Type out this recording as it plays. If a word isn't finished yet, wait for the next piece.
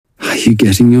Are you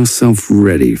getting yourself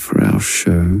ready for our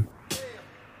show?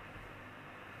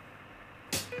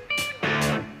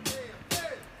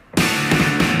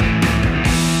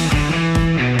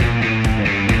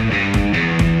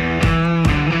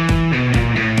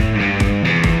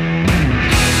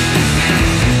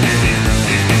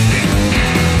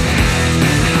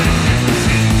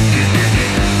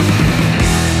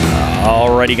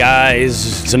 Alrighty,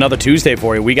 guys, it's another Tuesday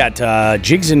for you. We got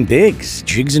Jigs and Bigs.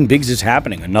 Jigs and Bigs is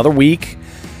happening. Another week.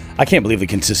 I can't believe the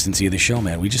consistency of the show,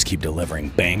 man. We just keep delivering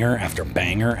banger after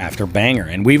banger after banger.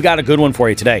 And we've got a good one for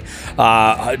you today.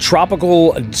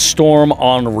 Tropical Storm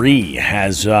Henri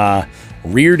has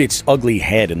reared its ugly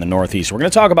head in the Northeast. We're going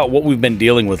to talk about what we've been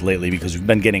dealing with lately because we've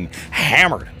been getting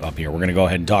hammered up here. We're going to go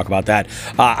ahead and talk about that.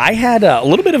 I had a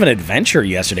little bit of an adventure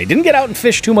yesterday. Didn't get out and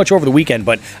fish too much over the weekend,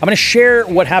 but I'm going to share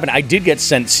what happened. I did get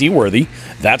sent seaworthy.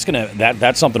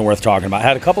 That's something worth talking about. I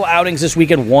had a couple outings this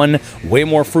weekend, one way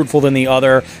more fruitful than the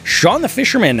other. Sean the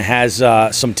Fisherman has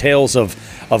some tales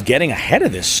of getting ahead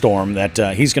of this storm that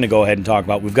he's going to go ahead and talk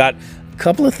about. We've got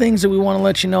couple of things that we want to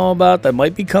let you know about that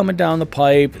might be coming down the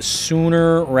pipe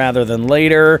sooner rather than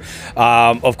later.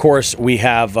 Of course, we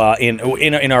have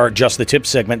in our Just the Tip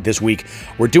segment this week,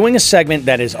 we're doing a segment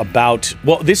that is about,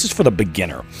 well, this is for the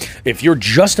beginner. If you're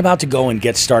just about to go and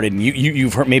get started, and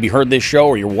you've maybe heard this show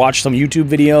or you watched some YouTube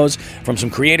videos from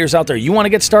some creators out there, you want to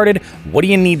get started, what do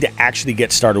you need to actually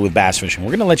get started with bass fishing?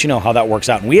 We're going to let you know how that works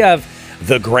out. And we have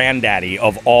the granddaddy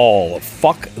of all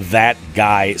Fuck That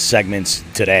Guy segments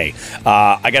today.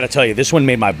 I got to tell you, this one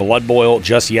made my blood boil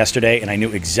just yesterday, and I knew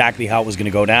exactly how it was going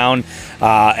to go down.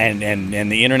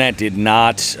 And the internet did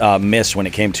not miss when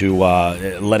it came to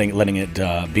letting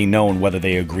it be known whether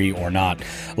they agree or not.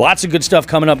 Lots of good stuff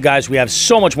coming up, guys. We have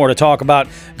so much more to talk about.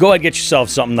 Go ahead, get yourself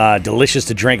something delicious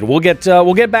to drink. We'll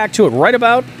get back to it right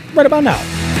about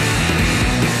now.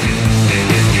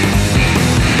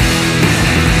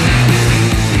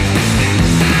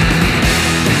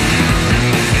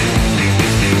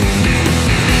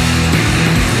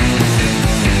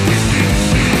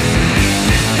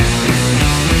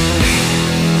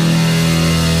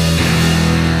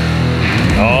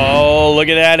 Look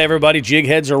at that, everybody. Jig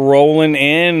heads are rolling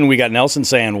in. We got Nelson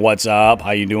saying, "What's up?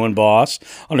 How you doing, boss?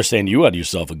 Understand you had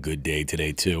yourself a good day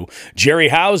today, too." Jerry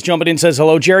Howes jumping in says,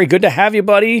 "Hello, Jerry. Good to have you,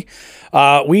 buddy."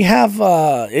 We have,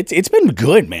 it's been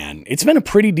good, man. It's been a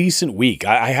pretty decent week.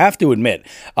 I have to admit,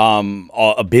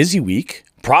 a busy week.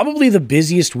 Probably the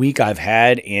busiest week I've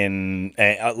had in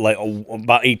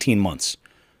about 18 months,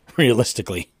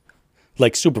 realistically.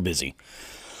 Like, super busy.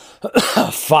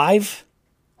 5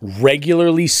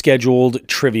 regularly scheduled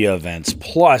trivia events,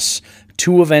 plus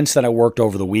 2 events that I worked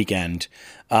over the weekend.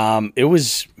 Today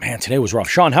was rough.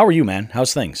 Sean, how are you, man?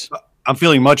 How's things? I'm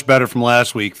feeling much better from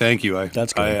last week. Thank you.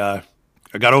 That's good.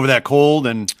 I got over that cold,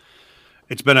 and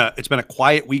it's been a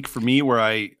quiet week for me where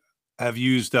I have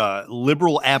used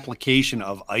liberal application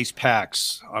of ice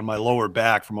packs on my lower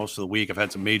back for most of the week. I've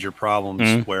had some major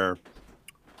problems where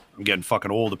I'm getting fucking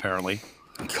old, apparently.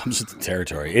 It comes with the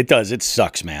territory. It does. It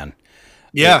sucks, man.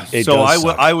 Yeah, so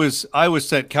I was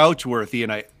sent Couchworthy,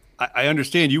 and I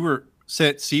understand you were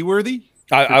sent Seaworthy.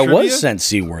 I was sent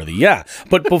Seaworthy, yeah.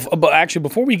 But actually,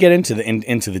 before we get into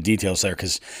the details there,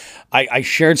 because I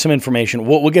shared some information.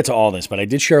 We'll get to all this, but I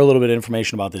did share a little bit of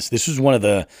information about this. This was one of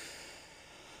the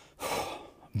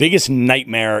biggest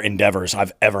nightmare endeavors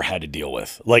I've ever had to deal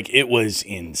with. Like, it was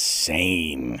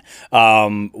insane.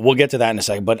 We'll get to that in a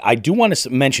second, but I do want to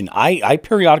mention, I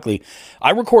periodically,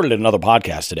 I recorded another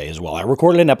podcast today as well. I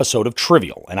recorded an episode of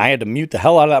Trivial, and I had to mute the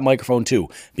hell out of that microphone too,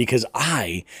 because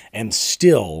I am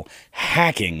still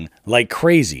hacking like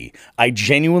crazy. I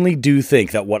genuinely do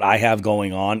think that what I have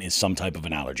going on is some type of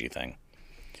an allergy thing.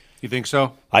 You think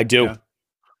so? I do.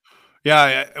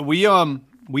 Yeah,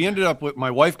 we ended up with,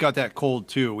 my wife got that cold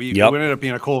too. We ended up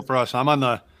being a cold for us. I'm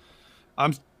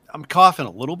coughing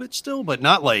a little bit still, but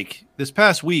not like this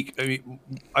past week. I mean,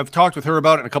 I've talked with her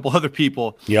about it and a couple other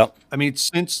people. Yep. I mean,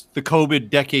 since the COVID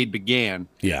decade began,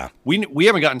 we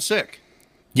haven't gotten sick.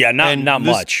 Yeah, not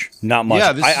much. Not much.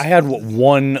 Yeah, I had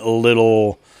one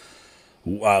little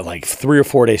like 3 or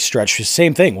 4 day stretch.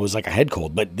 Same thing. It was like a head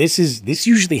cold, but this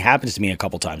usually happens to me a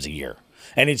couple times a year.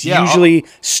 And it's usually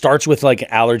starts with like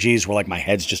allergies where like my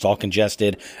head's just all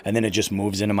congested and then it just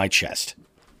moves into my chest.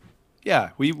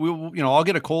 Yeah, we I'll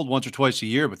get a cold once or twice a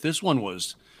year, but this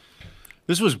was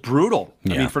brutal.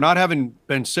 Yeah. I mean, for not having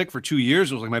been sick for 2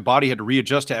 years, it was like my body had to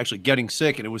readjust to actually getting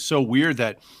sick, and it was so weird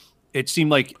that it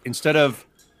seemed like instead of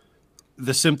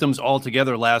the symptoms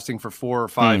altogether lasting for 4 or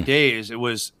 5 days, it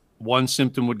was one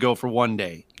symptom would go for 1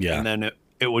 day, and then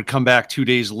it would come back 2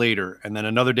 days later, and then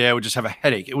another day I would just have a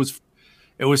headache.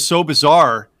 It was so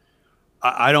bizarre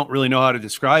I don't really know how to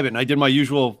describe it. And I did my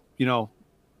usual,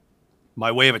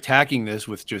 my way of attacking this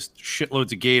with just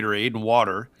shitloads of Gatorade and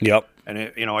water. Yep. And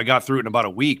I got through it in about a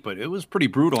week, but it was pretty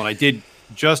brutal. And I did,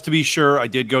 just to be sure, I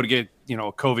did go to get, a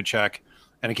COVID check,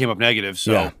 and it came up negative.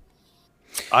 So yeah.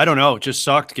 I don't know. It just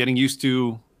sucked. Getting used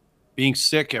to being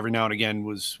sick every now and again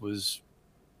was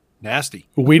nasty.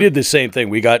 We did the same thing.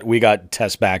 We got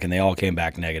tests back, and they all came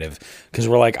back negative because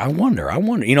we're like, I wonder.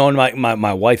 And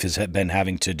my wife has been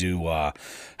having to do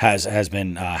has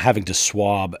been having to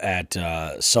swab at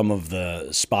some of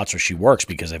the spots where she works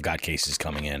because they've got cases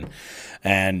coming in,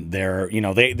 and they're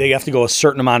they have to go a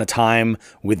certain amount of time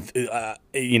with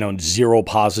 0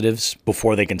 positives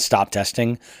before they can stop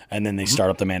testing, and then they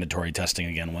start up the mandatory testing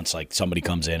again once like somebody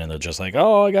comes in and they're just like,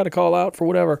 oh, I got to call out for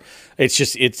whatever. It's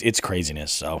just it's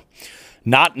craziness. So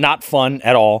not fun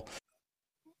at all.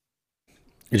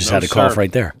 You just had to cough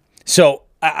right there. So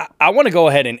I want to go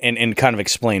ahead and kind of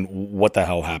explain what the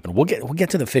hell happened. We'll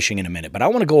get to the fishing in a minute, but I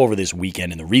want to go over this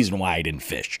weekend and the reason why I didn't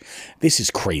fish. This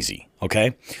is crazy,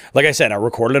 okay? Like I said, I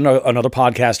recorded another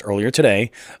podcast earlier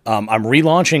today. I'm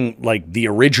relaunching like the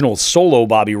original solo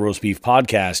Bobby Roast Beef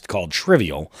podcast called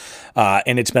Trivial,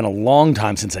 and it's been a long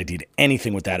time since I did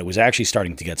anything with that. It was actually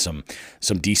starting to get some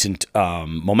decent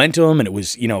momentum, and it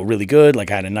was really good. Like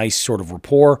I had a nice sort of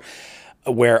rapport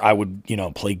where I would,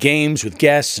 play games with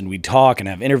guests and we'd talk and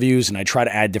have interviews, and I try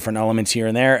to add different elements here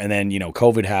and there. And then,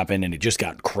 COVID happened and it just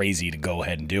got crazy to go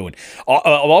ahead and do it.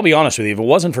 I'll be honest with you, if it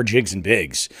wasn't for Jigs and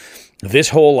Bigs, this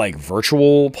whole like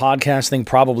virtual podcast thing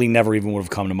probably never even would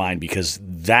have come to mind because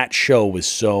that show was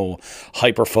so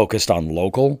hyper focused on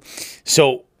local.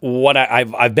 So what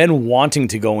I've been wanting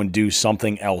to go and do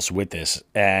something else with this.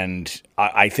 And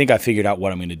I think I figured out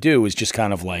what I'm going to do is just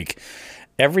kind of like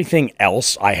everything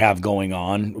else I have going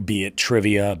on, be it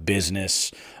trivia,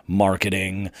 business,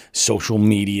 marketing, social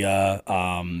media,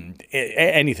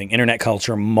 anything, internet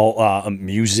culture,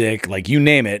 music, like you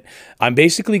name it, I'm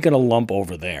basically going to lump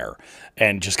over there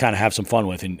and just kind of have some fun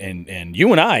with. And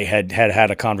you and I had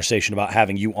a conversation about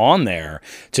having you on there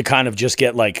to kind of just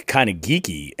get like kind of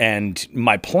geeky. And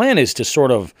my plan is to sort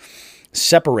of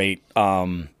separate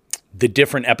the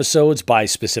different episodes by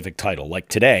specific title. Like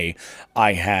today,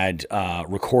 I had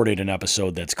recorded an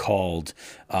episode that's called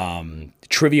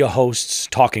Trivia Hosts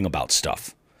Talking About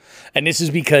Stuff. And this is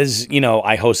because,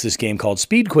 I host this game called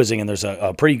Speed Quizzing, and there's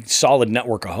a pretty solid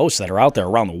network of hosts that are out there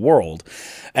around the world.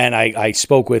 And I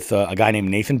spoke with a guy named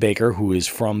Nathan Baker, who is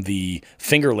from the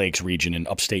Finger Lakes region in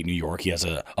upstate New York. He has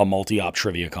a multi-op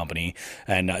trivia company.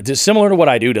 And just similar to what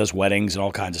I do, does weddings and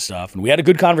all kinds of stuff. And we had a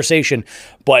good conversation,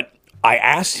 but I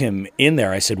asked him in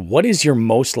there, I said, what is your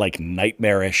most like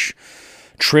nightmarish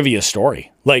trivia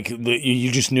story? Like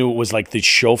you just knew it was like the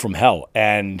show from hell.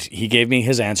 And he gave me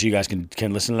his answer. You guys can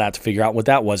listen to that to figure out what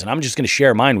that was. And I'm just going to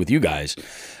share mine with you guys.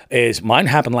 Mine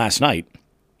happened last night.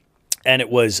 And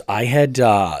it was, I had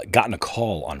gotten a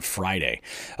call on Friday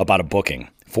about a booking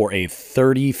for a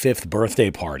 35th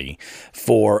birthday party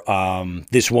for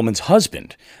this woman's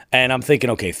husband. And I'm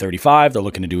thinking, okay, 35, they're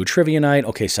looking to do a trivia night.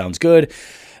 Okay, sounds good.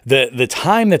 The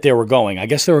time that they were going, I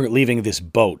guess they were leaving this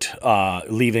boat,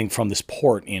 leaving from this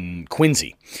port in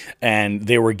Quincy, and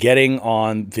they were getting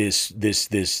on this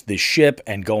ship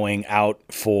and going out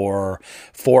for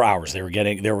 4 hours. They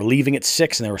were leaving at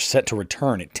 6 and they were set to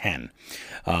return at 10.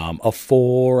 A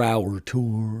 4-hour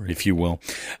tour, if you will.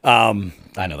 I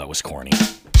know that was corny.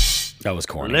 That was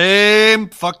corny. Lame,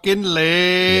 fucking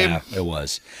lame. Yeah, it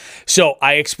was. So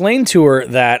I explained to her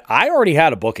that I already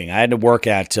had a booking. I had to work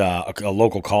at a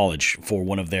local college for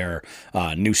one of their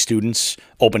new students'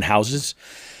 open houses.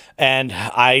 And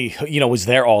I, was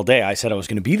there all day. I said I was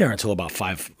going to be there until about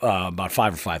 5 or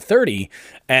 5:30,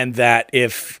 and that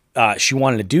if she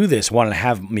wanted to do this, wanted to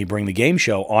have me bring the game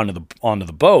show onto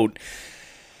the boat,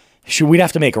 we'd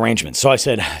have to make arrangements. So I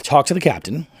said, talk to the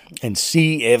captain and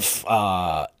see if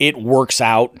it works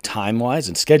out time-wise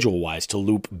and schedule-wise to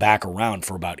loop back around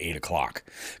for about 8 o'clock.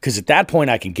 Because at that point,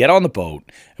 I can get on the boat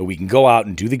and we can go out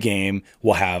and do the game.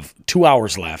 We'll have 2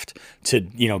 hours left to,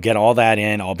 get all that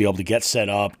in. I'll be able to get set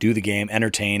up, do the game,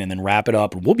 entertain, and then wrap it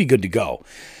up, and we'll be good to go.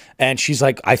 And she's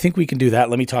like, I think we can do that.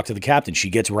 Let me talk to the captain. She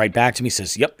gets right back to me,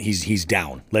 says, yep, he's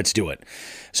down. Let's do it.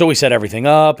 So we set everything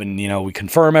up and, we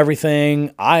confirm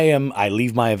everything. I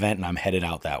leave my event and I'm headed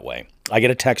out that way. I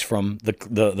get a text from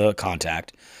the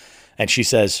contact, and she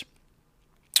says,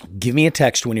 give me a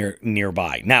text when you're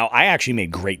nearby. Now, I actually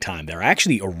made great time there. I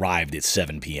actually arrived at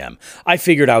 7 p.m. I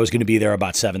figured I was going to be there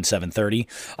about 7:30.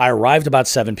 I arrived about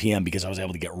 7 p.m. because I was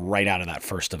able to get right out of that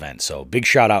first event. So big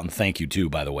shout out and thank you too,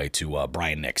 by the way, to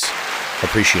Brian Nix.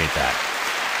 Appreciate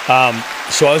that.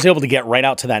 So I was able to get right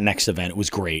out to that next event. It was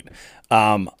great.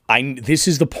 This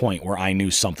is the point where I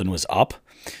knew something was up.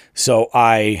 So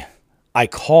I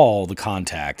call the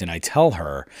contact and I tell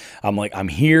her, I'm like, I'm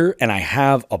here and I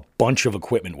have a bunch of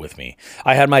equipment with me.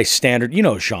 I had my standard,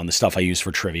 Sean, the stuff I use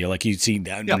for trivia, like you see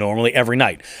normally every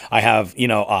night. I have,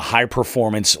 a high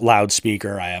performance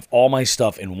loudspeaker. I have all my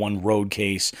stuff in one road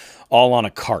case, all on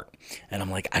a cart. And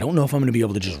I'm like, I don't know if I'm going to be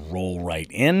able to just roll right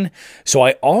in. So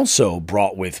I also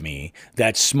brought with me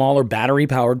that smaller battery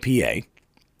powered PA,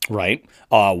 right?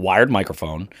 Wired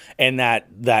microphone. And that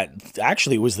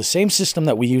actually was the same system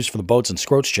that we used for the Boats and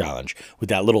Scroats Challenge with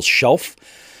that little shelf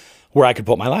where I could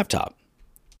put my laptop.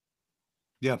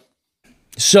 Yeah.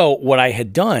 So what I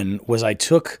had done was I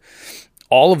took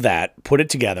all of that, put it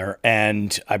together,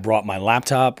 and I brought my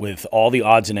laptop with all the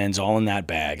odds and ends all in that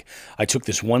bag. I took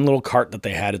this one little cart that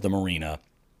they had at the marina.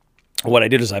 What I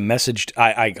did is I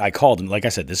called, and like I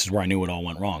said, this is where I knew it all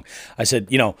went wrong. I said,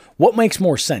 what makes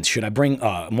more sense? Should I bring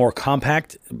a more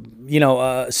compact,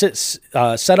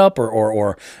 setup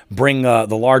or bring the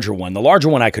larger one? The larger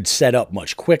one I could set up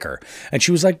much quicker. And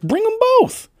she was like, bring them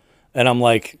both. And I'm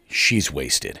like, she's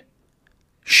wasted.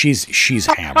 She's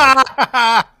hammered.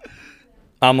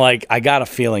 I'm like, I got a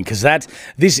feeling, because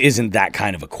this isn't that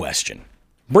kind of a question.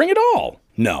 Bring it all.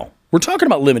 No. We're talking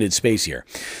about limited space here.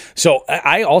 So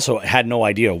I also had no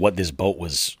idea what this boat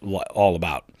was all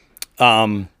about.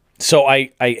 So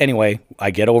anyway,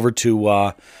 I get over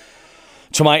to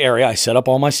my area. I set up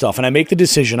all my stuff, and I make the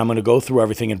decision I'm going to go through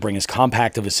everything and bring as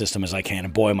compact of a system as I can.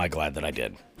 And boy, am I glad that I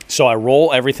did. So I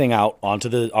roll everything out onto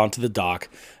the dock.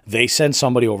 They send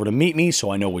somebody over to meet me,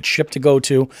 so I know which ship to go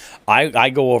to. I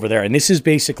go over there, and this is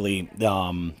basically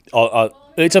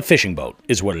it's a fishing boat,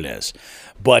 is what it is.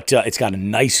 But it's got a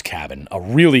nice cabin, a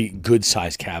really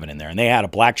good-sized cabin in there. And they had a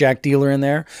blackjack dealer in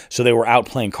there, so they were out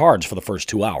playing cards for the first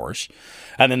 2 hours.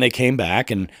 And then they came back,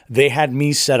 and they had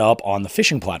me set up on the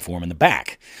fishing platform in the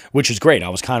back, which is great. I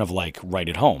was kind of like right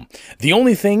at home. The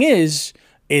only thing is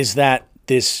that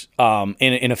this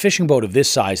in a fishing boat of this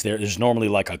size, there's normally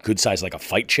like a good size, like a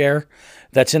fight chair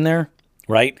that's in there,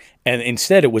 right? And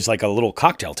instead, it was like a little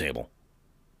cocktail table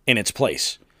in its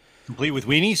place. Complete with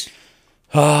weenies?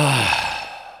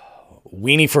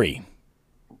 Weenie free.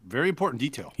 Very important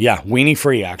detail. Yeah, weenie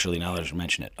free, actually, now that I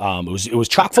mention it. It was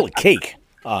chock full of cake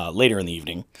later in the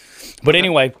evening. But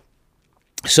anyway,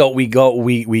 so we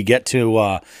get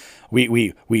to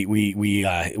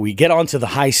we get onto the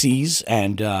high seas,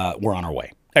 and we're on our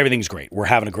way. Everything's great. We're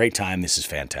having a great time. This is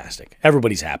fantastic.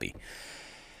 Everybody's happy.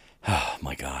 Oh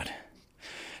my God.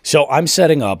 So I'm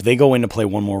setting up. They go in to play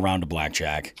one more round of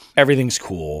blackjack. Everything's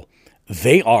cool.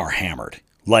 They are hammered.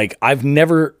 Like, I've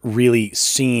never really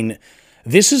seen.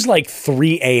 This is like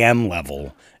 3 a.m.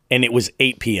 level, and it was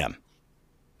 8 p.m.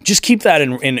 Just keep that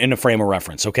in a frame of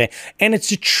reference, okay? And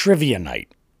it's a trivia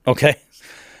night, okay?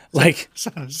 Like,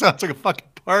 sounds like a fucking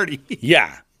party.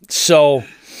 Yeah. So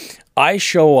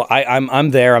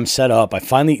I'm there. I'm set up.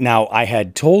 I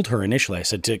had told her initially, I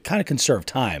said, to kind of conserve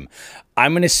time,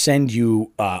 I'm going to send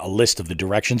you a list of the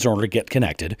directions in order to get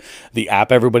connected, the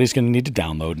app everybody's going to need to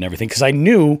download and everything, because I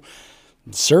knew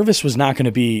service was not going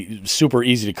to be super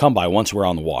easy to come by once we're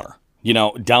on the water.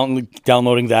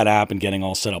 Downloading that app and getting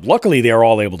all set up. Luckily, they were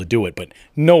all able to do it, but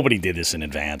nobody did this in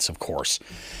advance, of course.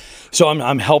 So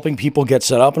I'm helping people get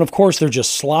set up, and of course, they're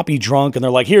just sloppy drunk, and they're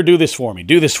like, here, do this for me.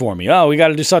 Oh, we got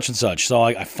to do such and such. So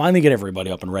I finally get everybody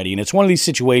up and ready, and it's one of these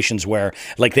situations where,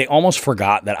 like, they almost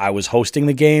forgot that I was hosting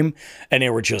the game, and they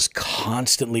were just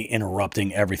constantly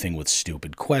interrupting everything with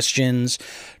stupid questions,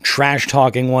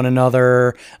 trash-talking one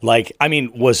another. Like, I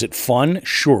mean, was it fun?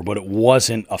 Sure, but it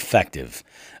wasn't effective.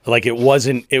 Like, I was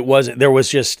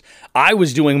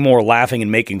doing more laughing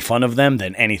and making fun of them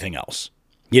than anything else.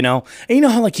 And you know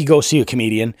how, like, you go see a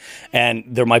comedian and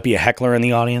there might be a heckler in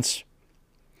the audience?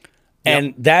 Yep.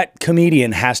 And that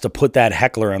comedian has to put that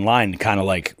heckler in line and kind of,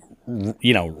 like,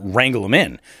 wrangle him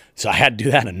in. So I had to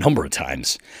do that a number of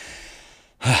times.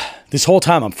 This whole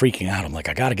time I'm freaking out. I'm like,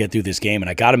 I got to get through this game, and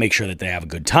I got to make sure that they have a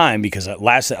good time, because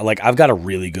I've got a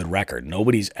really good record.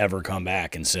 Nobody's ever come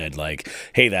back and said, like,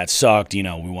 hey, that sucked. We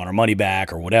want our money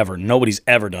back or whatever. Nobody's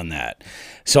ever done that.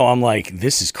 So I'm like,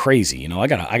 this is crazy. I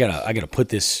gotta put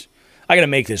this. I gotta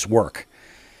make this work.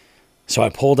 So I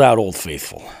pulled out Old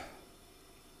Faithful.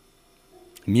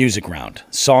 Music round,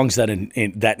 songs that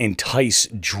entice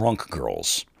drunk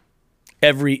girls.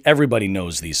 Everybody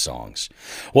knows these songs.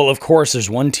 Well, of course, there's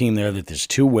one team there that there's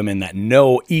two women that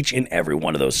know each and every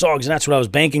one of those songs, and that's what I was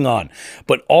banking on.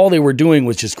 But all they were doing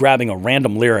was just grabbing a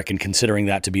random lyric and considering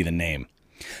that to be the name.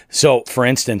 So, for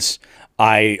instance,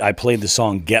 I played the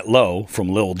song Get Low from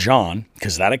Lil Jon,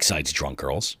 because that excites drunk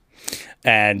girls.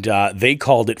 And they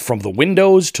called it From the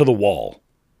Windows to the Wall.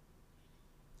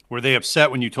 Were they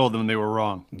upset when you told them they were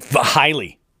wrong?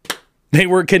 Highly. They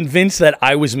were convinced that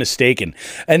I was mistaken.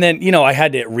 And then, I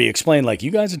had to re-explain, like, you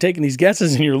guys are taking these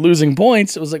guesses and you're losing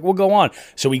points. It was like, we'll go on.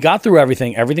 So we got through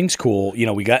everything. Everything's cool.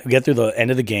 We get through the end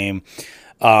of the game.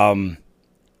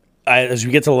 As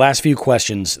we get to the last few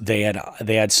questions, they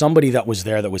had somebody that was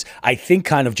there that was, I think,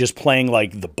 kind of just playing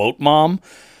like the boat mom,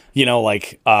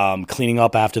 cleaning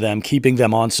up after them, keeping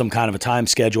them on some kind of a time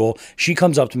schedule. She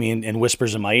comes up to me and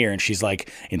whispers in my ear, and she's like,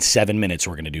 in 7 minutes,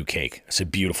 we're going to do cake. I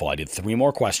said, beautiful. I did 3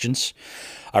 more questions.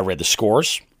 I read the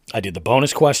scores. I did the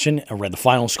bonus question. I read the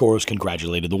final scores,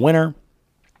 congratulated the winner.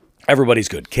 Everybody's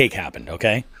good. Cake happened,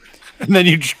 okay? And then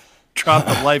you dropped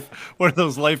one of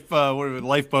those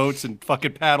lifeboats and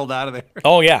fucking paddled out of there.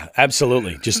 Oh, yeah,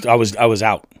 absolutely. Just, I was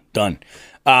out. Done.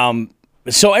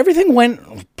 So everything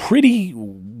went pretty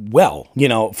well,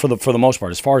 for the most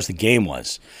part, as far as the game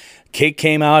was. Cake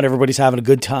came out. Everybody's having a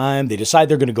good time. They decide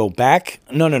they're going to go back.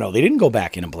 No. They didn't go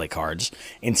back in and play cards.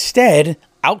 Instead,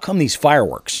 out come these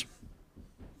fireworks.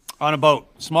 On a boat.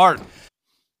 Smart.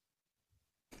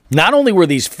 Not only were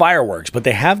these fireworks, but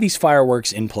they have these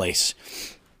fireworks in place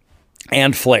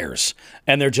and flares.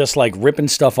 And they're just like ripping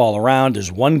stuff all around.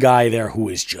 There's one guy there who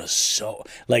is just so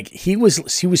like he was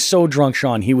so drunk,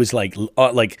 Sean. He was like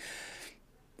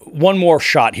one more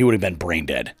shot, he would have been brain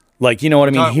dead. Like, you know what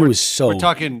I mean? He was so.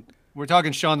 We're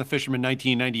talking Sean the Fisherman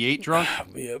 1998 drunk?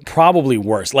 Probably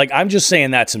worse. Like, I'm just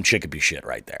saying that's some Chicopee shit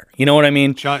right there. You know what I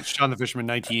mean? Sean the Fisherman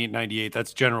 98,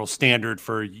 that's general standard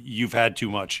for you've had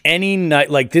too much. Any night,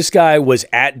 like this guy was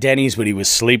at Denny's, but he was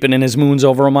sleeping in his moons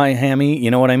over in Miami. You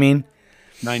know what I mean?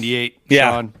 98.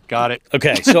 Yeah. Sean, got it.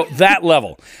 Okay, so that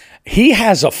level. He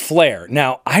has a flare.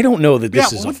 Now, I don't know that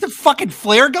this is what's the fucking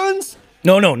flare guns?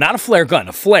 No, not a flare gun,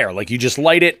 a flare. Like you just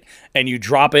light it and you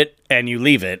drop it and you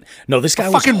leave it. No, this guy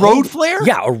was fucking road flare?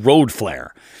 Yeah, a road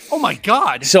flare. Oh my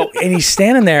God. So, and he's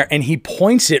standing there and he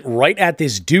points it right at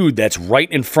this dude that's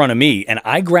right in front of me. And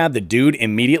I grab the dude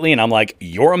immediately and I'm like,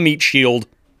 you're a meat shield.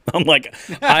 I'm like,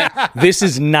 this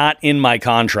is not in my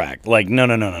contract. Like,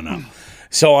 no.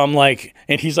 So I'm like,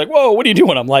 and he's like, whoa, what are you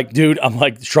doing? I'm like, dude,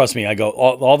 trust me. I go,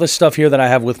 all this stuff here that I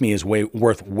have with me is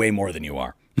worth way more than you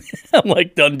are. I'm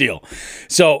like, done deal.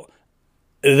 So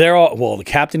the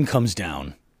captain comes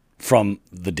down from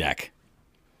the deck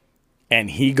and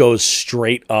he goes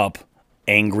straight up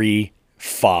angry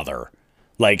father.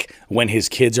 Like when his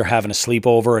kids are having a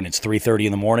sleepover and it's 3:30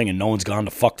 in the morning and no one's gone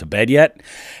to fuck to bed yet,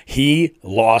 he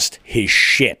lost his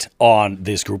shit on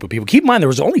this group of people. Keep in mind, there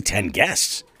was only 10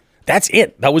 guests. That's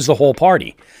it. That was the whole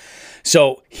party.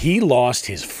 So he lost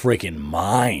his freaking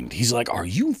mind. He's like, are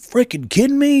you freaking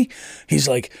kidding me? He's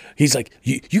like,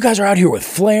 you guys are out here with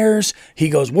flares. He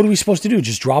goes, what are we supposed to do?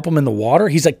 Just drop them in the water?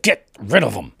 He's like, get rid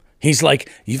of them. He's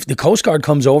like, the Coast Guard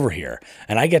comes over here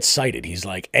and I get cited. He's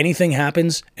like, anything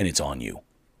happens and it's on you.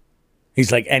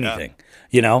 He's like, anything,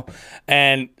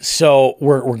 And so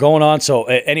we're going on. So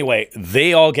anyway,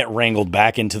 they all get wrangled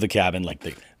back into the cabin.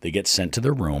 Like they get sent to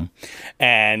their room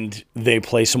and they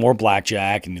play some more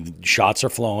blackjack and the shots are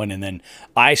flowing. And then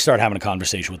I start having a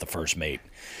conversation with the first mate.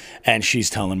 And she's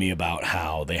telling me about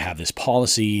how they have this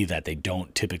policy that they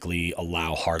don't typically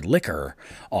allow hard liquor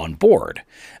on board.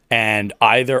 And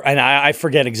I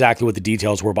forget exactly what the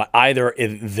details were, but either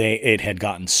it had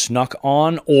gotten snuck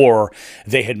on or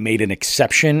they had made an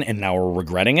exception and now were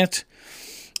regretting it.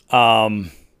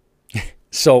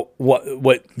 So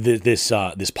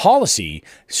this policy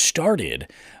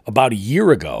started about a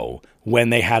year ago when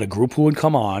they had a group who would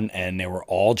come on and they were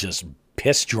all just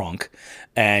piss drunk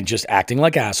and just acting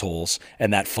like assholes.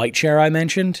 And that fight chair I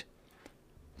mentioned,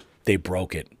 they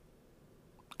broke it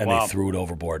and they threw it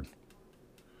overboard.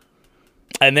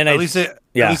 And then at least they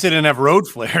didn't have road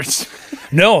flares.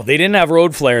 No, they didn't have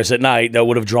road flares at night that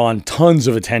would have drawn tons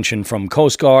of attention from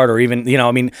Coast Guard or even,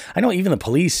 I know even the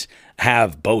police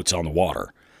have boats on the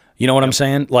water. You know what I'm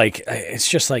saying? Like, it's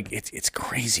just like, it's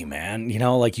crazy, man.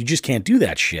 Like you just can't do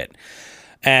that shit.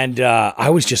 And I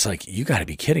was just like, you got to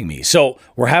be kidding me. So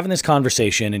we're having this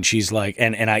conversation and she's like,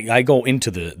 and I go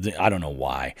into the I don't know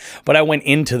why, but I went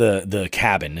into the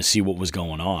cabin to see what was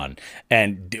going on.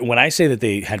 And when I say that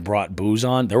they had brought booze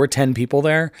on, there were 10 people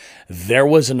there. There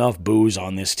was enough booze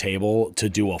on this table to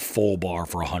do a full bar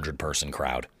for 100-person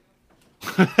crowd.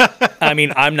 I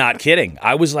mean, I'm not kidding.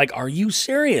 I was like, are you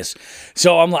serious?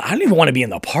 So I'm like, I don't even want to be in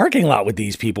the parking lot with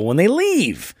these people when they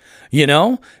leave,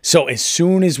 So as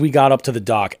soon as we got up to the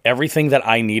dock, everything that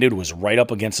I needed was right up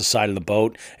against the side of the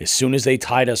boat. As soon as they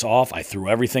tied us off, I threw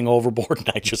everything overboard and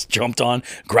I just jumped on,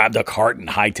 grabbed a cart and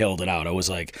hightailed it out. I was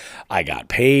like, I got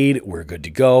paid. We're good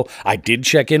to go. I did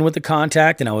check in with the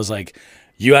contact and I was like,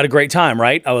 You had a great time,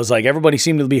 right? I was like, everybody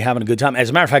seemed to be having a good time. As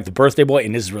a matter of fact, the birthday boy,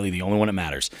 and this is really the only one that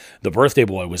matters, the birthday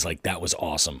boy was like, that was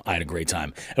awesome. I had a great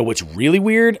time. And what's really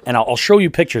weird, and I'll show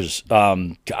you pictures.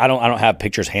 I don't have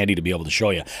pictures handy to be able to show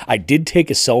you. I did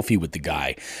take a selfie with the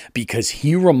guy because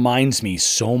he reminds me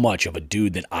so much of a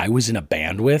dude that I was in a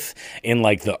band with in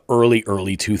like the early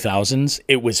 2000s.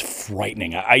 It was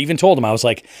frightening. I even told him, I was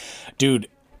like, dude,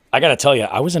 I got to tell you,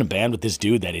 I was in a band with this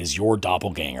dude that is your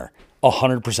doppelganger.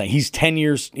 100%. He's 10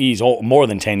 years, more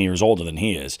than 10 years older than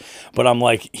he is. But I'm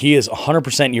like, he is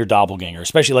 100% your doppelganger,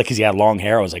 especially like because he had long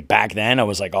hair. I was like, back then, I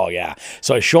was like, oh yeah.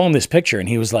 So I show him this picture and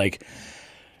he was like,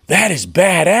 that is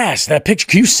badass. That picture,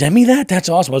 can you send me that? That's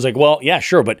awesome. I was like, well, yeah,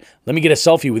 sure. But let me get a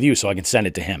selfie with you so I can send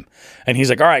it to him. And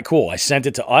he's like, all right, cool. I sent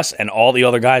it to us and all the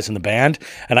other guys in the band.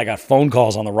 And I got phone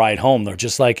calls on the ride home. They're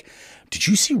just like, did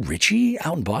you see Richie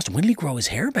out in Boston? When did he grow his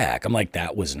hair back? I'm like,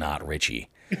 that was not Richie.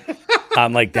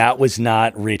 I'm like, that was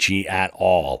not Richie at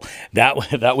all. That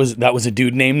was a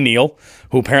dude named Neil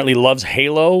who apparently loves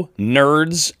Halo,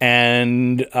 nerds,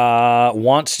 and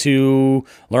wants to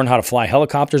learn how to fly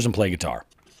helicopters and play guitar.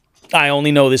 I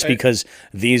only know this because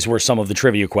these were some of the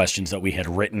trivia questions that we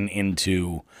had written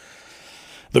into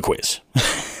the quiz.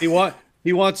 He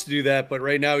wants to do that, but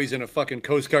right now he's in a fucking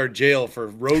Coast Guard jail for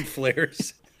road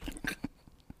flares.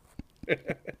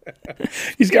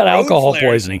 He's got alcohol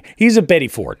poisoning. He's a Betty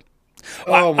Ford.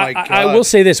 Oh my God. I will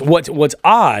say this. What's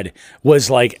odd was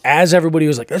like, as everybody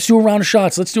was like, let's do a round of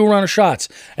shots. Let's do a round of shots.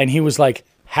 And he was like,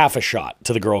 half a shot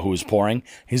to the girl who was pouring.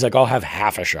 He's like, I'll have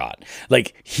half a shot.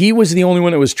 Like, he was the only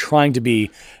one that was trying to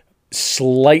be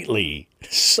slightly,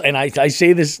 and I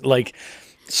say this like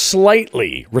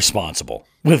slightly responsible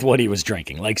with what he was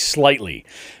drinking, like slightly.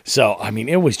 So, I mean,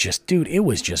 it was just, dude, it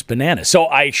was just bananas. So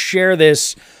I share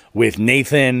this with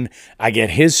Nathan. I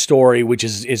get his story, which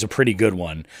is a pretty good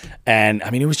one. And I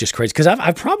mean, it was just crazy because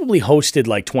I've probably hosted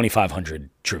like 2,500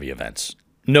 trivia events.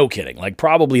 No kidding. Like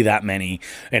probably that many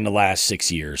in the last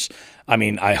 6 years. I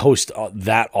mean, I host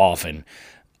that often.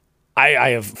 I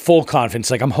have full confidence.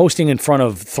 Like I'm hosting in front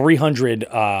of 300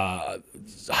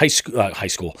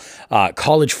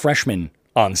 college freshmen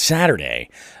on Saturday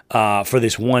for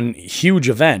this one huge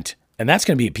event. And that's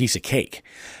going to be a piece of cake.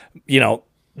 You know,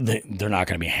 they're not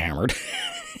going to be hammered,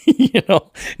 you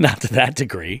know, not to that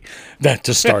degree, that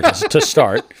to start.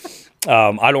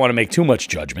 I don't want to make too much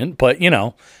judgment, but you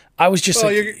know, I was just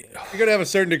you're going to have a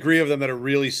certain degree of them that are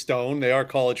really stoned. They are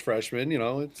college freshmen, you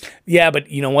know. Yeah,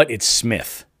 but you know what? It's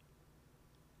Smith.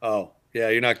 Oh, yeah,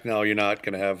 you're not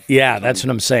going to have. Yeah, that's what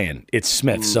I'm saying. It's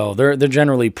Smith. So they're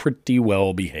generally pretty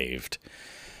well behaved.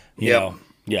 You know?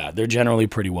 Yeah, they're generally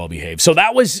pretty well behaved. So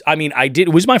that was, I mean, it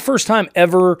was my first time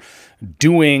ever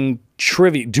doing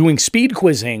speed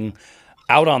quizzing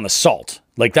out on the salt.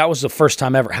 Like that was the first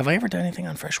time ever. Have I ever done anything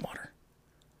on freshwater?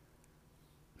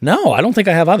 No, I don't think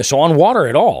I have either. So on water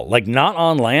at all, like not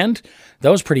on land, that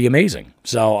was pretty amazing.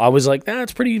 So I was like,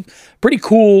 that's pretty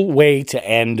cool way to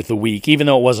end the week, even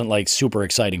though it wasn't like super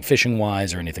exciting fishing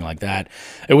wise or anything like that.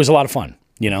 It was a lot of fun,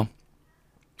 you know?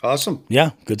 Awesome.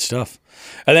 Yeah, good stuff.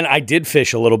 And then I did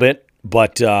fish a little bit,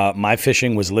 but my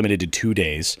fishing was limited to 2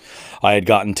 days. I had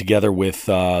gotten together with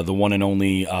the one and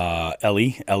only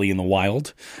Ellie in the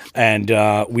Wild, and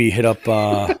we hit up,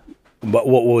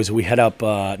 we hit up,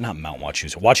 not Mount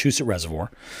Wachusett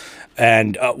Reservoir.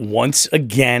 And once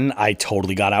again, I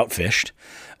totally got outfished.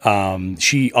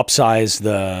 She upsized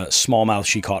the smallmouth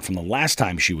she caught from the last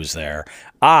time she was there.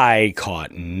 I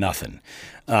caught nothing.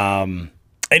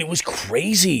 And it was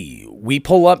crazy. We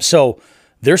pull up. So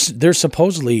there's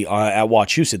supposedly at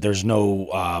Wachusett, there's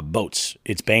no boats.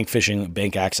 It's bank fishing,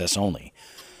 bank access only.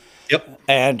 Yep.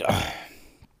 And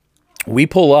we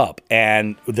pull up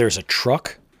and there's a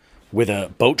truck with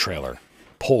a boat trailer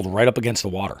pulled right up against the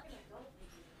water.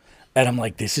 And I'm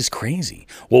like, this is crazy.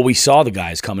 Well, we saw the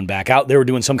guys coming back out. They were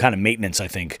doing some kind of maintenance, I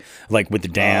think, like with the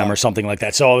dam or something like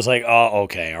that. So I was like, oh,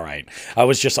 okay, all right. I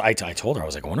told her, I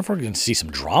was like, I wonder if we're going to see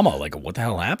some drama. Like, what the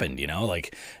hell happened? You know,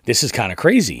 like, this is kind of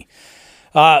crazy.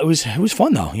 It was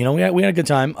fun, though. You know, we had a good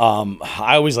time.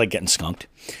 I always like getting skunked.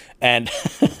 And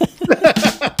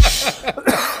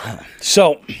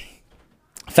so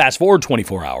fast forward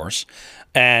 24 hours.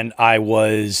 And I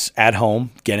was at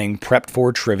home getting prepped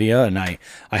for trivia, and I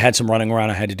had some running around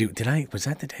I had to do. Was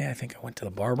that the day I think I went to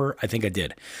the barber? I think I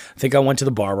did. I think I went to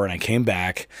the barber, and I came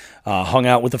back, hung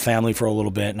out with the family for a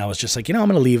little bit, and I was just like, you know, I'm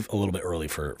going to leave a little bit early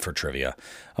for trivia.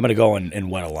 I'm going to go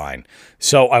and wet a line.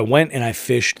 So I went and I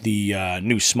fished the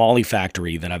new Smalley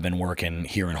factory that I've been working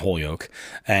here in Holyoke,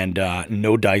 and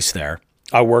no dice there.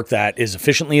 I worked that as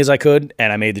efficiently as I could,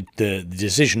 and I made the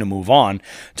decision to move on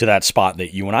to that spot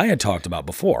that you and I had talked about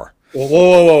before.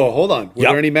 Whoa. Hold on. Were Yep.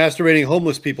 there any masturbating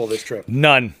homeless people this trip?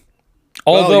 None.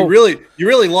 Well, Although you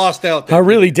really lost out there. I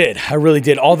really did.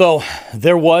 Although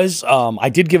there was, I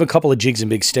did give a couple of Jigs and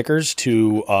Big stickers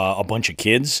to a bunch of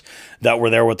kids that were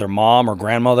there with their mom or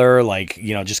grandmother, like,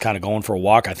 just kind of going for a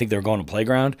walk. I think they were going to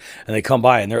playground, and they come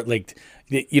by and they're like,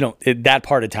 in that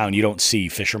part of town, you don't see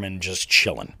fishermen just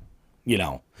chilling.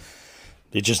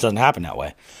 It just doesn't happen that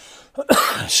way.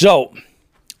 So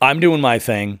I'm doing my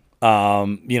thing.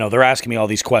 They're asking me all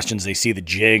these questions. They see the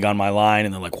jig on my line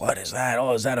and they're like, "What is that?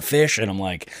 Oh, is that a fish?" And I'm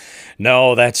like,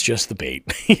 "No, that's just the bait."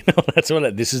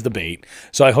 This is the bait.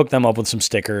 So I hooked them up with some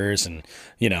stickers, and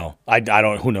I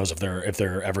don't. Who knows if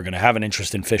they're ever going to have an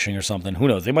interest in fishing or something? Who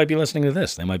knows? They might be listening to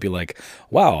this. They might be like,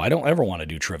 "Wow, I don't ever want to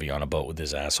do trivia on a boat with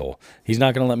this asshole. He's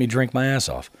not going to let me drink my ass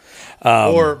off."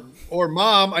 Or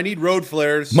Mom, I need road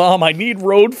flares. Mom, I need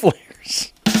road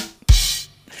flares.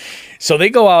 So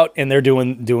they go out and they're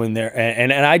doing their,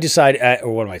 and I decide,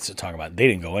 or what am I talking about? They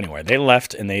didn't go anywhere. They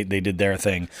left and they did their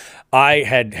thing. I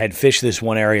had fished this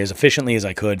one area as efficiently as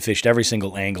I could, fished every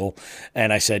single angle,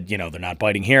 and I said, they're not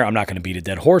biting here. I'm not going to beat a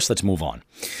dead horse. Let's move on.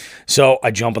 So I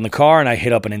jump in the car and I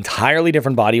hit up an entirely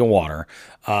different body of water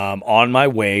on my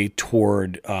way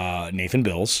toward Nathan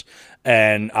Bill's.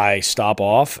 And I stop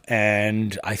off,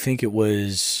 and I think it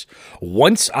was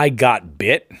once I got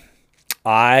bit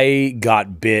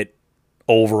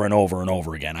over and over and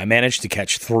over again. I managed to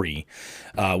catch 3,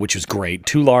 which was great.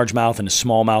 2 largemouth and a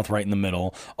smallmouth right in the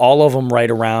middle. All of them right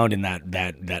around in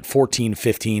that 14,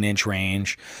 15 inch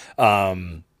range.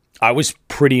 I was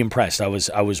pretty impressed. I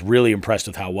was really impressed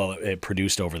with how well it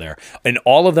produced over there. And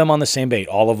all of them on the same bait,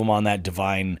 all of them on that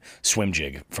Divine swim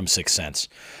jig from 6 Cents.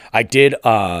 I did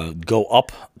go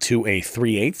up to a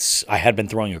 3/8. I had been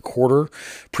throwing a quarter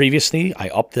previously. I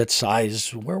upped that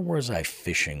size. Where was I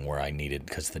fishing where I needed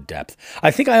because of the depth? I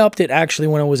think I upped it actually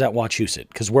when I was at Wachusett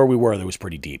because where we were, there was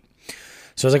pretty deep.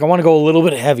 So I was like, I want to go a little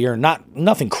bit heavier,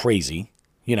 nothing crazy,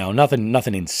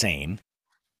 nothing insane.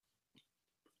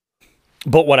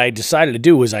 But what I decided to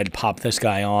do was I'd pop this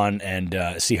guy on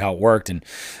and see how it worked. And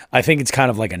I think it's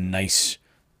kind of like a nice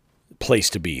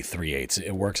place to be, 3/8.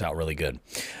 It works out really good.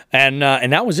 And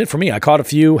that was it for me. I caught a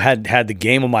few, had the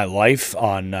game of my life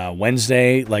on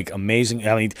Wednesday. Like, amazing.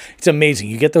 I mean, it's amazing.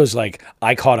 You get those, like,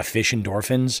 I caught a fish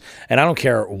endorphins. And I don't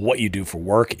care what you do for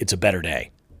work. It's a better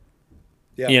day.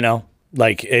 Yeah.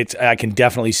 Like, I can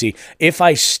definitely see. If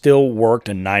I still worked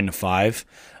a 9 to 5,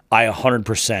 I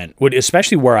 100% would,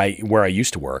 especially where I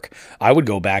used to work. I would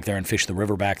go back there and fish the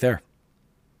river back there.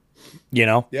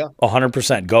 Yeah.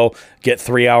 100%. Go get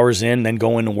 3 hours in, then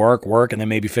go into work, and then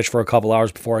maybe fish for a couple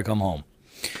hours before I come home.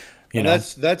 You know,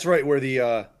 that's right where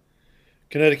the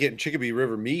Connecticut and Chicopee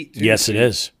River meet. Too. Yes, it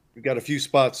is. We've got a few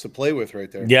spots to play with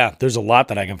right there. Yeah, there's a lot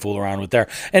that I can fool around with there.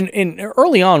 And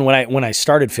early on when I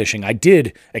started fishing, I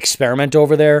did experiment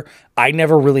over there. I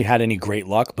never really had any great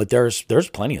luck, but there's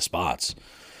plenty of spots.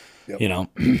 Yep.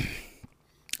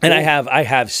 And I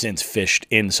have since fished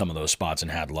in some of those spots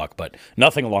and had luck, but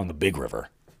nothing along the big river.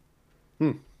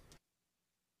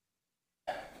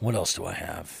 What else do I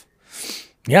have?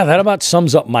 Yeah, that about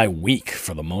sums up my week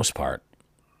for the most part.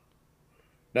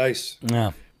 Nice.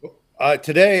 Yeah.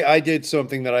 Today I did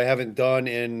something that I haven't done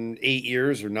in 8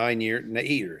 years or 9 years. 8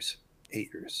 years. 8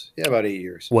 years. Yeah, about 8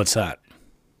 years. What's that?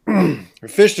 I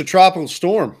fished a tropical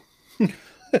storm.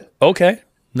 Okay.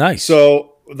 Nice. So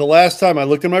the last time I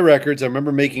looked at my records, I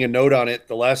remember making a note on it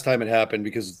the last time it happened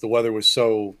because the weather was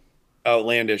so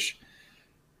outlandish.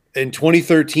 In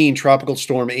 2013, Tropical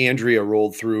Storm Andrea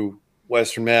rolled through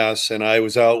Western Mass, and I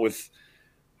was out with,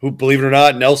 who, believe it or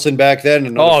not, Nelson back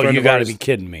then. Oh, you got to be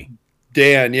kidding me.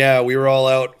 Dan, yeah, we were all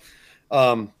out.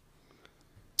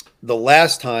 The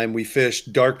last time we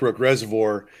fished Darkbrook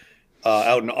Reservoir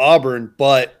out in Auburn,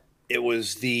 but it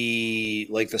was the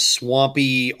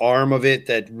swampy arm of it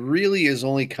that really is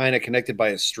only kind of connected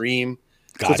by a stream.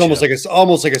 Gotcha. So it's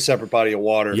almost like a separate body of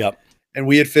water. Yep. And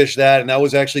we had fished that, and that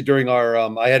was actually during our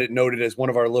I had it noted as one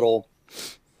of our little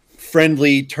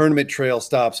friendly tournament trail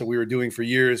stops that we were doing for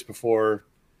years before,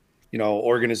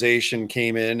 organization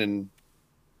came in and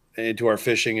into our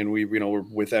fishing, and we were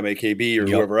with MAKB or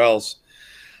whoever else.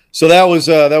 So that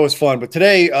was fun. But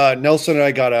today, Nelson and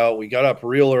I got out. We got up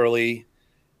real early.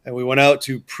 And we went out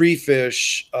to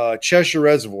pre-fish Cheshire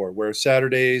Reservoir, where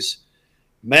Saturday's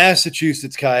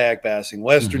Massachusetts Kayak Bassing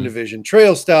Western Division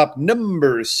Trail Stop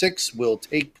number 6 will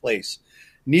take place.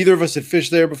 Neither of us had fished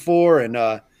there before, and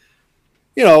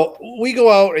we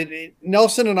go out. And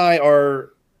Nelson and I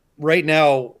are right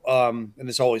now, and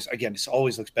this always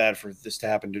looks bad for this to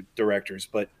happen to directors,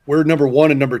 but we're number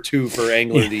 1 and number 2 for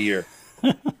Angler of the Year,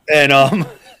 and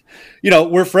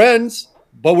we're friends,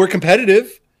 but we're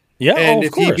competitive. Yeah, And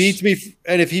of course. if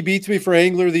he beats me for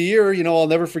Angler of the Year, I'll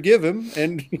never forgive him.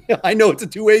 And I know it's a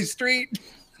two-way street.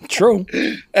 True.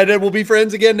 And then we'll be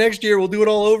friends again next year. We'll do it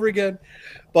all over again.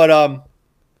 But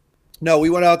no, we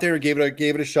went out there and gave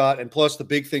it a shot. And plus, the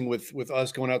big thing with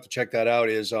us going out to check that out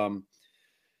is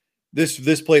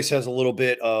this place has a little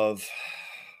bit of,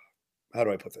 how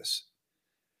do I put this?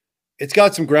 It's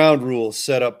got some ground rules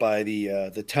set up by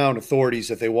the town authorities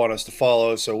that they want us to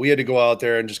follow. So we had to go out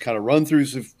there and just kind of run through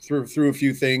a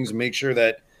few things and make sure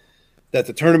that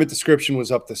the tournament description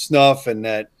was up to snuff, and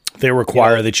that they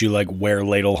require that you like wear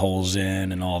ladle holes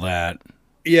in and all that.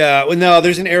 Yeah, well, no,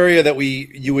 there's an area that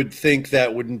you would think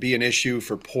that wouldn't be an issue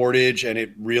for portage, and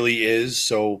it really is.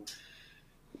 So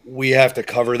we have to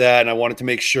cover that, and I wanted to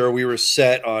make sure we were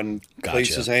set on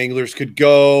places anglers could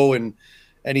go and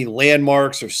any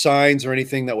landmarks or signs or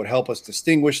anything that would help us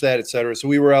distinguish that, et cetera. So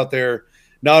we were out there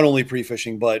not only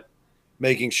pre-fishing, but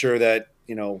making sure that,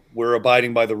 we're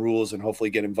abiding by the rules and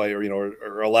hopefully get invited,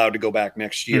 or allowed to go back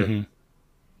next year. Mm-hmm.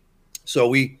 So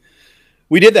we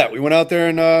did that. We went out there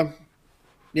and,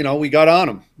 we got on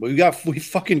them. We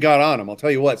fucking got on them. I'll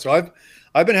tell you what. So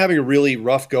I've been having a really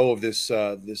rough go of this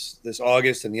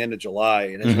August and the end of July,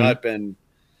 and it's not been.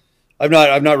 I've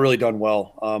not really done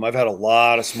well. I've had a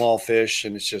lot of small fish,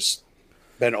 and it's just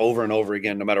been over and over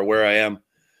again, no matter where I am.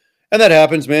 And that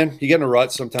happens, man. You get in a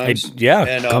rut sometimes.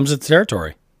 It comes with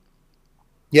territory.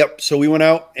 Yep. So we went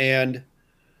out, and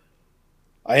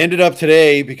I ended up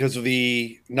today because of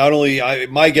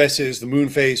my guess is the moon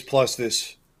phase plus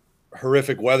this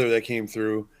horrific weather that came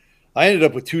through. I ended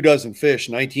up with 24 fish,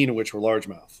 19 of which were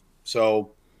largemouth.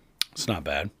 So it's not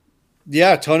bad.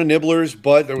 Yeah, a ton of nibblers,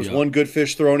 but there was one good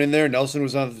fish thrown in there. Nelson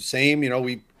was on the same.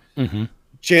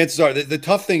 Chances are the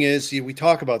tough thing is we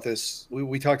talk about this.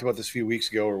 We talked about this a few weeks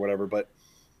ago or whatever. But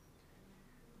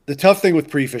the tough thing with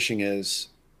pre-fishing is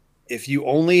if you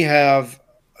only have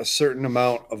a certain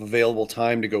amount of available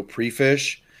time to go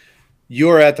pre-fish,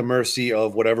 you're at the mercy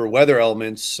of whatever weather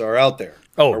elements are out there.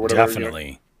 Oh, or whatever,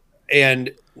 definitely.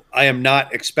 And I am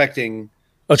not expecting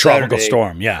a tropical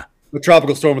storm. Yeah. The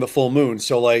tropical storm with a full moon.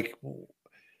 So, like,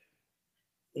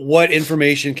 what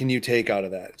information can you take out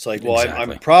of that? It's like, well,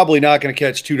 I'm probably not going to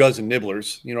catch 24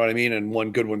 nibblers, you know what I mean? And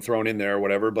one good one thrown in there or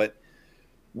whatever. But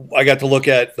I got to look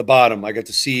at the bottom. I got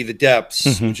to see the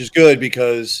depths, which is good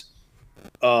because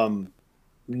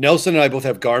Nelson and I both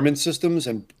have Garmin systems.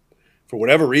 And for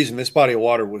whatever reason, this body of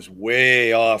water was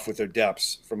way off with their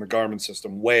depths from the Garmin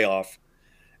system, way off.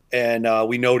 And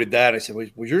we noted that. I said,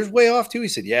 was yours way off too? He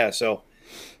said, yeah. So,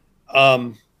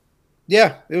 it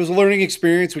was a learning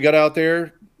experience. We got out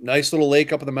there, nice little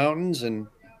lake up in the mountains, and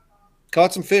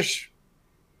caught some fish.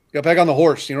 Got back on the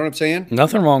horse. You know what I'm saying?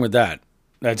 Nothing wrong with that.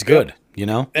 That's good.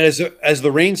 And as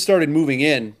the rain started moving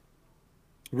in,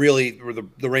 really,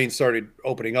 the rain started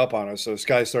opening up on us. So the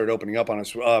sky started opening up on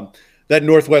us. That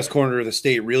northwest corner of the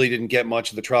state really didn't get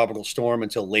much of the tropical storm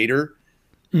until later.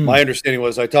 My understanding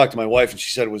was I talked to my wife, and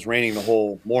she said it was raining the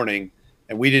whole morning,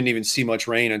 and we didn't even see much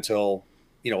rain until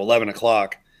 11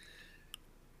 o'clock.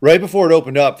 Right before it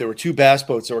opened up, there were two bass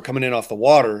boats that were coming in off the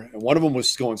water, and one of them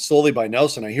was going slowly by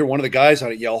Nelson. I hear one of the guys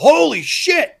on it yell, "Holy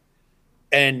shit!"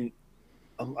 And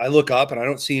I look up, and I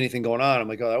don't see anything going on. I'm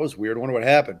like, oh, that was weird. I wonder what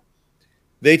happened.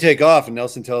 They take off, and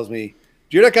Nelson tells me,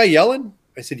 "Did you hear that guy yelling?"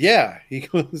 I said, "Yeah." He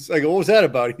goes, I go, "What was that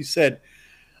about?" He said,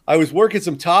 "I was working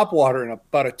some top water, and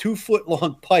about a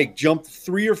 2-foot-long pike jumped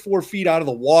 3 or 4 feet out of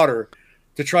the water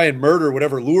to try and murder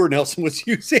whatever lure Nelson was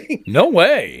using." No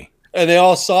way. And they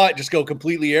all saw it just go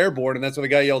completely airborne. And that's when the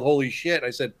guy yelled, "Holy shit." I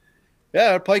said,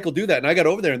 "Yeah, that pike will do that." And I got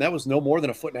over there, and that was no more than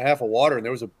 1.5 feet of water. And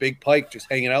there was a big pike just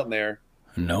hanging out in there.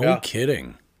 No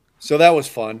kidding. So that was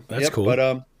fun. That's cool.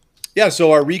 But,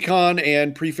 so our recon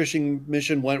and pre-fishing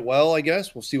mission went well, I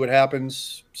guess. We'll see what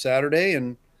happens Saturday.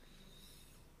 And,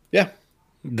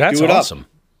 that's awesome.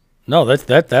 No,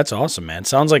 that's awesome, man.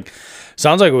 Sounds like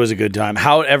it was a good time.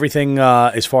 How everything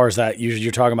as far as that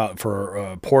you're talking about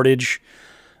for portage.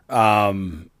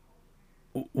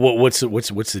 What's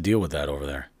the deal with that over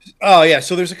there? Oh yeah,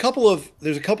 so there's a couple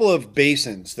of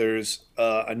basins. There's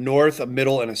a north, a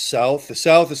middle, and a south. The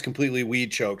south is completely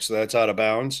weed choked, so that's out of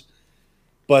bounds.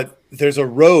 But there's a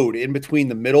road in between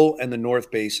the middle and the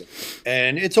north basin,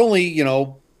 and it's only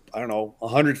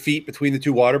 100 feet between the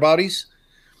two water bodies.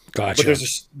 Gotcha. But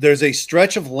there's a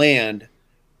stretch of land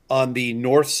on the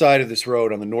north side of this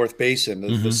road, on the north basin,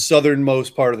 the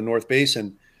southernmost part of the north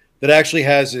basin, that actually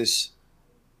has this,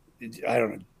 I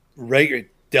don't know, regular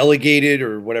delegated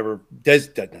or whatever,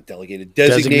 not delegated,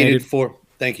 designated for.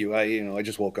 Thank you. I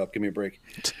just woke up. Give me a break.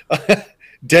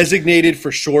 Designated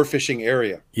for shore fishing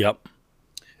area. Yep.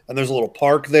 And there's a little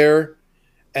park there,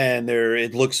 and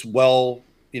it looks well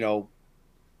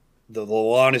the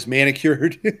lawn is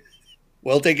manicured,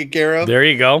 well taken care of. There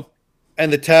you go.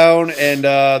 And the town and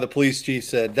the police chief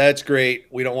said, that's great.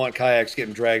 We don't want kayaks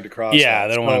getting dragged across. Yeah,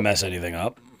 they don't want to mess anything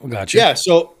up. Gotcha. Yeah,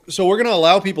 so we're going to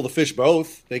allow people to fish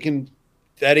both. They can,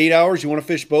 that 8 hours, you want to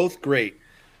fish both? Great.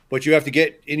 But you have to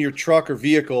get in your truck or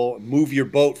vehicle, move your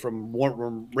boat from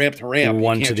one ramp to ramp.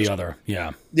 One to the other.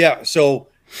 Yeah. Yeah, so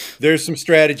there's some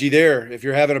strategy there. If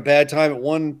you're having a bad time at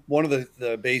one of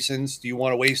the basins, do you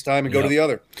want to waste time and go to the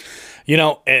other?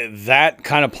 That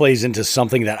kind of plays into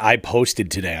something that I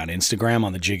posted today on Instagram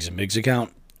on the Jigs and Bigs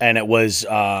account. And it was,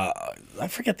 I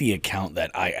forget the account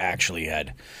that I actually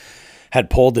had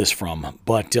pulled this from,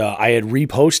 but I had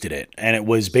reposted it. And it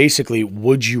was basically,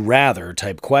 would you rather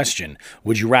type question.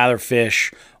 Would you rather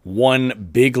fish one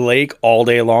big lake all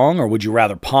day long, or would you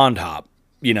rather pond hop,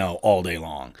 all day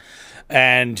long?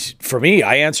 And for me,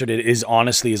 I answered it as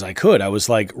honestly as I could. I was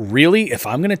like, really, if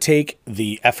I'm going to take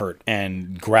the effort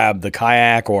and grab the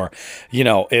kayak, or,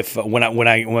 if when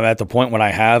I'm at the point when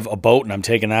I have a boat and I'm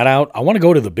taking that out, I want to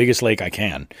go to the biggest lake I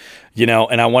can,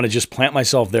 and I want to just plant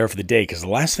myself there for the day. Because the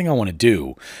last thing I want to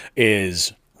do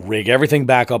is rig everything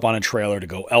back up on a trailer to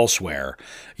go elsewhere,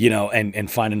 and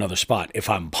find another spot. If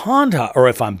I'm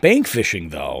if I'm bank fishing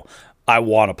though, I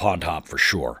want a pond hop for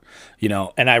sure, and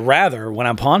when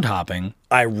I'm pond hopping,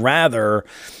 I rather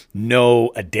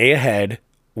know a day ahead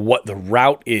what the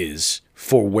route is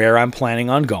for where I'm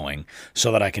planning on going,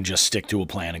 so that I can just stick to a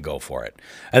plan and go for it.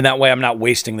 And that way I'm not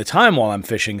wasting the time while I'm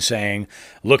fishing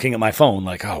looking at my phone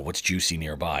like, oh, what's juicy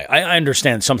nearby? I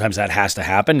understand sometimes that has to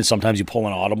happen, and sometimes you pull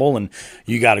an audible and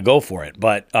you got to go for it.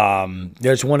 But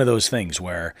there's one of those things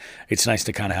where it's nice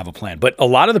to kind of have a plan. But a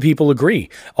lot of the people agree,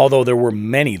 although there were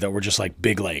many that were just like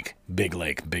big lake, big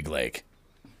lake, big lake.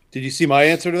 Did you see my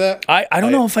answer to that? I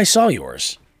don't know if I saw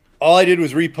yours. All I did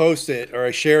was repost it, or I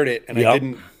shared it, and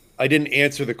I didn't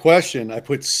answer the question. I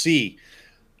put C.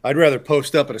 I'd rather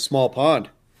post up at a small pond.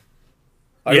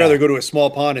 I'd rather go to a small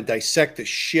pond and dissect the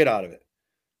shit out of it.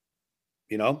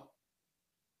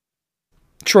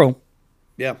 True.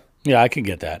 Yeah. Yeah, I can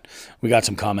get that. We got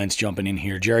some comments jumping in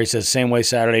here. Jerry says, same way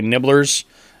Saturday, nibblers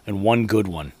and one good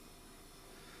one.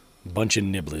 Bunch of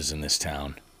nibblers in this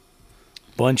town.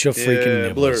 Bunch of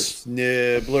freaking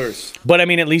Nibblers. But, I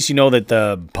mean, at least you know that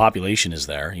the population is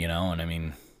there, and I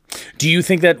mean... Do you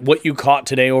think that what you caught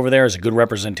today over there is a good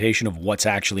representation of what's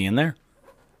actually in there?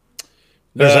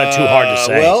 Or is that too hard to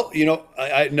say? Well,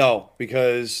 I no,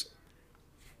 because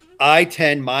my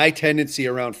tendency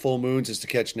around full moons is to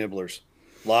catch nibblers.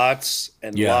 Lots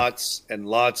and lots and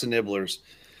lots of nibblers.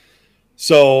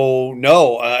 So,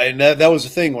 no, and that was the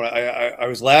thing. When I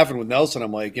was laughing with Nelson,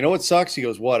 I'm like, you know what sucks? He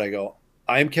goes, what? I go,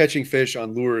 I'm catching fish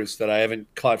on lures that I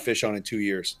haven't caught fish on in 2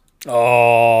 years.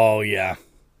 Oh, yeah.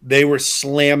 They were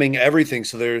slamming everything.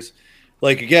 So there's,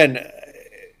 again,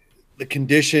 the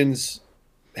conditions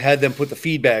had them put the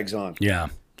feed bags on. Yeah.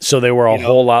 So they were a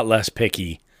whole lot less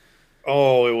picky.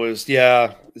 Oh, it was,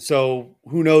 yeah. So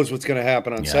who knows what's going to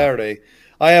happen on Saturday.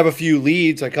 I have a few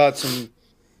leads. I caught some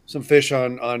fish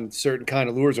on certain kind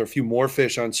of lures, or a few more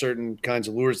fish on certain kinds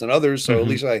of lures than others. So at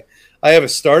least I have a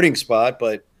starting spot.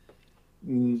 But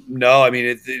no, I mean,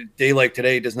 a day like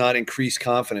today does not increase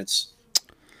confidence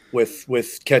with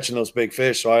catching those big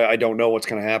fish. So I don't know what's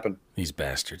going to happen. These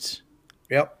bastards.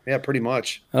 Yep. Yeah, pretty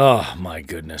much. Oh, my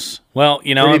goodness. Well,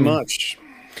 pretty much.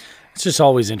 It's just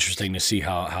always interesting to see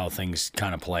how things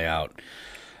kind of play out.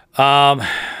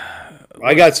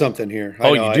 I got something here.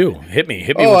 You do? Hit me.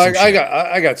 Oh,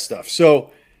 I got stuff.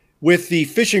 So with the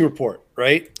fishing report,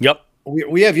 right? Yep.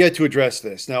 We have yet to address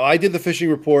this. Now, I did the fishing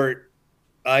report.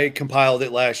 I compiled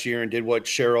it last year and did what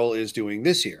Cheryl is doing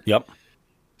this year. Yep.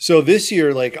 So this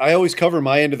year, I always cover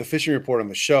my end of the fishing report on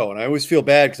the show, and I always feel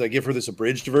bad because I give her this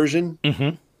abridged version.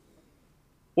 Mm-hmm.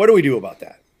 What do we do about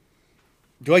that?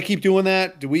 Do I keep doing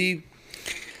that? Do we?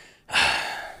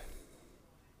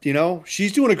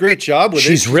 She's doing a great job with it.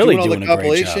 She's really doing a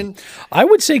great job. I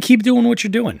would say keep doing what you're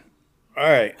doing. All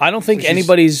right. I don't think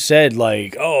anybody's said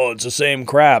it's the same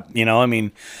crap. I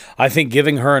mean, I think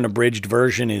giving her an abridged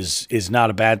version is not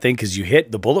a bad thing because you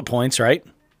hit the bullet points, right?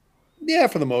 Yeah,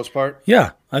 for the most part.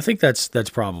 Yeah, I think that's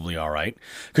probably all right.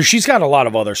 Because she's got a lot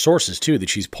of other sources, too, that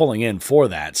she's pulling in for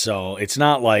that. So it's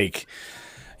not like,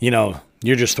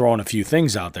 you're just throwing a few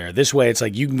things out there. This way, it's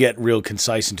like you can get real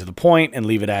concise and to the point and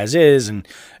leave it as is. And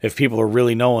if people are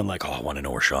really knowing, I want to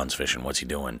know where Sean's fishing, what's he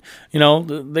doing? They know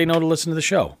to listen to the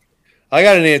show. I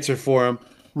got an answer for him.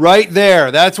 Right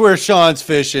there. That's where Sean's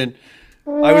fishing.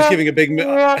 I was giving a big...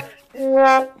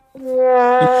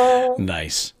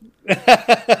 Nice.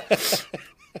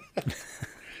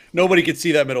 Nobody could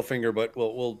see that middle finger, but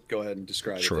we'll go ahead and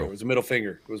describe it. True. It was a middle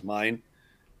finger. It was mine.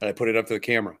 and I put it up to the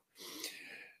camera.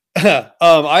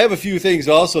 I have a few things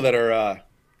also that are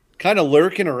kind of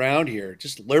lurking around here,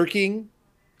 just lurking.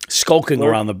 Skulking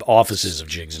around the offices of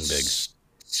Jigs and Bigs.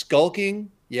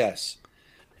 Skulking, yes.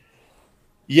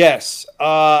 Yes.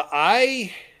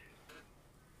 I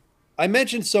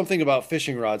mentioned something about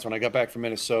fishing rods when I got back from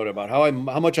Minnesota about how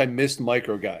much I missed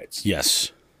micro guides.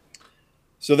 Yes.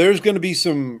 So there's going to be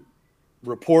some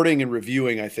reporting and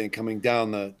reviewing, I think, coming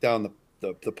down the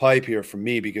pipe here from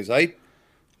me, because I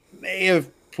may have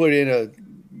put in a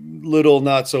little,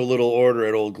 not so little order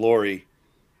at Old Glory.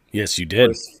 Yes, you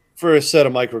did. For a set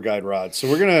of micro guide rods. So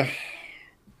we're gonna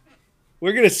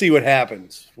see what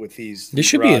happens with these. This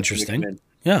should be interesting.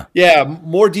 Yeah. Yeah.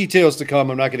 More details to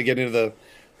come. I'm not going to get into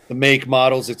the make,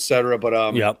 models, etc.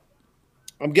 But yep.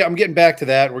 I'm getting back to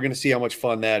that. We're going to see how much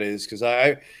fun that is, because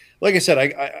like I said,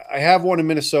 I have one in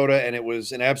Minnesota and it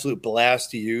was an absolute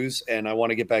blast to use, and I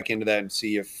want to get back into that and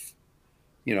see if,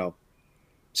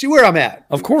 see where I'm at.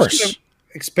 Of course.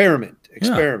 Experiment.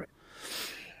 Yeah.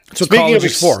 That's what college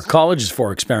is for. College is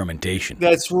for experimentation.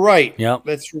 That's right. Yeah.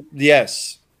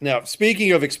 Yes. Now,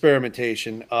 speaking of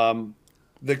experimentation,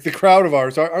 the crowd of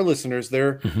ours, our listeners,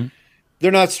 they're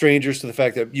not strangers to the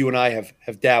fact that you and I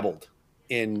have dabbled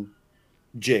in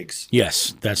jigs.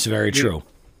 Yes, that's very true.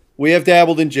 We have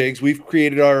dabbled in jigs. We've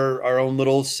created our own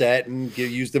little set and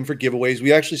used them for giveaways.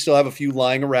 We actually still have a few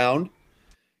lying around,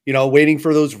 waiting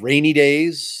for those rainy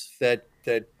days that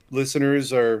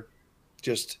listeners are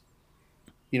just,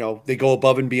 they go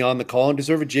above and beyond the call and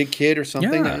deserve a jig kit or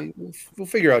something. Yeah. We'll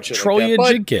figure out shit Troll like that. You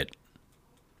a jig kit.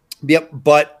 Yep,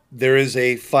 but there is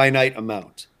a finite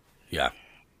amount. Yeah.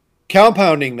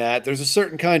 Compounding that, there's a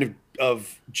certain kind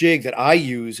of jig that I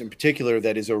use in particular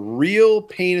that is a real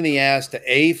pain in the ass to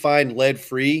A, find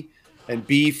lead-free, and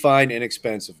B, find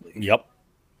inexpensively. Yep.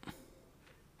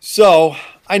 So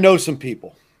I know some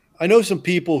people.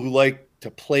 Who like to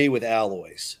play with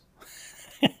alloys.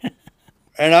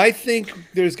 And I think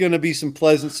there's going to be some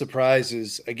pleasant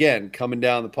surprises, again, coming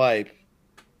down the pipe.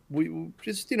 We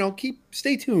just,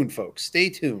 stay tuned, folks. Stay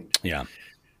tuned. Yeah.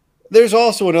 There's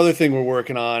also another thing we're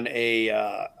working on.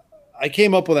 I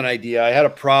came up with an idea. I had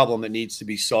a problem that needs to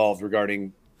be solved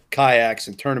regarding kayaks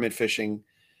and tournament fishing.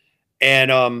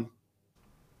 And, I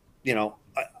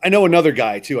know another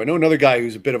guy, too. I know another guy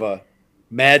who's a bit of a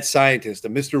mad scientist, a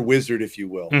Mr. Wizard, if you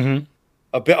will. Mm-hmm.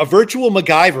 A virtual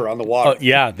MacGyver on the water.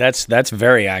 Yeah, that's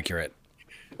very accurate.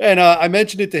 And I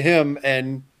mentioned it to him,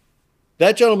 and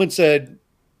that gentleman said,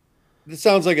 "This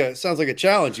sounds like a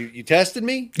challenge. You tested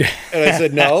me?" And I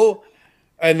said, "No."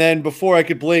 And then before I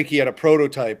could blink, he had a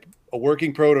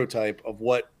working prototype of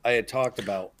what I had talked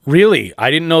about. Really?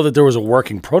 I didn't know that there was a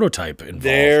working prototype involved.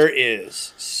 There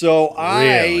is. So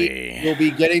I will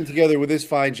be getting together with this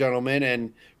fine gentleman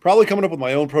and probably coming up with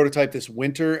my own prototype this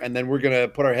winter, and then we're going to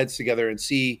put our heads together and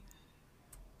see.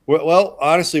 Well,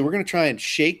 honestly, we're going to try and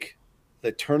shake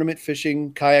the tournament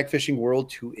fishing, kayak fishing world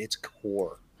to its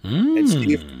core and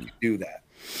see if we can do that.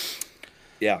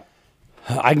 Yeah.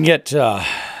 I can get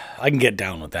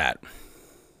down with that.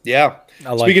 Yeah.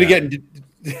 I like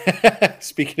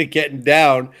Speaking of getting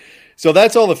down, so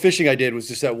that's all the fishing I did was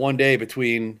just that one day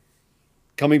between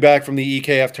coming back from the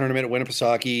EKF tournament at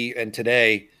Winnipesaukee and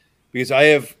today, because I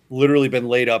have literally been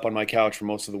laid up on my couch for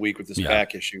most of the week with this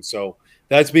back issue. So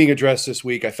that's being addressed this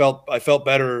week. I felt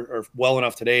better or well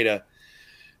enough today to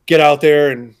get out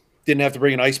there and didn't have to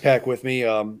bring an ice pack with me.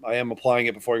 I am applying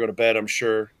it before I go to bed, I'm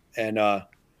sure. And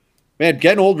man,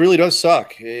 getting old really does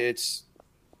suck. It's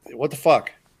what the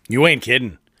fuck. You ain't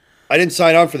kidding. I didn't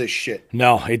sign on for this shit.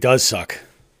 No, it does suck.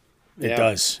 It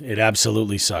does. It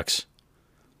absolutely sucks.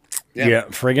 Yeah,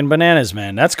 friggin' bananas,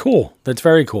 man. That's cool. That's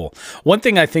very cool. One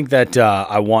thing I think that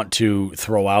I want to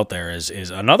throw out there is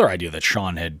another idea that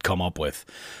Sean had come up with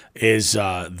is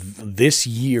this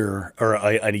year or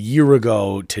a year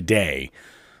ago today.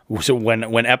 So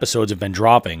when episodes have been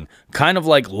dropping, kind of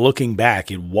like looking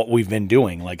back at what we've been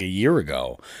doing like a year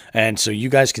ago. And so you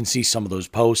guys can see some of those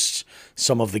posts,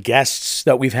 some of the guests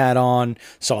that we've had on,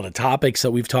 some of the topics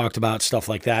that we've talked about, stuff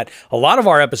like that. A lot of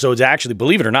our episodes actually,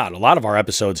 believe it or not, a lot of our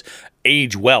episodes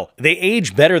age well. They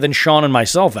age better than Sean and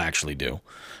myself actually do,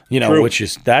 True.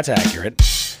 That's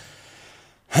accurate.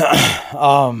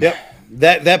 Yep.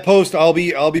 That post I'll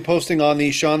be posting on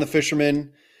the Sean the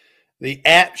Fisherman. The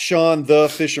at Sean the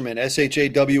Fisherman,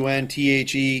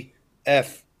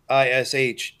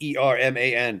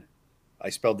 ShawnTheFisherman. I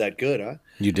spelled that good, huh?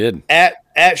 You did.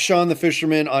 At Sean the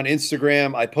Fisherman on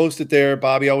Instagram. I post it there.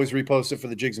 Bobby always reposts it for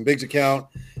the Jigs and Bigs account.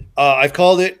 I've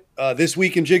called it This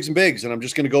Week in Jigs and Bigs, and I'm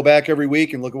just going to go back every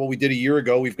week and look at what we did a year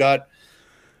ago. We've got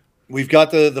We've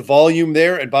got the volume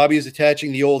there, and Bobby is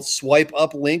attaching the old swipe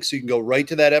up link, so you can go right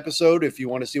to that episode if you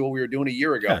want to see what we were doing a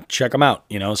year ago. Yeah, check them out.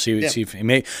 See if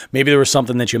maybe there was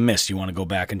something that you missed. You want to go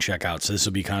back and check out. So this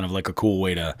will be kind of like a cool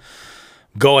way to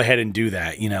go ahead and do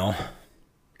that.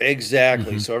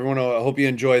 Exactly. So everyone, I hope you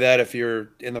enjoy that. If you're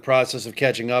in the process of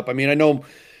catching up, I mean, I know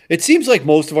it seems like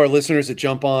most of our listeners that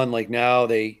jump on like now,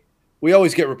 we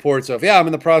always get reports of, I'm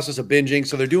in the process of binging,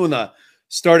 so they're doing the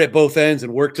start at both ends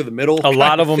and work to the middle. A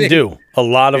lot of them do. A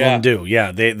lot of them do.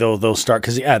 Yeah, they'll start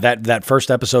because that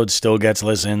first episode still gets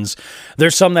listens.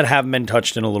 There's some that haven't been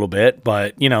touched in a little bit,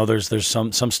 but there's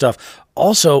some stuff.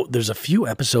 Also, there's a few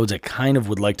episodes I kind of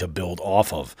would like to build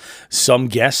off of. Some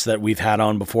guests that we've had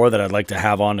on before that I'd like to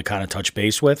have on to kind of touch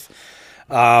base with.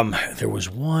 There was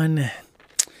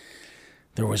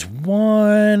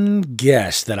one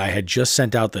guest that I had just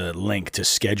sent out the link to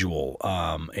schedule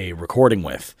a recording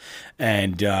with,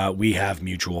 and we have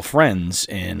mutual friends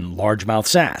in Largemouth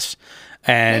Sass.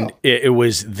 And it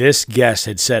was this guest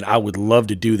had said, I would love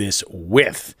to do this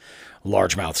with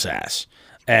Largemouth Sass.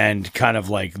 And kind of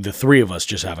like the three of us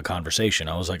just have a conversation.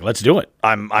 I was like, let's do it.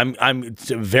 I'm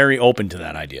very open to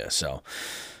that idea. So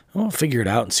we'll figure it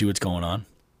out and see what's going on.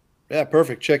 Yeah,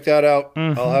 perfect. Check that out.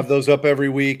 I'll have those up every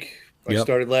week. I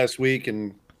started last week,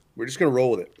 and we're just going to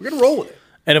roll with it.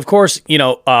 And of course,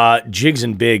 Jigs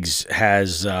and Bigs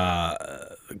has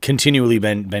continually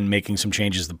been making some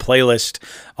changes. The playlist,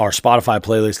 our Spotify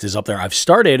playlist is up there. I've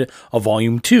started a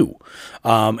volume 2,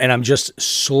 and I'm just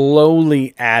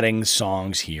slowly adding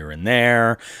songs here and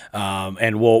there.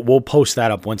 And we'll post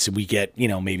that up once we get,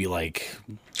 maybe like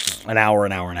an hour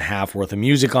and a half worth of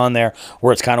music on there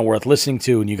where it's kind of worth listening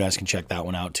to, and you guys can check that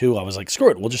one out too. I was like, screw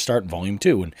it, we'll just start volume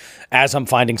 2, and as I'm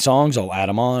finding songs, I'll add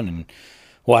them on, and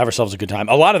we'll have ourselves a good time.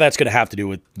 A lot of that's going to have to do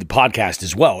with the podcast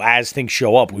as well. As things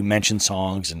show up, we mention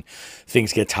songs and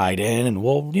things get tied in, and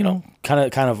we'll,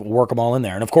 kind of work them all in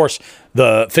there. And of course,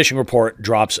 the fishing report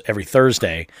drops every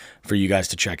Thursday for you guys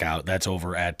to check out. That's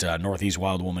over at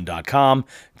northeastwildwoman.com.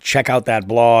 Check out that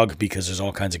blog because there's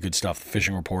all kinds of good stuff. The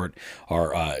fishing report,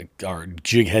 our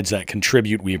jig heads that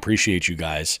contribute, we appreciate you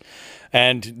guys.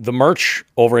 And the merch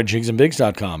over at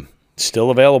jigsandbigs.com.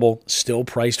 Still available, still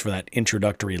priced for that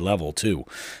introductory level too.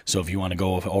 So if you want to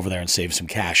go over there and save some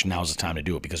cash, now's the time to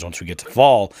do it, because once we get to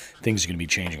fall, things are going to be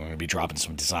changing. We're going to be dropping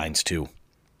some designs too.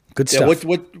 Good stuff.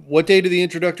 What day do the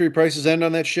introductory prices end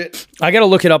on that shit? I got to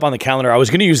look it up on the calendar. I was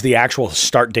going to use the actual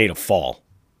start date of fall,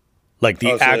 like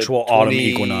the actual autumn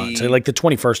equinox, so like the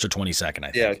 21st or 22nd.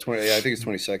 I think. Yeah, I think it's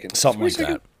 22nd. Something like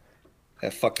that. Yeah,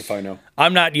 fuck if I know.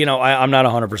 I'm not, I'm not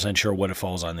 100% sure what it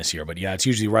falls on this year, but yeah, it's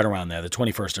usually right around there, the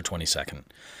 21st or 22nd.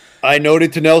 I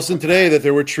noted to Nelson today that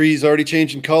there were trees already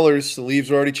changing colors. The leaves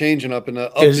were already changing up in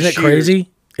the. Isn't it crazy?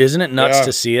 Isn't it nuts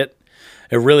to see it?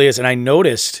 It really is. And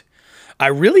I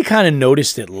really kind of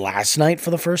noticed it last night for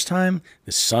the first time.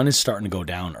 The sun is starting to go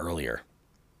down earlier.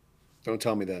 Don't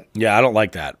tell me that. Yeah, I don't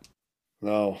like that.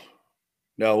 No,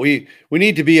 we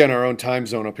need to be on our own time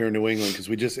zone up here in New England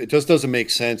because it just doesn't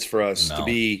make sense for us to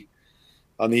be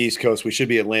on the East Coast. We should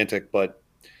be Atlantic. But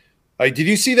did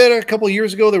you see that a couple of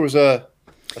years ago? There was a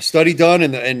study done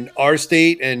in our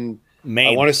state and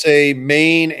Maine. I want to say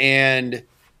Maine and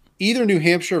either New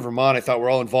Hampshire or Vermont. I thought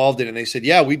we're all involved in it. And they said,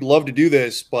 yeah, we'd love to do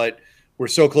this, but we're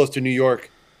so close to New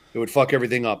York, it would fuck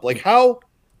everything up. Like how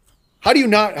can you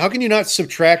not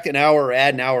subtract an hour or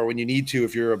add an hour when you need to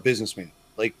if you're a businessman?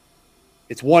 Like,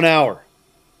 it's 1 hour.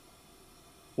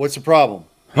 What's the problem?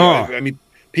 I mean,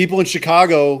 people in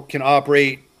Chicago can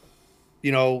operate,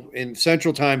 in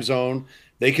Central Time Zone.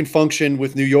 They can function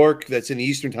with New York that's in the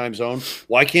Eastern Time Zone.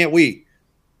 Why can't we?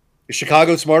 Is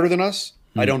Chicago smarter than us?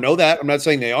 I don't know that. I'm not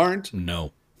saying they aren't.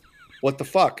 No. What the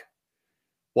fuck?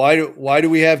 Why do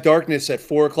we have darkness at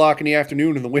 4 o'clock in the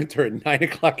afternoon in the winter and 9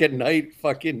 o'clock at night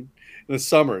fucking in the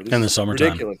summer? In the summertime.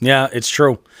 Ridiculous. Yeah, it's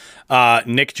true.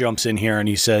 Nick jumps in here and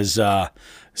he says,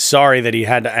 sorry that he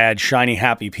had to add Shiny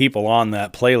Happy People on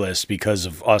that playlist because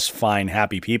of us fine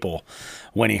happy people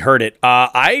when he heard it.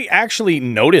 I actually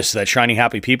noticed that Shiny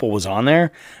Happy People was on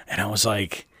there, and I was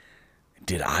like,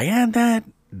 did I add that?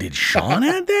 Did Sean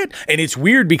add that? And it's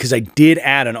weird because I did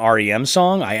add an REM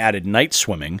song. I added Night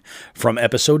Swimming from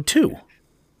episode 2.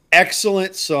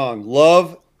 Excellent song.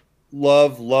 Love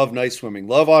Night Swimming.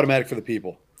 Love Automatic for the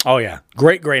People. Oh, yeah.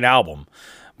 Great album.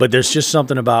 But there's just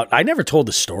something about, I never told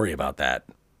the story about that,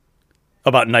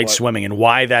 about Night Swimming and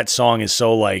why that song is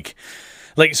so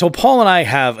so Paul and I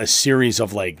have a series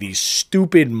of these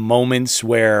stupid moments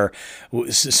where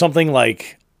something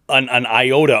like an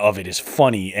iota of it is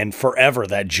funny and forever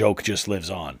that joke just lives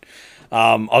on.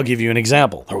 I'll give you an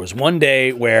example. There was one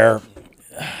day where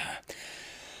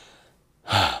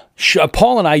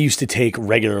Paul and I used to take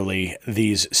regularly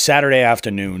these Saturday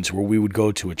afternoons where we would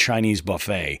go to a Chinese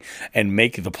buffet and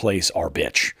make the place our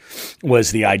bitch,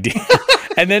 was the idea.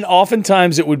 And then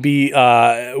oftentimes it would be,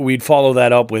 we'd follow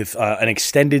that up with an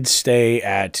extended stay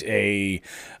at a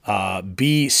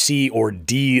B, C, or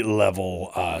D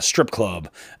level strip club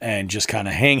and just kind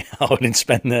of hang out and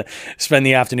spend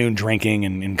the afternoon drinking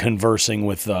and conversing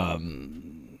with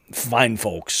fine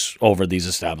folks over these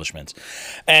establishments.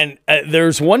 And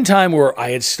there's one time where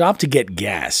I had stopped to get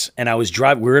gas and I was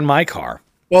driving. We were in my car.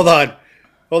 Hold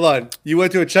on. You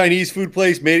went to a Chinese food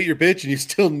place, made it your bitch, and you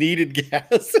still needed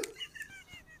gas.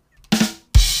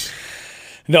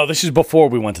 No, this is before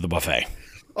we went to the buffet.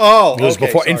 Oh, it was okay,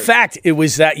 before. sorry. In fact, it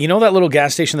was that, you know, that little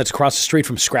gas station that's across the street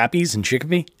from Scrappy's in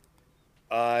Chicopee?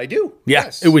 I do. Yeah,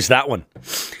 Yes. It was that one.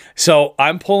 So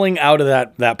I'm pulling out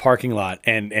of that parking lot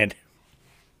and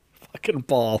fucking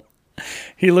Paul,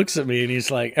 he looks at me and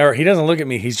he's like, or he doesn't look at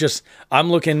me. He's just,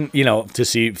 I'm looking, you know, to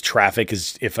see if traffic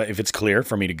is, if it's clear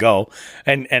for me to go.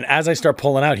 And as I start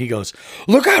pulling out, he goes,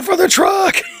 "Look out for the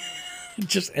truck."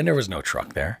 And there was no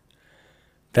truck there.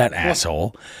 That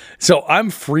asshole. So I'm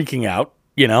freaking out,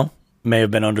 you know, may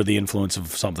have been under the influence of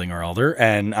something or other.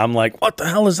 And I'm like, what the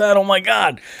hell is that? Oh my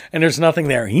God. And there's nothing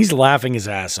there. He's laughing his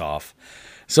ass off.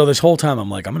 So this whole time I'm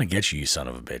like, I'm going to get you, you son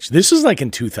of a bitch. This is like in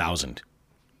 2000.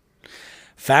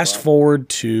 Fast forward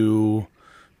to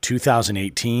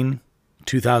 2018,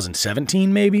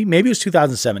 2017, maybe it was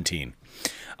 2017.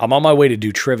 I'm on my way to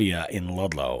do trivia in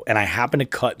Ludlow, and I happen to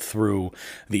cut through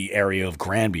the area of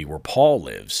Granby where Paul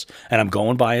lives, and I'm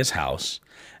going by his house,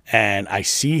 and I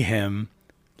see him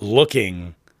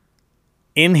looking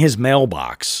in his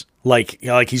mailbox, like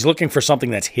he's looking for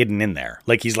something that's hidden in there,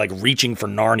 like he's like reaching for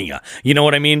Narnia. You know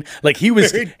what I mean? Like he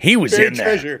was in there.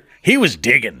 Treasure. He was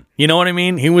digging. You know what I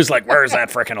mean? He was like, "Where's that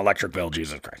freaking electric bill?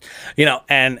 Jesus Christ!" You know.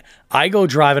 And I go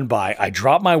driving by. I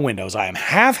drop my windows. I am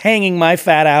half hanging my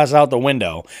fat ass out the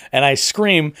window, and I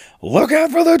scream, "Look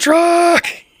out for the truck!"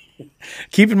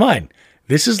 Keep in mind,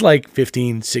 this is like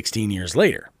 15, 16 years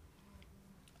later.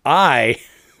 I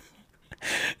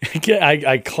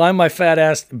climb my fat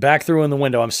ass back through in the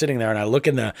window. I'm sitting there and I look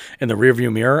in the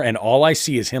rearview mirror and all I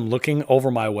see is him looking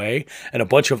over my way and a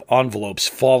bunch of envelopes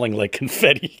falling like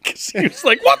confetti because he was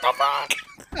like, "What the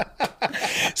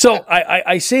fuck?" So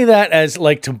I say that as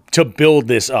like to build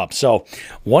this up. So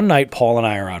one night Paul and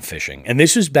I are out fishing, and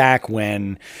this is back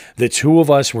when the two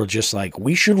of us were just like,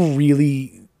 we should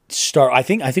really start. I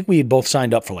think we had both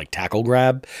signed up for like Tackle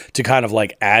Grab to kind of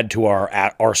like add to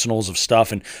our arsenals of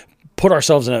stuff and put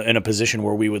ourselves in a position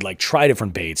where we would like try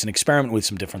different baits and experiment with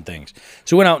some different things.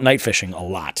 So we went out night fishing a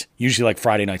lot, usually like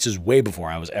Friday nights. This is way before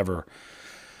I was ever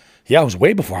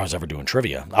doing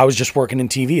trivia. I was just working in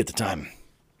TV at the time.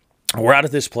 We're out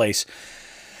at this place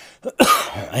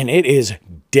and it is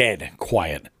dead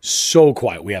quiet. So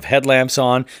quiet. We have headlamps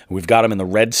on. We've got them in the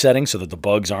red setting so that the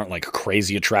bugs aren't like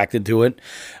crazy attracted to it.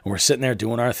 And we're sitting there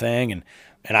doing our thing. And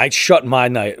I shut my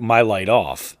light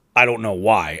off. I don't know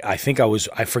why. I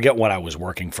forget what I was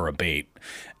working for a bait.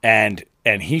 And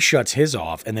he shuts his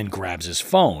off and then grabs his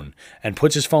phone and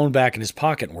puts his phone back in his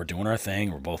pocket. And we're doing our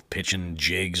thing. We're both pitching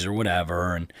jigs or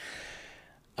whatever. And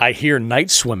I hear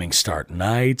night swimming start.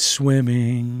 Night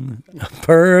swimming.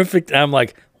 Perfect. And I'm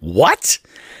like, what?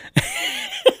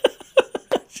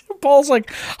 Paul's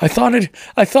like, I thought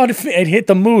it hit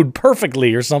the mood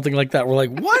perfectly or something like that. We're like,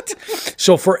 what?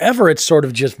 So forever, it's sort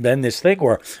of just been this thing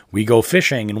where we go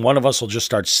fishing and one of us will just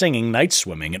start singing night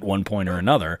swimming at one point or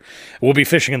another. We'll be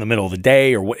fishing in the middle of the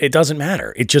day or it doesn't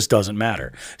matter. It just doesn't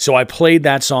matter. So I played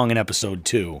that song in episode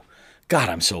 2. God,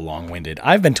 I'm so long-winded.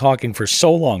 I've been talking for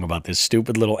so long about this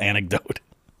stupid little anecdote.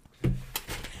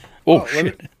 Oh,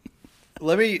 shit.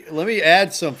 Let me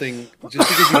add something just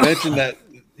because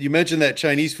you mentioned that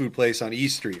Chinese food place on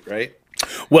East Street, right?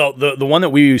 Well, the one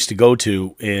that we used to go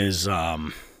to is,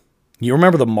 you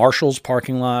remember the Marshall's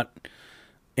parking lot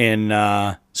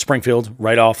in Springfield,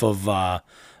 right off of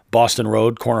Boston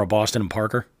Road, corner of Boston and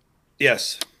Parker?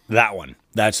 Yes. That one.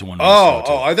 That's the one.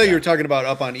 I thought you were talking about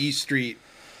up on East Street.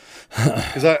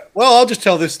 I'll just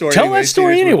tell this story. Tell that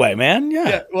story anyway, man.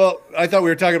 Yeah. Well, I thought we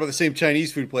were talking about the same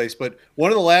Chinese food place, but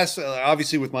one of the last,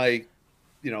 obviously with my,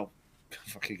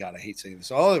 fucking God, I hate saying this.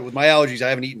 With my allergies, I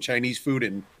haven't eaten Chinese food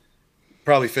in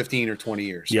probably 15 or 20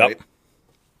 years. Yep. Right?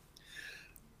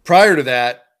 Prior to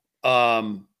that,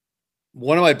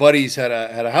 one of my buddies had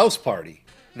a house party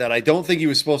that I don't think he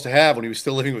was supposed to have when he was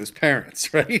still living with his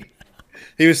parents, right?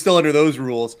 He was still under those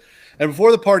rules. And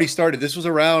before the party started, this was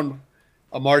around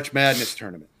a March Madness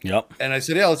tournament. Yep. And I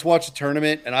said, yeah, let's watch the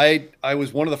tournament. And I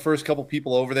was one of the first couple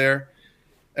people over there,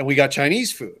 and we got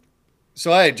Chinese food.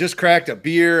 So I had just cracked a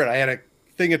beer, and I had a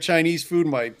thing of Chinese food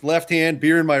in my left hand,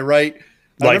 beer in my right.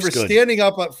 I remember standing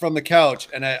up from the couch,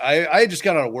 and I had just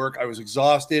got out of work. I was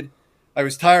exhausted. I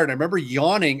was tired. I remember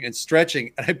yawning and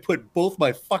stretching, and I put both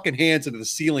my fucking hands into the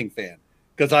ceiling fan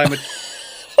because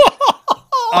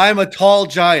I'm a tall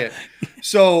giant.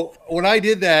 So when I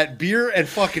did that, beer and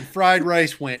fucking fried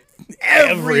rice went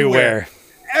everywhere.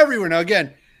 Now,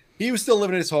 again, he was still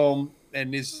living in his home,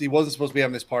 and he wasn't supposed to be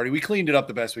having this party. We cleaned it up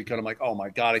the best we could. I'm like, oh my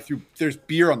God, there's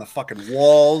beer on the fucking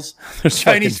walls. There's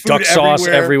Chinese food duck sauce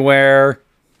everywhere.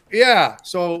 Yeah.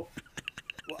 So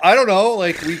I don't know.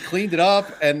 Like, we cleaned it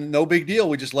up and no big deal.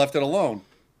 We just left it alone.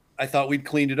 I thought we'd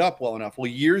cleaned it up well enough.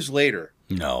 Well, years later,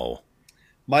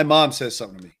 my mom says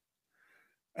something to me.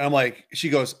 And I'm like, she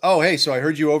goes, oh, hey, so I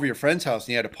heard you over your friend's house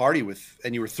and you had a party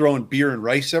and you were throwing beer and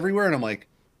rice everywhere. And I'm like,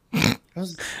 that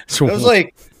was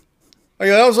like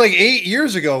 8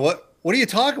 years ago. What are you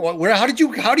talking about?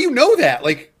 How do you know that?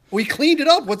 Like, we cleaned it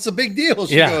up. What's the big deal?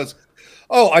 She goes,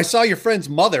 oh, I saw your friend's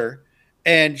mother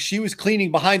and she was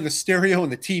cleaning behind the stereo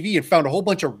and the TV and found a whole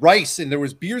bunch of rice and there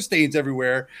was beer stains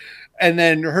everywhere. And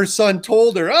then her son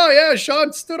told her, oh yeah,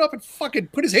 Sean stood up and fucking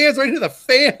put his hands right into the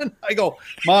fan. I go,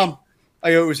 Mom,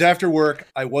 it was after work.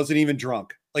 I wasn't even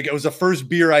drunk. Like, it was the first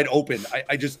beer I'd opened.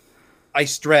 I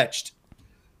stretched.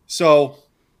 So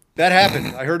that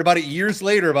happened. I heard about it years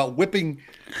later about whipping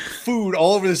food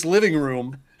all over this living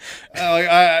room.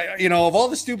 Of all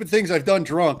the stupid things I've done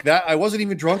drunk, that I wasn't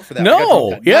even drunk for that.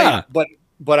 No, yeah. Night,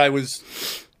 but I was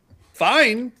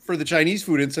fine for the Chinese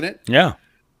food incident. Yeah.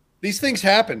 These things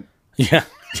happen. Yeah.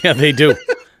 Yeah, they do.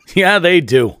 Yeah, they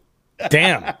do.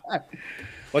 Damn.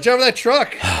 Watch out for that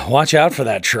truck. Watch out for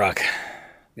that truck.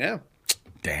 Yeah.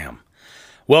 Damn.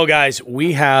 Well, guys,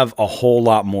 we have a whole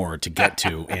lot more to get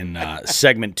to in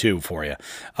segment 2 for you.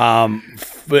 But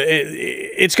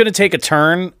it's going to take a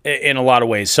turn in a lot of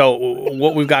ways. So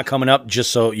what we've got coming up,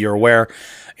 just so you're aware,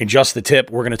 in Just the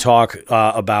Tip, we're going to talk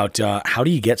about how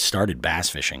do you get started bass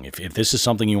fishing. If this is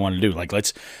something you want to do, like,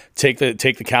 let's take the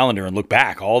calendar and look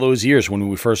back all those years when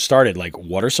we first started. Like,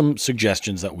 what are some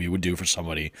suggestions that we would do for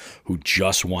somebody who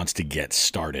just wants to get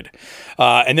started?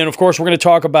 And then, of course, we're going to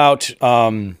talk about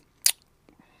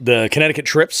the Connecticut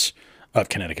trips,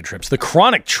 the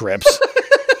chronic trips.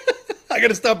 I got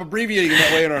to stop abbreviating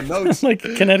that way in our notes. Like,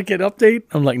 Connecticut update?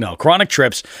 I'm like, no, chronic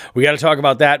trips. We got to talk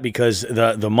about that because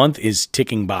the month is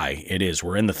ticking by. It is.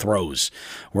 We're in the throes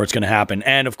where it's going to happen.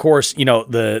 And, of course,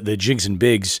 the Jigs and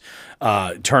Bigs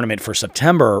tournament for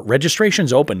September,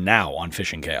 registration's open now on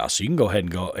Fishing Chaos. So you can go ahead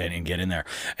and get in there.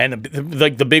 And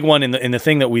the big one in the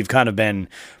thing that we've kind of been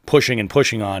pushing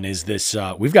on is this.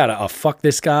 We've got a fuck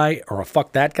this guy or a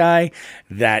fuck that guy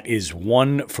that is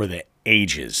one for the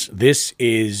ages. This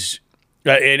is...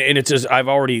 and it's just, I've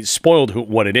already spoiled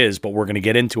what it is, but we're going to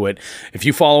get into it. If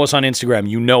you follow us on Instagram,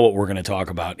 you know what we're going to talk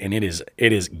about, and it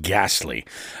is ghastly.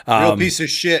 Real piece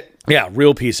of shit. Yeah,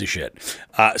 real piece of shit.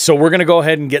 So we're going to go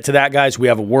ahead and get to that, guys. We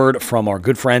have a word from our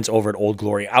good friends over at Old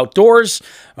Glory Outdoors.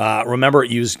 Remember,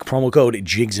 use promo code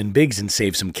Jigs and Bigs and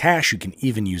save some cash. You can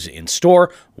even use it in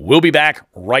store. We'll be back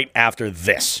right after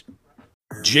this.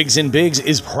 Jigs and Bigs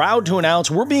is proud to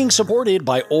announce we're being supported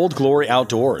by Old Glory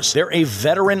Outdoors. They're a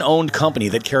veteran-owned company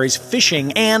that carries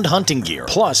fishing and hunting gear.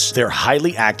 Plus, they're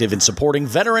highly active in supporting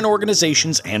veteran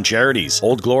organizations and charities.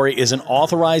 Old Glory is an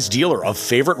authorized dealer of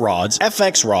favorite rods,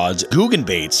 FX rods, Googan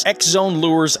baits, X-Zone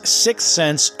lures, Sixth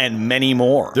Sense, and many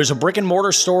more. There's a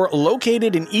brick-and-mortar store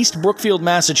located in East Brookfield,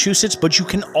 Massachusetts, but you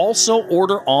can also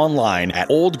order online at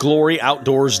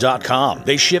oldgloryoutdoors.com.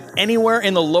 They ship anywhere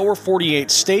in the lower 48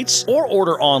 states or order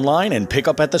online and pick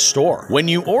up at the store. When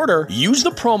you order, use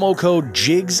the promo code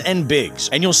Jigs and Bigs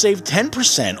and you'll save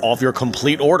 10% off your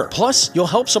complete order. Plus, you'll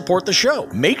help support the show.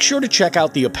 Make sure to check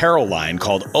out the apparel line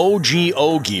called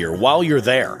OGO Gear while you're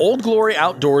there. Old Glory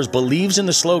Outdoors believes in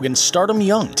the slogan "Start 'em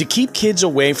young" to keep kids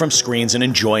away from screens and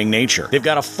enjoying nature. They've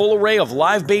got a full array of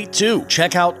live bait too.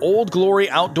 Check out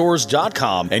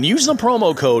oldgloryoutdoors.com and use the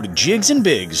promo code Jigs and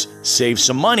Bigs. Save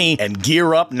some money and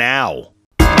gear up now.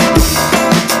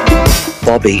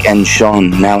 Bobby and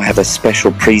Sean now have a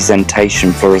special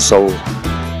presentation for us all.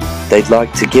 They'd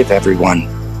like to give everyone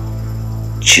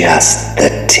just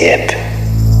the tip.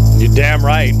 You're damn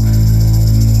right.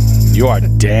 You are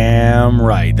damn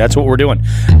right. That's what we're doing.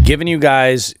 Giving you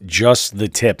guys just the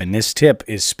tip. And this tip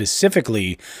is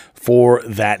specifically for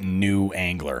that new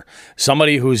angler.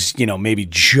 Somebody who's, maybe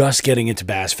just getting into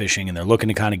bass fishing and they're looking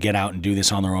to kind of get out and do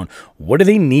this on their own. What do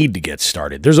they need to get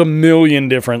started? There's a million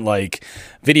different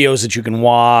videos that you can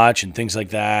watch and things like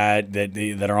that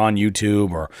are on YouTube,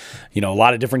 or, a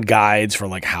lot of different guides for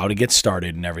how to get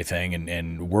started and everything.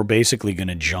 And we're basically going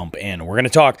to jump in. We're going to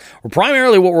talk,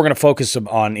 primarily what we're going to focus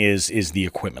on is the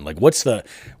equipment. What's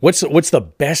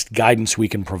the best guidance we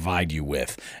can provide you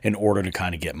with in order to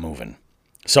kind of get moving?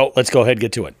 So let's go ahead and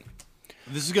get to it.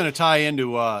 This is going to tie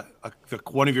into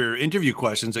one of your interview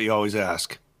questions that you always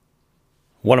ask.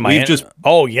 What am I?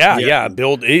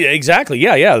 Build exactly.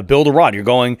 Yeah. Build a rod.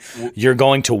 You're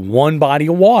going to one body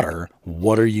of water.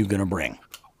 What are you going to bring?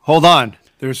 Hold on.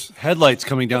 There's headlights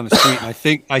coming down the street, and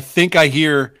I think I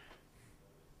hear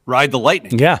Ride the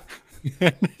Lightning. Yeah.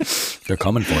 They're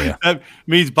coming for you. That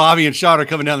means Bobby and Sean are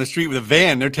coming down the street with a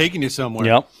van. They're taking you somewhere.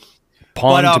 Yep.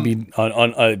 Pond to be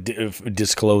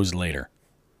disclosed later.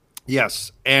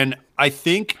 Yes, and I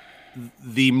think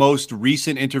the most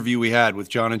recent interview we had with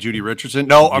John and Judy Richardson.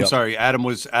 No, I'm sorry, Adam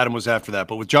was after that.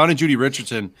 But with John and Judy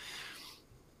Richardson,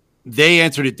 they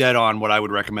answered it dead on. What I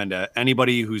would recommend to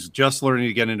anybody who's just learning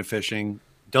to get into fishing,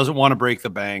 doesn't want to break the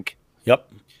bank. Yep.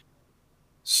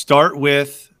 Start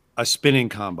with a spinning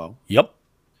combo. Yep.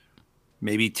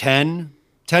 Maybe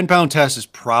 10-pound test is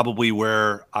probably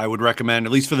where I would recommend,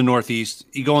 at least for the Northeast.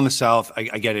 You go in the South, I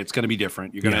get it. It's going to be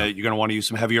different. You're gonna want to use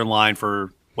some heavier line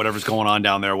for whatever's going on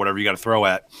down there, whatever you got to throw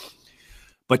at.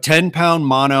 But 10-pound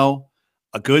mono,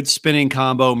 a good spinning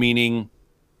combo, meaning,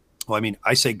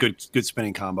 I say good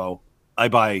spinning combo. I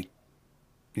buy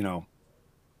some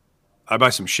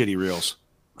shitty reels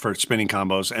for spinning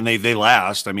combos, and they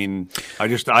last. I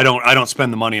don't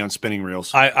spend the money on spinning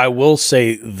reels. I will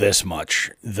say this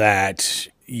much, that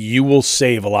you will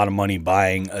save a lot of money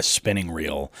buying a spinning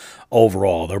reel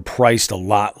overall. They're priced a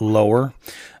lot lower.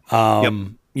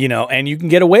 And you can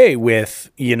get away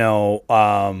with,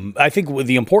 I think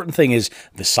the important thing is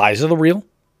the size of the reel.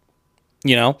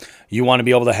 You want to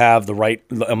be able to have the right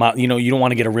amount. You don't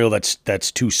want to get a reel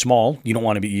that's too small. You don't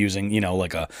want to be using,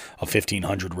 like a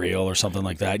 1500 reel or something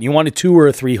like that. You want a 200 or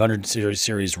a 300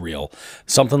 series reel,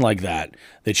 something like that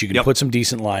you can put some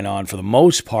decent line on. For the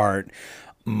most part,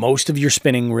 most of your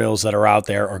spinning reels that are out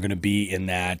there are going to be in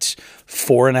that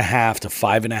 4.5 to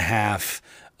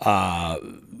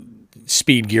 5.5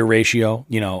 speed gear ratio,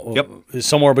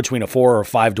 somewhere between a 4 or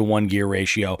 5 to 1 gear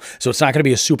ratio. So it's not going to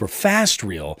be a super fast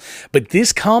reel, but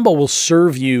this combo will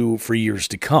serve you for years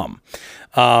to come.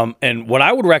 And what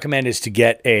I would recommend is to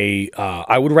get a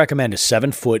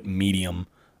 7-foot medium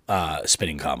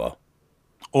spinning combo.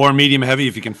 Or medium heavy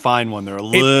if you can find one. They're a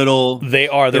little. They're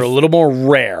a little more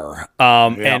rare.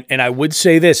 And I would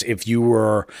say this: if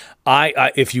you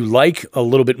like a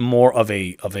little bit more of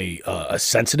a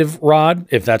sensitive rod,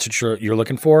 if that's what you're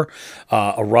looking for,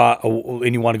 a rod,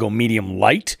 and you want to go medium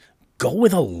light, go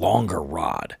with a longer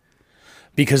rod,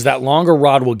 because that longer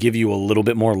rod will give you a little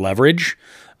bit more leverage.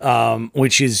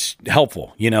 Which is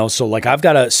helpful, So I've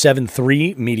got a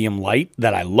 7.3 medium light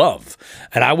that I love,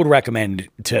 and I would recommend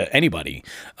to anybody.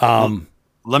 Let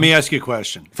me ask you a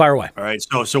question. Fire away. All right.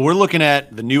 So we're looking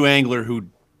at the new angler who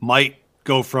might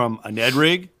go from a Ned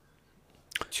rig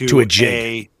to a jig,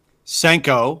 a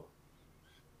Senko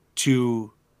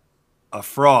to a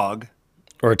frog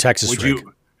or a Texas rig.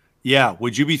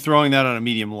 Would you be throwing that on a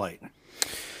medium light?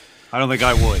 I don't think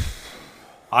I would.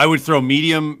 I would throw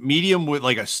medium with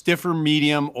a stiffer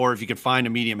medium, or if you could find a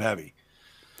medium heavy.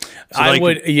 So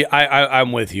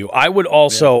I'm with you. I would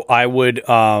also, I would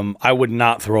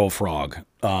not throw a frog.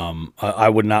 I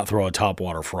would not throw a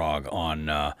topwater frog on,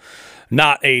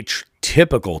 not a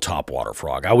typical topwater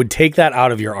frog. I would take that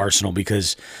out of your arsenal,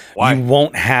 because you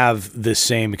won't have the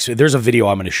same experience. There's a video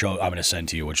I'm going to send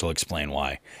to you, which will explain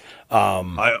why.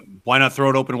 Why not throw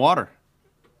it open water?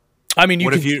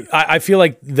 I feel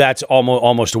like that's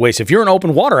almost a waste. If you're in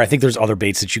open water, I think there's other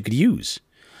baits that you could use.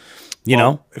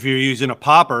 If you're using a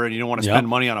popper and you don't want to spend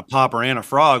money on a popper and a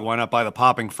frog, why not buy the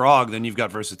popping frog? Then you've got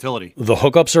versatility. The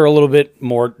hookups are a little bit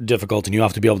more difficult, and you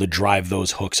have to be able to drive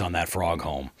those hooks on that frog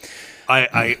home.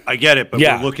 I get it, but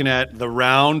we're looking at the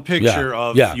round picture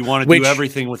of you want to do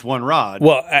everything with one rod.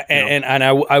 Well, and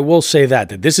I will say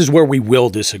that this is where we will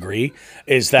disagree,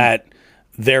 is that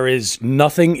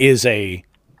nothing is a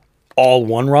all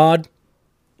one rod.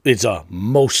 It's a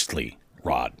mostly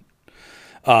rod.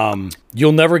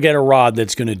 You'll never get a rod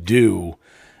that's going to do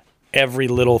every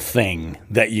little thing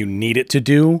that you need it to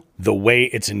do the way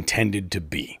it's intended to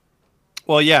be.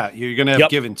 Well, yeah, you're going to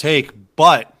have give and take,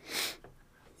 but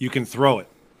you can throw it.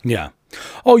 Yeah.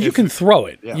 Oh, you can throw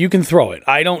it. Yeah. You can throw it.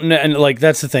 I don't know. And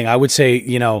that's the thing. I would say,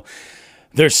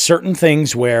 There's certain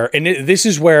things where, and this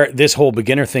is where this whole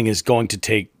beginner thing is going to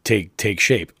take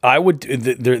shape. I would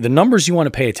the numbers you want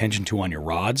to pay attention to on your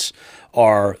rods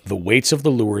are the weights of the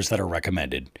lures that are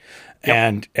recommended,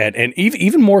 and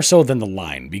even more so than the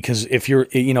line, because if you're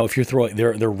throwing,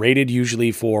 they're rated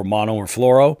usually for mono or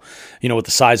fluoro, with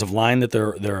the size of line that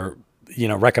they're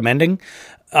recommending.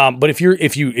 But if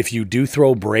you do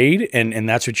throw braid and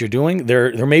that's what you're doing,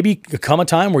 there may come a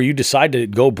time where you decide to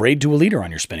go braid to a leader on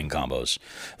your spinning combos.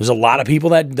 There's a lot of people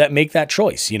that make that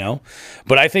choice,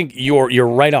 But I think you're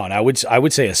right on. I would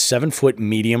say a 7-foot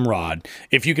medium rod.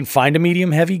 If you can find a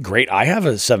medium heavy, great. I have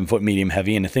a 7-foot medium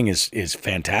heavy, and the thing is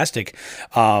fantastic.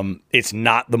 It's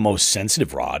not the most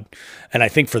sensitive rod, and I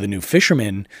think for the new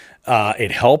fisherman,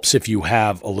 it helps if you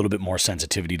have a little bit more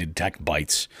sensitivity to detect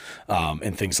bites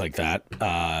and things like that.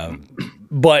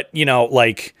 But,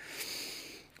 like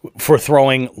for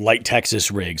throwing light Texas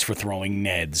rigs, for throwing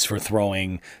Neds, for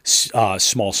throwing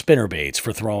small spinner baits,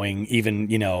 for throwing even,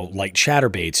 light chatter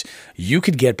baits, you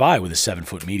could get by with a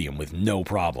 7-foot medium with no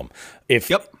problem. If,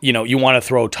 you want to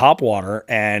throw top water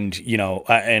and,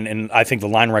 and I think the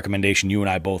line recommendation, you and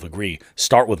I both agree,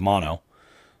 start with mono.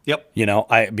 Yep.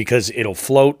 Because it'll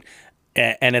float,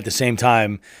 and at the same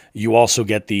time, you also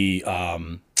get the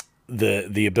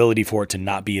ability for it to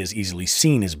not be as easily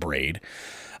seen as braid.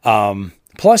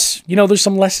 Plus, there's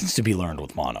some lessons to be learned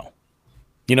with mono.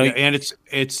 And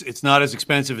it's not as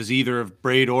expensive as either of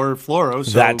braid or fluoro.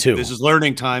 So that too. This is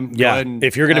learning time. Yeah.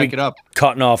 If you're going to be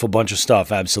cutting off a bunch of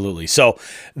stuff, absolutely. So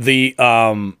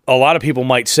a lot of people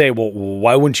might say, well,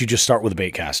 why wouldn't you just start with a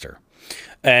bait caster?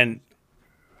 And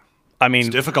I mean, it's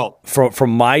difficult. From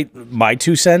my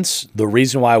 2 cents, the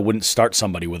reason why I wouldn't start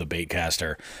somebody with a bait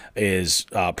caster is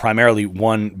primarily,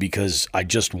 one, because I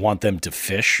just want them to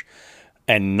fish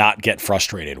and not get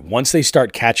frustrated. Once they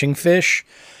start catching fish,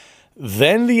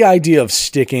 then the idea of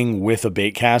sticking with a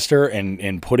bait caster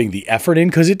and putting the effort in,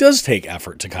 because it does take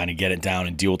effort to kind of get it down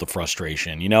and deal with the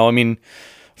frustration.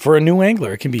 For a new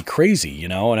angler, it can be crazy,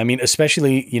 and I mean,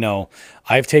 especially,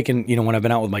 I've taken, when I've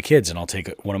been out with my kids, and I'll take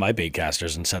one of my bait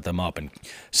casters and set them up and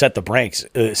set the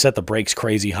brakes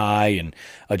crazy high and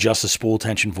adjust the spool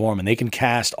tension for them, and they can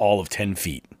cast all of 10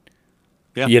 feet,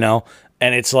 and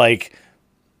it's like,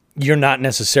 you're not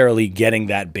necessarily getting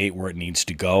that bait where it needs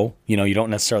to go. You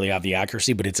don't necessarily have the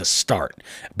accuracy, but it's a start,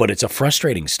 but it's a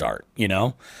frustrating start,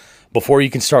 Before you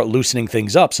can start loosening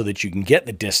things up so that you can get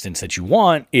the distance that you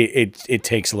want, it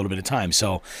takes a little bit of time.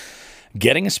 So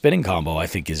getting a spinning combo, I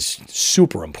think, is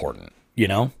super important,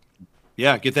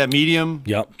 Yeah, get that medium.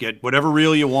 Yep. Get whatever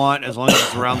reel you want. As long as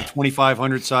it's around the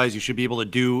 2,500 size, you should be able to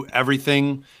do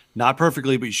everything. Not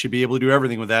perfectly, but you should be able to do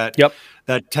everything with that. Yep.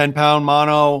 That 10-pound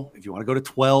mono, if you want to go to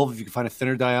 12, if you can find a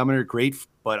thinner diameter, great.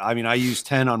 But, I mean, I use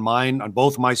 10 on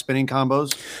both of my spinning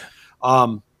combos.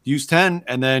 Use 10,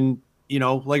 and then,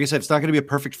 like I said, it's not going to be a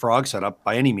perfect frog setup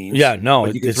by any means. Yeah, no.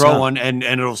 But you can throw one, and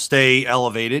it'll stay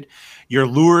elevated. Your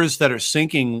lures that are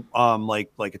sinking, like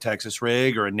a Texas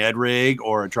rig or a Ned rig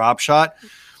or a drop shot,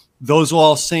 those will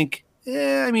all sink.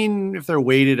 I mean, if they're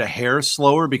weighted a hair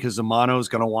slower, because the mono is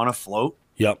going to want to float.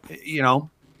 Yep.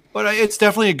 But it's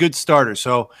definitely a good starter.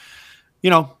 So,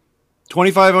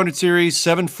 2,500 series,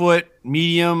 7-foot,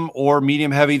 medium or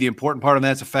medium heavy. The important part on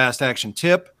that's a fast action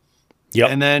tip. Yep.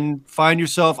 And then find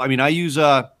yourself. I mean, I use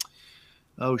what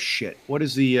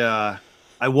is the?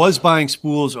 I was buying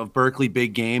spools of Berkley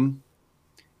Big Game,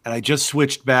 and I just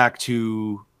switched back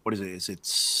to, what is it? Is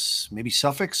it maybe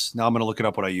Suffix? Now I'm going to look it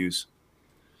up what I use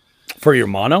for your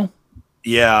mono.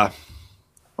 Yeah.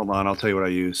 Hold on, I'll tell you what I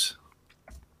use.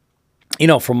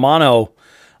 For mono,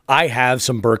 I have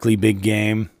some Berkley Big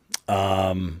Game,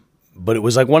 but it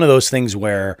was like one of those things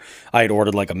where I had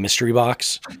ordered like a mystery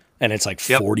box, and it's like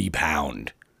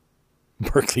 40-pound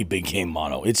Berkley Big Game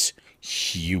mono. It's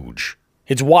huge.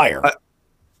 It's wire.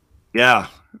 Yeah.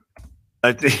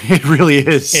 It really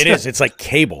is. It is. It's like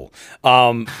cable.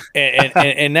 And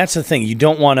that's the thing. You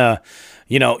don't want to,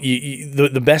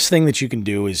 the best thing that you can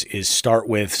do is start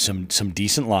with some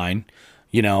decent line,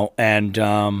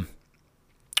 and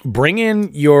bring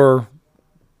in your,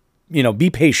 be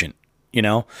patient.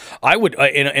 I would,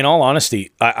 in all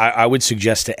honesty, I would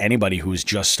suggest to anybody who is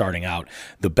just starting out,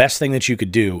 the best thing that you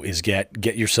could do is get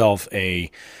yourself a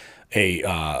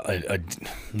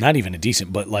not even a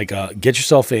decent, but like get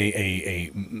yourself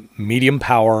a medium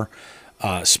power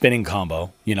spinning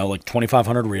combo. Like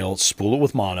 2,500 reel, spool it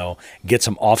with mono, get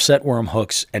some offset worm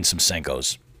hooks and some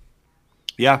Senkos.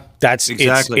 Yeah, that's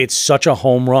exactly. It's such a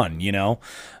home run. Yeah,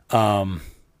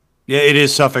 it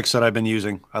is Suffix that I've been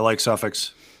using. I like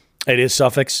Suffix. It is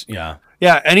Suffix, yeah.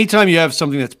 Yeah, anytime you have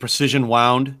something that's precision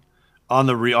wound,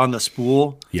 on the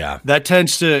spool. Yeah. That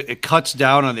it cuts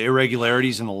down on the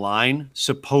irregularities in the line,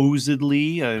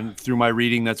 supposedly, and through my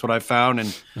reading, that's what I found.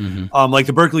 And like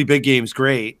the Berkeley Big Game's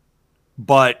great,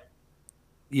 but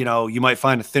you know, you might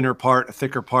find a thicker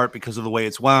part because of the way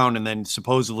it's wound, and then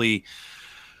supposedly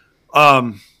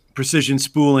precision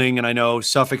spooling, and I know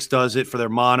Suffix does it for their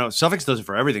mono. Suffix does it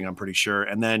for everything, I'm pretty sure.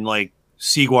 And then like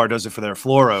Seaguar does it for their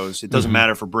fluoros. It doesn't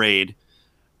matter for braid.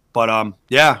 But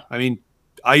yeah, I mean,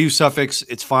 I use Suffix.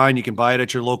 It's fine. You can buy it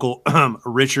at your local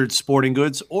Richards Sporting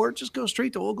Goods, or just go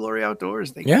straight to Old Glory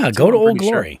Outdoors. Go to Old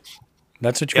Glory. Sure.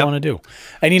 That's what you want to do.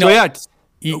 And you know,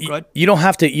 you don't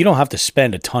have to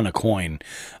spend a ton of coin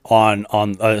on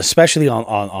especially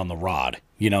on the rod.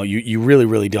 You know, you really,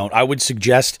 really don't. I would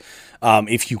suggest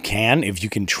if you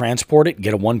can transport it,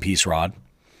 get a one-piece rod.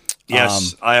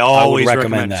 Yes, I always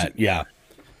recommend that. Yeah.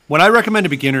 When I recommend to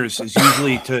beginners is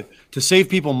usually to save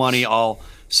people money, I'll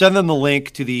send them the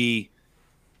link to the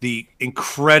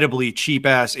incredibly cheap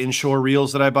ass inshore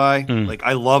reels that I buy. Like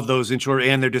I love those inshore,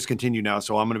 and they're discontinued now,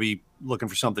 so I'm going to be looking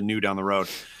for something new down the road.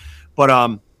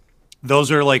 But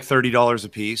those are like $30 a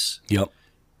piece. Yep.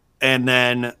 And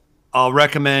then I'll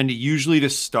recommend usually to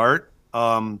start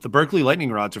the Berkeley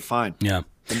Lightning rods are fine. Yeah.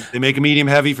 They make a medium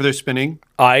heavy for their spinning.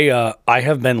 I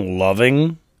have been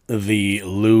loving the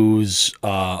Lew's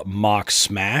Mach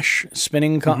Smash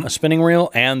spinning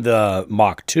reel and the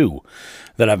Mach 2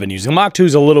 that I've been using. The Mach 2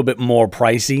 is a little bit more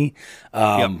pricey,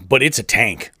 but it's a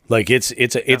tank. Like it's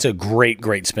a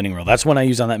great spinning reel. That's one I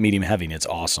use on that medium heavy, and it's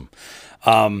awesome.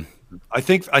 I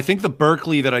think the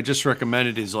Berkeley that I just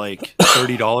recommended is like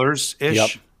 $30 ish. Yep.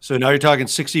 So now you're talking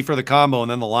 $60 for the combo, and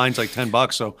then the line's like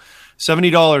 $10. So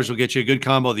 $70 will get you a good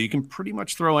combo that you can pretty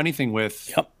much throw anything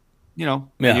with. Yep. You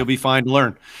know, and you'll be fine to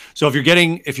learn. So if you're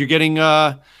getting,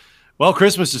 well,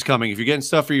 Christmas is coming. If you're getting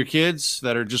stuff for your kids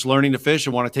that are just learning to fish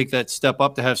and want to take that step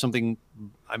up to have something,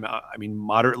 I mean,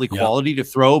 moderately quality to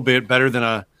throw, better than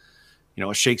a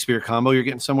Shakespeare combo you're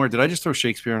getting somewhere. Did I just throw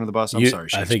Shakespeare under the bus? I'm sorry,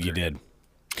 Shakespeare. I think you did.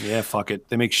 Yeah, fuck it.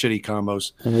 They make shitty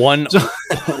combos.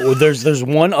 There's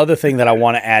one other thing that I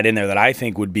want to add in there that I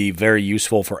think would be very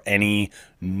useful for any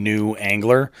new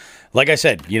angler. Like I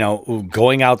said, you know,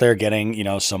 going out there, getting, you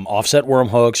know, some offset worm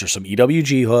hooks or some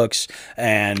EWG hooks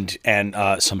and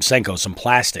some Senko, some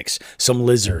plastics, some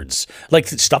lizards, like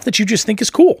stuff that you just think is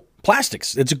cool.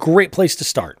 Plastics. It's a great place to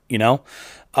start, you know.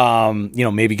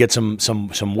 Maybe get some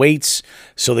weights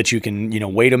so that you can, you know,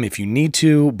 weight them if you need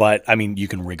to, but I mean, you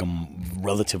can rig them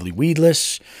relatively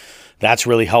weedless. That's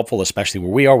really helpful, especially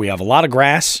where we are. We have a lot of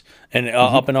grass and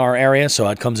up in our area, so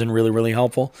that comes in really, really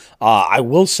helpful. I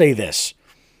will say this.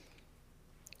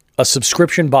 A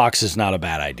subscription box is not a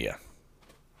bad idea.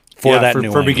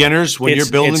 For beginners when you're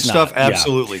building stuff,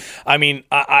 absolutely. Yeah. I mean,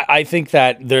 I think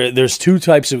that there's two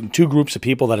groups of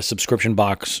people that a subscription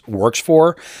box works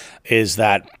for. Is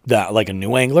that like a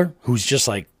new angler who's just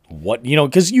like, what, you know,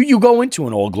 because you go into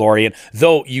an Old Glory, and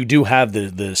though you do have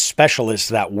the specialists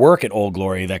that work at Old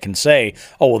Glory that can say,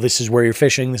 oh, well, this is where you're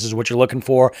fishing, this is what you're looking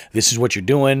for, this is what you're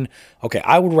doing. Okay,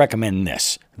 I would recommend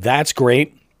this. That's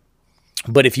great.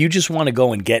 But if you just want to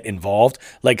go and get involved,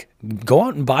 like go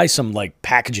out and buy some like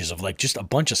packages of like just a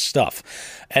bunch of stuff,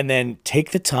 and then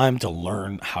take the time to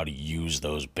learn how to use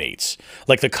those baits.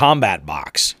 Like the combat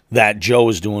box that Joe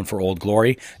is doing for Old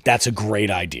Glory, that's a great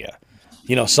idea.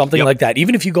 You know, something like that.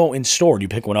 Even if you go in store and you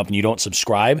pick one up and you don't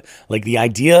subscribe, like the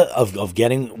idea of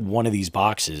getting one of these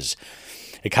boxes,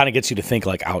 it kind of gets you to think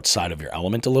like outside of your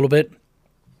element a little bit.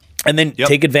 And then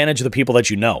take advantage of the people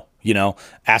that you know,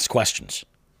 ask questions.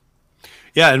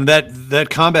 Yeah, and that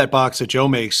combat box that Joe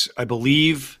makes, I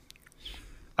believe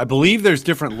there's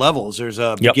different levels. There's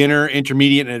a beginner,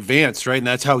 intermediate, and advanced, right? And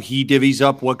that's how he divvies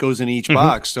up what goes in each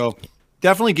box. So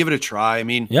definitely give it a try. I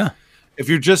mean, if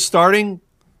you're just starting,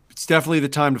 it's definitely the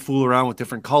time to fool around with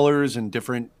different colors and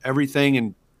different everything,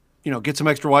 and get some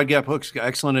extra wide gap hooks.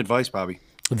 Excellent advice, Bobby.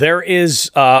 There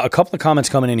is a couple of comments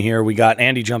coming in here. We got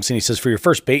Andy jumps in. He says, for your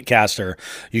first bait caster,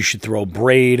 you should throw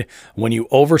braid. When you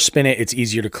overspin it, it's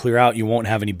easier to clear out. You won't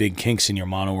have any big kinks in your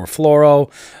mono or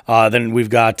fluoro. Then we've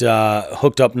got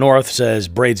Hooked Up North says,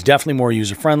 braid's definitely more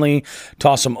user-friendly.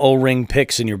 Toss some O-ring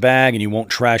picks in your bag, and you won't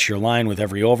trash your line with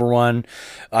every overrun.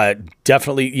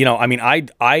 Definitely,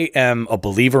 I am a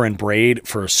believer in braid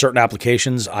for certain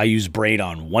applications. I use braid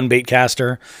on one bait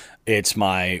caster. It's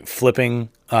my flipping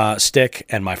stick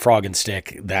and my frogging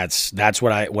stick. That's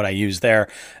what I use there.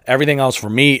 Everything else for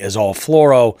me is all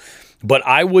fluoro. But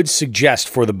I would suggest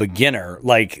for the beginner,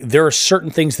 like there are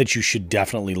certain things that you should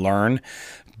definitely learn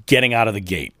getting out of the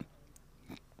gate.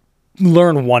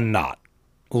 Learn one knot.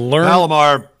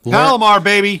 Palomar,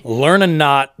 baby. Learn a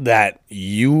knot that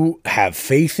you have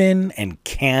faith in and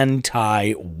can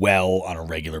tie well on a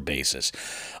regular basis.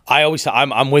 I always,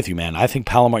 I'm with you, man. I think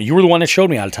Palomar, you were the one that showed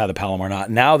me how to tie the Palomar knot.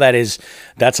 Now that's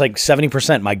like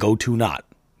 70% my go-to knot.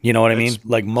 You know what I mean?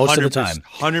 Like most of the time.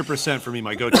 100% for me,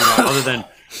 my go-to knot,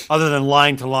 other than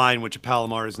line to line, which a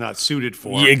Palomar is not suited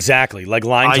for. Yeah, exactly. Like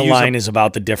line to line is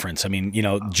about the difference. I mean,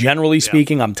 generally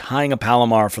speaking, I'm tying a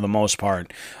Palomar for the most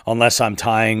part, unless I'm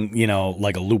tying,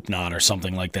 like a loop knot or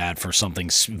something like that for something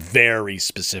very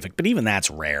specific. But even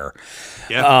that's rare.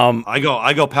 Yeah. I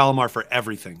go Palomar for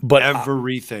everything. But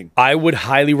everything. I would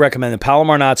highly recommend the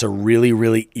Palomar knot's a really,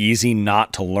 really easy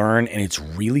knot to learn, and it's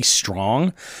really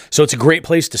strong. So it's a great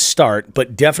place to start,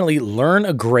 but definitely learn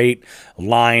a great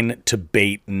line to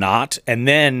bait knot, and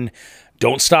then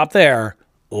don't stop there.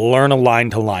 Learn a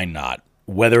line to line knot,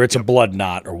 whether it's a blood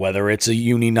knot or whether it's a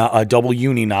uni knot, a double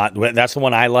uni knot. That's the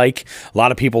one I like. A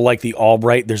lot of people like the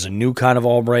Albright. There's a new kind of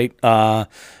Albright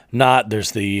knot.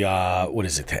 There's the what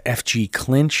is it? The FG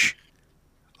clinch.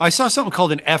 I saw something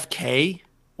called an FK.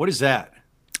 What is that?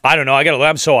 I don't know.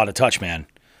 I'm so out of touch, man.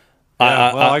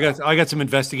 Yeah, well, I got some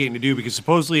investigating to do, because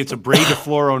supposedly it's a braid to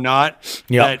fluoro knot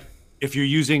that if you're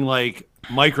using like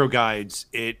micro guides,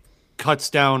 it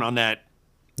cuts down on that.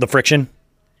 The friction?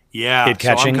 Yeah. It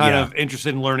catching? So I'm kind of interested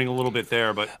in learning a little bit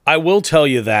there, but I will tell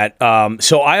you that.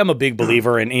 So I am a big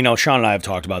believer, and Sean and I have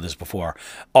talked about this before,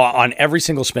 on every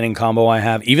single spinning combo I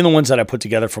have, even the ones that I put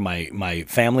together for my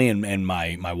family and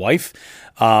my wife.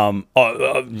 Well,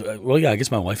 yeah, I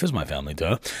guess my wife is my family,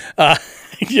 duh.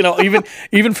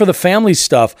 Even for the family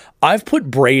stuff, I've put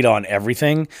braid on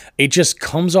everything. It just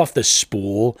comes off the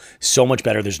spool so much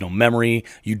better. There's no memory.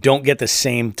 You don't get the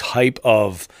same type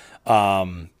of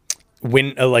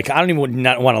wind. I don't even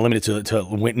not want to limit it to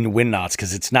wind knots,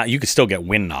 because it's not. You can still get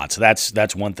wind knots.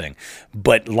 That's one thing,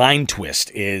 but line twist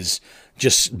is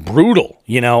just brutal,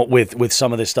 with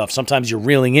some of this stuff. Sometimes you're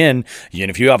reeling in, and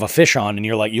if you have a fish on and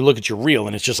you look at your reel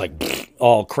and it's just like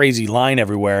all crazy line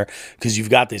everywhere because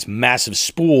you've got this massive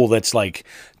spool that's like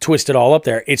twisted all up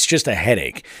there. It's just a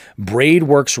headache. Braid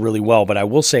works really well, but I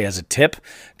will say as a tip,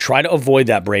 try to avoid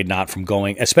that braid knot from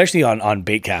going, especially on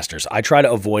bait casters. I try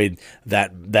to avoid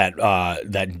that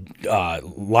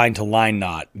line to line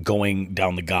knot going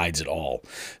down the guides at all.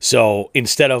 So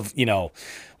instead of,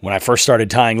 when I first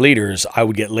started tying leaders, I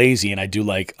would get lazy and I'd do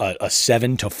like a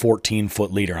 7 to 14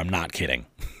 foot leader. I'm not kidding.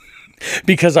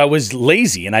 Because I was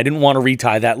lazy and I didn't want to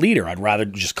retie that leader. I'd rather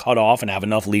just cut off and have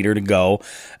enough leader to go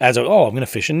I'm going to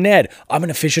fish a Ned. I'm going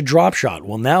to fish a drop shot.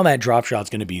 Well, now that drop shot's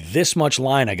going to be this much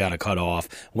line I got to cut off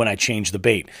when I change the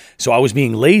bait. So I was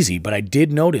being lazy, but I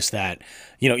did notice that,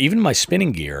 even my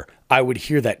spinning gear, I would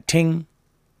hear that ting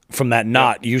from that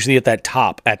knot, usually at that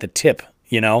top, at the tip.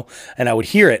 And I would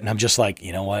hear it, and I'm just like,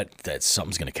 you know what?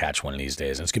 Something's going to catch one of these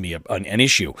days, and it's going to be an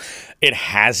issue. It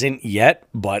hasn't yet,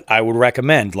 but I would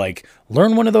recommend,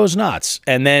 learn one of those knots.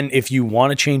 And then if you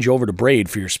want to change over to braid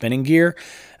for your spinning gear,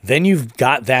 then you've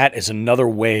got that as another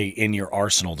way in your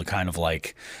arsenal to kind of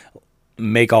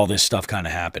make all this stuff kind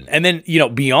of happen. And then,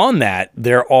 beyond that,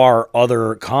 there are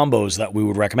other combos that we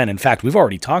would recommend. In fact, we've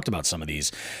already talked about some of these.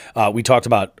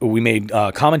 We made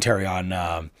commentary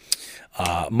on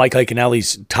Mike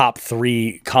Iaconelli's top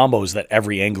 3 combos that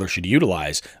every angler should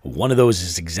utilize. One of those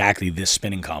is exactly this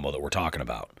spinning combo that we're talking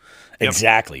about. Yep.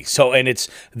 Exactly. So, and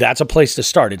that's a place to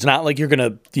start. It's not like you're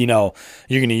going to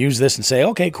use this and say,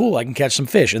 okay, cool, I can catch some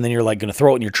fish. And then you're going to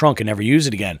throw it in your trunk and never use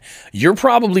it again. You're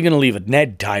probably going to leave a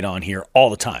Ned tied on here all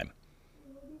the time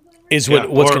what's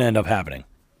going to end up happening.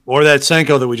 Or that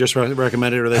Senko that we just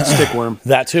recommended, or that stick worm.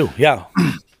 That too. Yeah.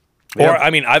 Or,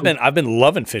 I've been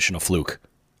loving fishing a fluke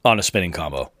on a spinning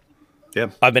combo. Yeah.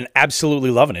 I've been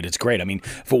absolutely loving it. It's great. I mean,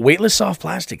 for weightless soft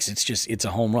plastics, it's a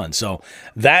home run. So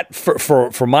that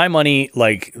for my money,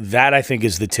 that I think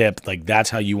is the tip. That's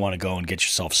how you want to go and get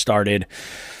yourself started.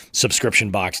 Subscription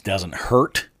box doesn't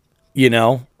hurt,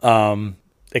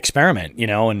 experiment,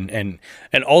 and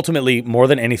ultimately, more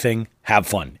than anything, have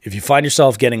fun. If you find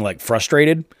yourself getting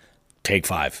frustrated, take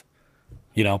 5,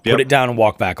 put it down and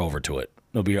walk back over to it.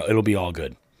 It'll be all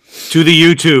good. To the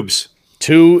YouTubes.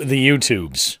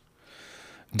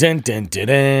 Dun, dun, dun,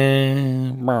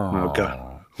 dun. Oh,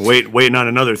 God. Waiting on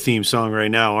another theme song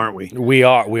right now, aren't we? We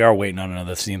are waiting on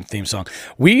another theme song.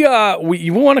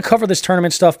 You want to cover this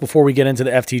tournament stuff before we get into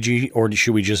the FTG, or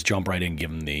should we just jump right in and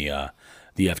give them the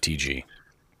FTG?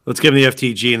 Let's give them the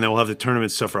FTG, and then we'll have the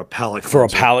tournament stuff for a palate cleanser. For a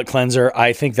palate cleanser,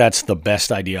 I think that's the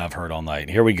best idea I've heard all night.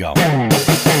 Here we go.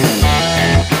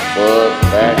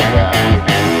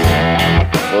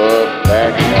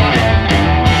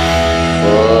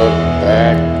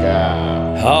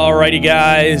 Alrighty,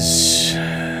 guys.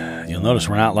 The You'll notice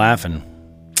we're not laughing.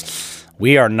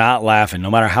 We are not laughing. No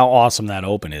matter how awesome that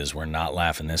open is, we're not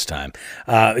laughing this time.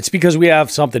 It's because we have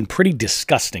something pretty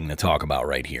disgusting to talk about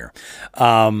right here.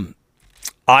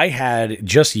 I had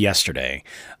just yesterday,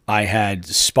 I had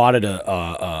spotted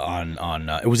on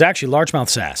it was actually Largemouth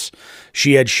Sass.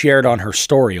 She had shared on her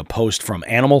story a post from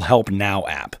Animal Help Now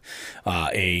app,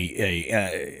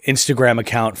 a Instagram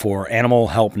account for Animal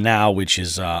Help Now, which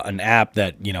is an app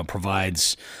that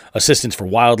provides assistance for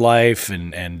wildlife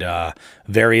and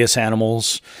various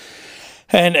animals.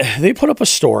 And they put up a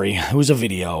story. It was a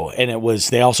video, and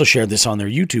they also shared this on their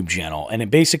YouTube channel, and it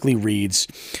basically reads,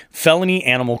 "Felony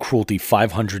animal cruelty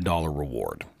 $500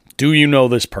 reward. Do you know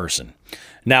this person?"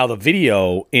 Now, the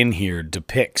video in here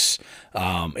depicts,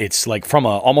 it's like from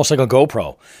almost like a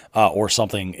GoPro or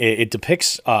something. It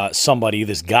depicts somebody,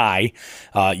 this guy,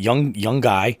 young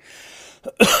guy,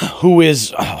 who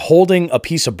is holding a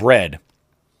piece of bread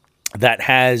that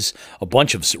has a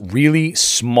bunch of really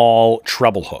small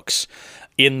treble hooks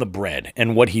in the bread.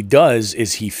 And what he does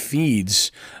is he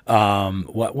feeds,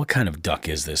 what kind of duck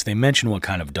is this? They mention what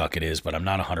kind of duck it is, but I'm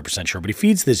not 100% sure. But he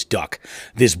feeds this duck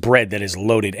this bread that is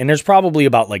loaded, and there's probably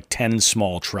about like 10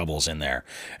 small trebles in there.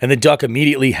 And the duck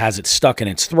immediately has it stuck in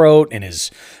its throat and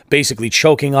is basically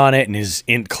choking on it and is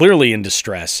clearly in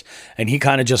distress. And he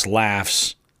kind of just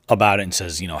laughs about it and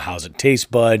says, how's it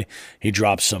taste, bud? He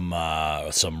drops some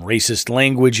racist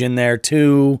language in there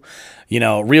too.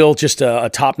 Real, just a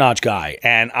top-notch guy.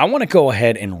 And I want to go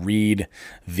ahead and read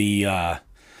the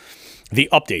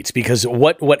updates, because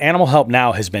what Animal Help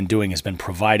Now has been doing has been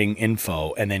providing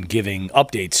info and then giving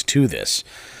updates to this.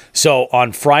 So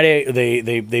on Friday,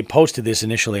 they posted this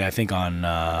initially, I think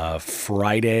on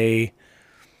Friday.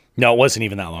 No, it wasn't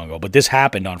even that long ago, but this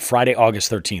happened on Friday, August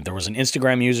 13th. There was an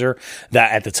Instagram user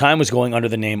that at the time was going under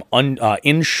the name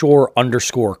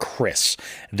inshore_Chris.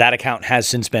 That account has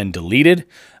since been deleted.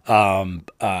 Apparently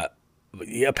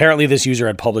this user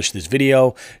had published this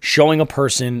video showing a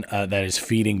person that is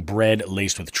feeding bread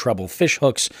laced with treble fish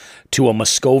hooks to a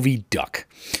Muscovy duck.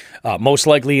 Most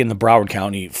likely in the Broward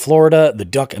County, Florida. The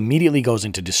duck immediately goes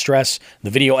into distress. The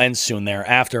video ends soon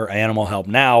thereafter. Animal Help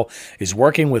Now is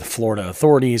working with Florida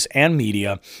authorities and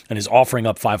media and is offering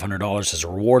up $500 as a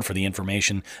reward for the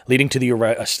information, leading to the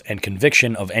arrest and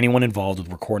conviction of anyone involved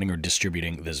with recording or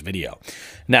distributing this video.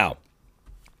 Now,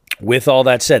 with all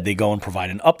that said, they go and provide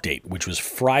an update, which was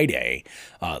Friday,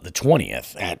 the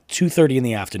 20th at 2:30 in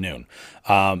the afternoon.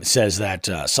 Says that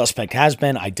suspect has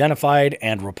been identified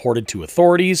and reported to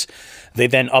authorities. They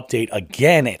then update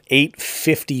again at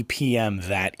 8:50 p.m.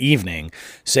 that evening,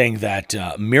 saying that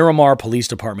Miramar Police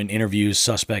Department interviews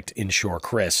suspect inshore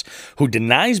Chris, who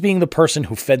denies being the person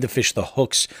who fed the fish the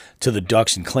hooks to the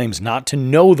ducks and claims not to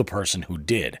know the person who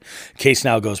did. Case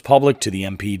now goes public to the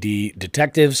MPD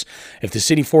detectives. If the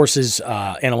city forces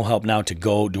Animal Help Now to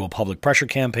go do a public pressure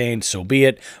campaign, so be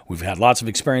it. We've had lots of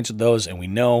experience with those, and we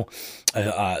know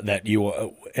that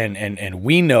you and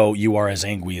we know you are as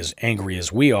angry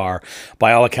as we are.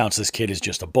 By all accounts, this kid is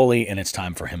just a bully, and it's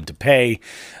time for him to pay.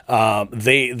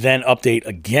 They then update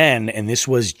again, and this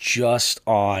was just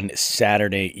on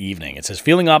Saturday evening. It says,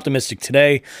 feeling optimistic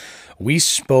today. We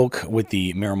spoke with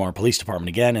the Miramar Police Department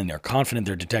again, and they're confident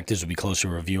their detectives will be close to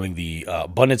reviewing the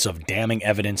abundance of damning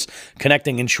evidence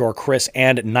connecting inshore Chris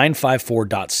and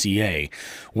 954.ca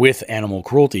with animal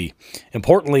cruelty.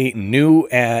 Importantly, new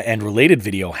and related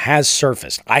video has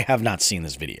surfaced. I have not seen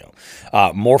this video.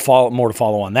 More to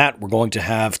follow on that. We're going to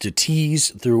have to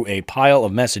tease through a pile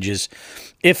of messages.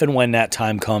 If and when that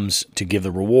time comes to give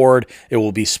the reward, it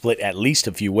will be split at least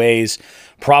a few ways.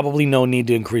 Probably no need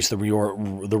to increase the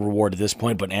reward at this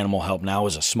point, but Animal Help Now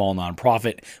is a small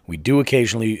nonprofit. We do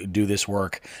occasionally do this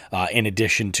work in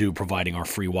addition to providing our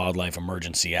free wildlife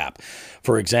emergency app.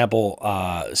 For example,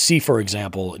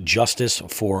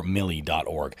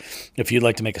 justiceformillie.org. If you'd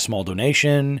like to make a small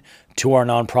donation to our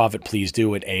nonprofit, please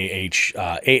do it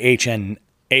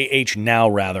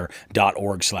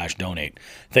ahnow.org/donate.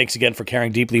 Thanks again for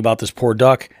caring deeply about this poor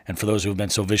duck and for those who have been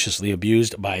so viciously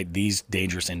abused by these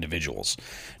dangerous individuals.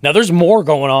 Now, there's more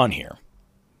going on here.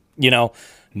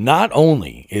 Not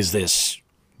only is this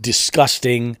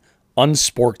disgusting,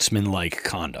 unsportsmanlike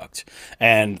conduct,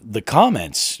 and the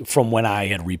comments from when I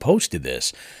had reposted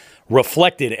this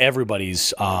reflected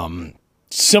everybody's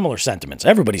similar sentiments.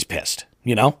 Everybody's pissed,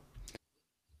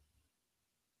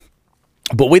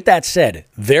 But with that said,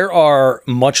 there are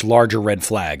much larger red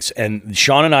flags, and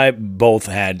Sean and I both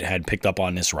had picked up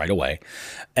on this right away.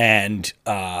 And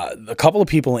a couple of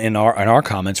people in our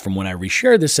comments from when I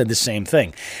reshared this said the same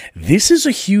thing. This is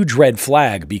a huge red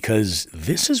flag because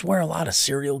this is where a lot of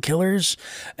serial killers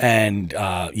and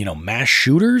mass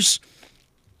shooters,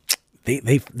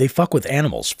 they fuck with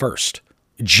animals first,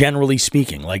 generally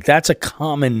speaking. Like, that's a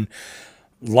common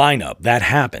lineup that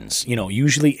happens.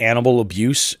 Usually animal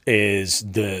abuse is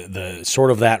the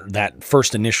sort of that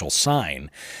first initial sign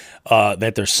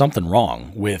that there's something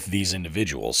wrong with these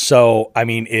individuals. So, I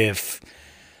mean,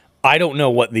 I don't know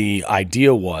what the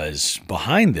idea was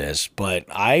behind this, but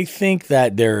I think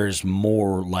that there's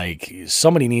more, like,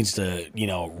 somebody needs to,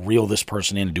 reel this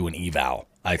person in and do an eval,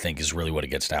 I think is really what it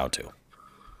gets down to.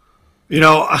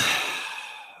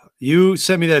 You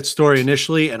sent me that story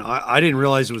initially, and I didn't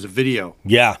realize it was a video.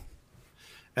 Yeah.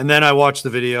 And then I watched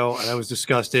the video, and I was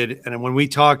disgusted. And then when we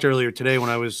talked earlier today, when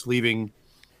I was leaving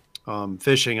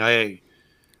fishing, I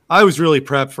was really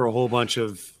prepped for a whole bunch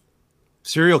of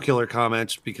serial killer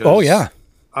comments because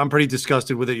I'm pretty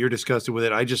disgusted with it. You're disgusted with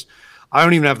it. I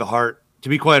don't even have the heart. To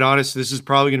be quite honest, this is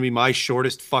probably going to be my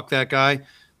shortest fuck that guy.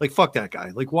 Like, fuck that guy.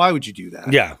 Like, why would you do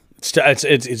that? Yeah.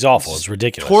 It's awful. It's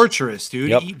ridiculous. Torturous, dude.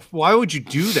 Yep. Why would you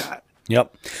do that?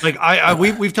 Yep. Like,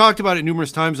 we've talked about it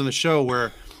numerous times on the show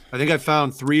where I think I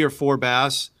found 3 or 4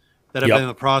 bass that have been in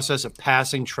the process of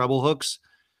passing treble hooks.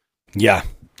 Yeah.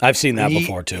 I've seen that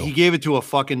before too. He gave it to a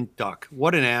fucking duck.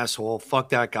 What an asshole. Fuck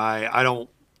that guy. I don't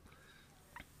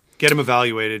get him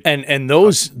evaluated. And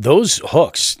those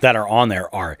hooks that are on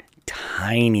there are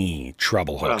tiny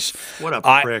treble hooks. What a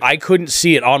prick. I couldn't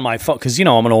see it on my phone because,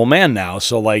 I'm an old man now.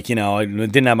 So, like, I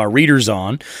didn't have my readers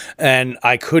on and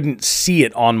I couldn't see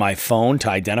it on my phone to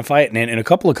identify it. And a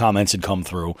couple of comments had come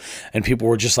through and people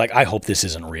were just like, I hope this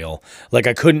isn't real. Like,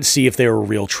 I couldn't see if they were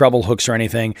real treble hooks or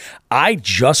anything. I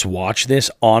just watched this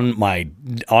on my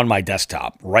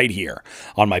desktop right here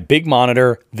on my big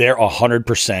monitor. They're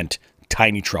 100%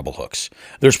 tiny treble hooks.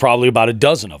 There's probably about a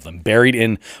dozen of them buried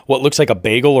in what looks like a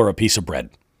bagel or a piece of bread.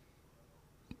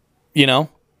 What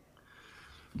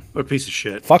a piece of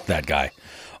shit. Fuck that guy.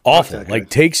 Awful. That guy. Like,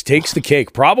 takes the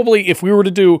cake. Probably if we were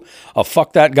to do a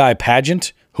fuck that guy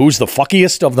pageant, who's the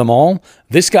fuckiest of them all,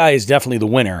 this guy is definitely the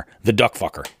winner, the duck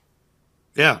fucker.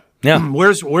 Yeah. Yeah.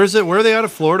 Where's it? Where are they out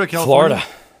of? Florida, California?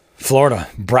 Florida.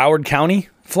 Broward County,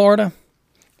 Florida.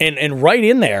 And right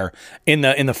in there in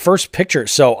the first picture.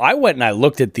 So I went and I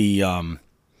looked at the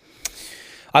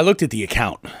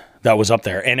account that was up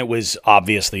there, and it was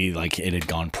obviously like it had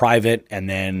gone private. And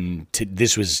then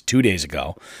this was 2 days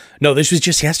ago. No, this was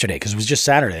just yesterday because it was just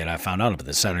Saturday that I found out about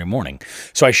this Saturday morning.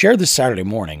 So I shared this Saturday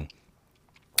morning,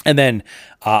 and then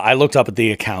I looked up at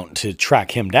the account to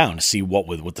track him down to see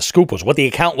what the scoop was, what the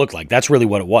account looked like. That's really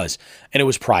what it was, and it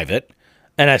was private.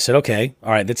 And I said, okay, all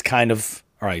right, that's kind of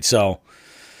all right. So.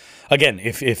 Again,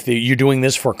 if you're doing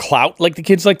this for clout, like the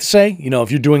kids like to say, if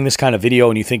you're doing this kind of video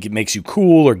and you think it makes you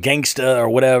cool or gangsta or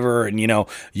whatever, and,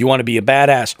 you want to be a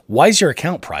badass, why is your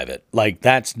account private? Like,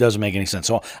 that doesn't make any sense.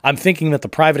 So I'm thinking that the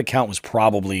private account was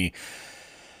probably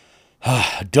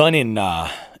done in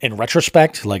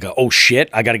retrospect, like, oh, shit,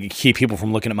 I got to keep people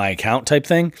from looking at my account type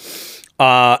thing.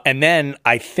 And then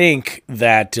I think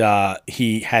that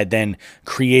he had then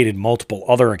created multiple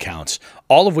other accounts,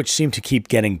 all of which seem to keep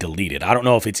getting deleted. I don't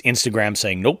know if it's Instagram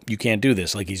saying, nope, you can't do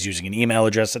this. Like, he's using an email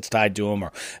address that's tied to him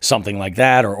or something like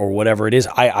that or whatever it is.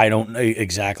 I don't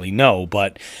exactly know.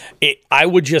 But I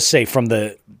would just say from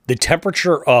the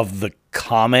temperature of the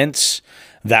comments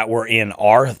that were in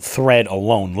our thread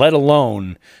alone, let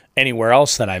alone anywhere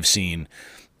else that I've seen,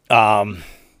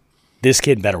 this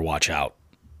kid better watch out.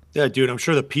 Yeah, dude, I'm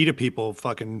sure the PETA people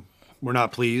fucking were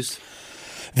not pleased.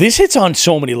 This hits on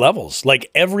so many levels.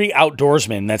 Like, every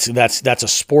outdoorsman that's a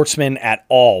sportsman at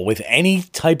all with any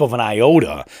type of an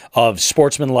iota of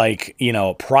sportsman-like,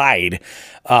 pride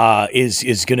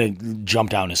is going to jump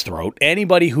down his throat.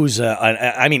 Anybody who's and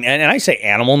I say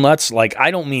animal nuts, like,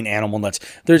 I don't mean animal nuts.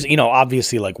 There's,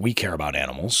 obviously, like, we care about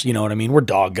animals. You know what I mean? We're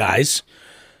dog guys.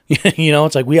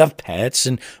 It's like we have pets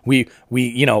and we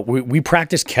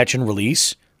practice catch and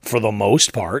release. For the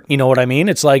most part, you know what I mean?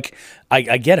 It's like,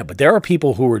 I get it, but there are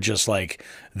people who are just like,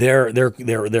 they're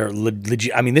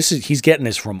legit. I mean, he's getting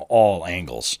this from all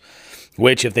angles,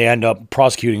 which if they end up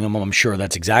prosecuting him, I'm sure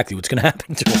that's exactly what's going to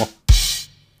happen to him.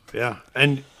 Yeah.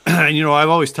 And I've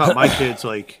always taught my kids,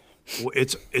 like,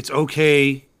 it's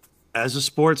okay as a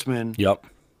sportsman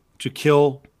to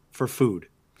kill for food.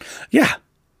 Yeah.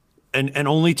 And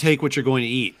only take what you're going to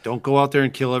eat. Don't go out there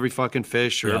and kill every fucking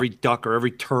fish or every duck or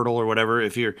every turtle or whatever.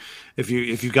 If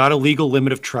you got a legal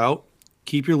limit of trout,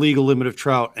 keep your legal limit of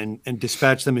trout and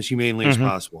dispatch them as humanely as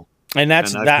possible. And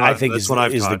that's I think is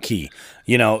the key.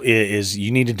 Is you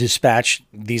need to dispatch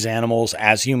these animals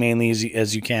as humanely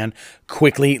as you can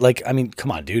quickly. Like, I mean,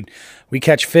 come on, dude. We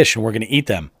catch fish and we're going to eat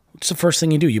them. What's the first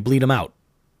thing you do? You bleed them out.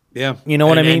 Yeah. You know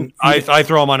what I mean? I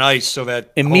throw them on ice so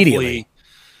that immediately.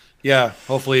 Yeah,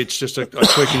 hopefully it's just a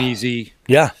quick and easy,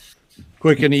 Yeah.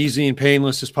 and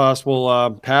painless as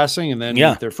possible passing, and then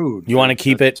eat their food. You want to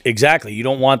keep it exactly. You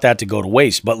don't want that to go to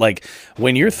waste. But like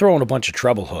when you're throwing a bunch of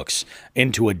treble hooks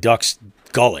into a duck's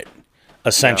gullet,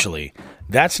 essentially,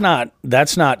 that's not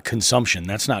consumption.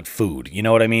 That's not food. You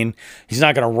know what I mean? He's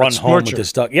not going to run home with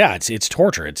this duck. Yeah, it's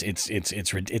torture. It's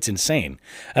insane.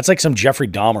 That's like some Jeffrey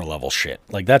Dahmer level shit.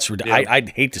 Like I'd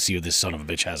hate to see what this son of a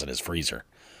bitch has in his freezer.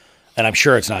 And I'm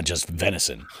sure it's not just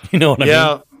venison. You know what I mean?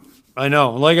 Yeah, I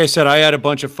know. Like I said, I had a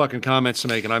bunch of fucking comments to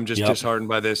make, and I'm just disheartened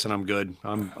by this, and I'm good.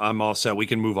 I'm all set. We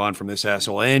can move on from this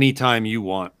asshole anytime you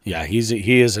want. Yeah,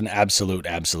 he is an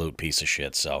absolute piece of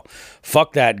shit. So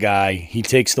fuck that guy. He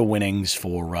takes the winnings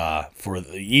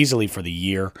easily for the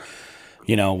year.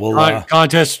 You know, we'll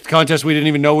contest we didn't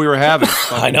even know we were having.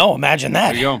 I know. Imagine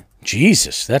that. There you go.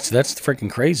 Jesus, that's freaking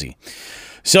crazy.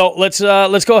 So let's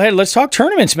go ahead. Let's talk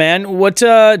tournaments, man. What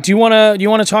do you want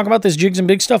to talk about this Jigs and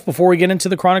Big stuff before we get into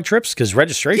the Chronic Trips? Because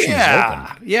registration is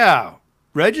open. Yeah,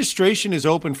 registration is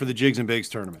open for the Jigs and Bigs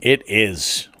tournament. It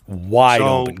is wide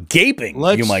open, gaping.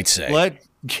 You might say.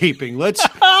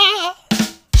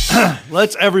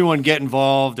 Let's everyone get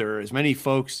involved, or as many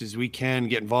folks as we can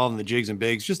get involved in the Jigs and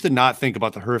Bigs, just to not think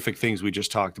about the horrific things we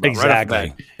just talked about. Exactly. Right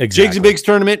off the bat. Exactly. Jigs and Bigs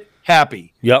tournament,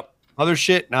 happy. Yep. Other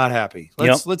shit, not happy.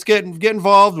 Let's get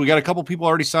involved. We got a couple people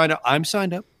already signed up. I'm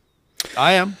signed up.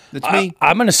 I am. That's me.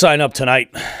 I'm going to sign up tonight.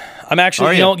 I'm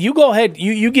actually, you go ahead.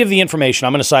 You give the information.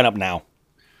 I'm going to sign up now.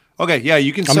 Okay, yeah,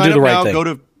 you can sign up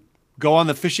now. Go on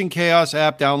the Fishing Chaos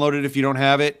app. Download it if you don't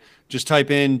have it. Just type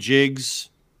in Jigs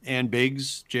and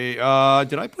Bigs. Did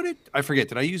I put it? I forget.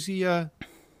 Did I use the? You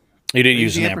didn't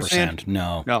use the ampersand.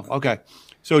 No. Okay.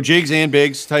 So Jigs and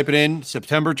Bigs. Type it in.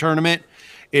 September tournament.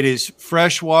 It is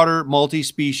freshwater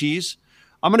multi-species.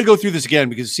 I'm going to go through this again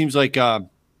because it seems like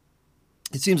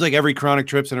every Chronic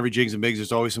Trips and every Jigs and Bigs,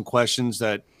 there's always some questions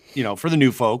that, for the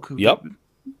new folk. Yep.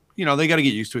 They got to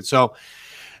get used to it. So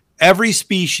every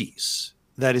species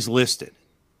that is listed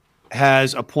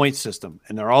has a point system,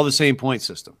 and they're all the same point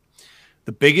system.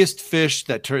 The biggest fish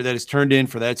that is turned in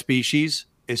for that species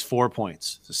is 4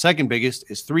 points. The second biggest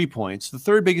is 3 points. The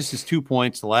third biggest is 2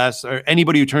 points.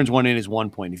 Anybody who turns one in is 1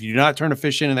 point. If you do not turn a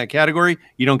fish in that category,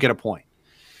 you don't get a point.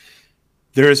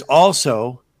 There is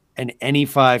also an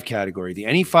NE5 category. The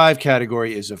NE5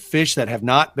 category is a fish that have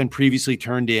not been previously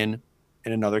turned in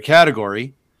another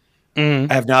category,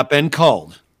 have not been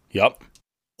culled. Yep.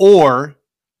 Or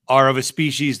are of a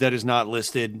species that is not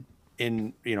listed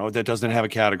in, that doesn't have a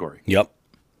category. Yep.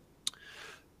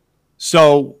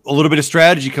 So a little bit of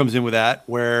strategy comes in with that,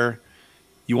 where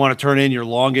you want to turn in your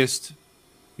longest,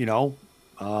 I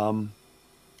don't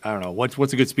know.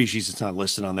 What's a good species that's not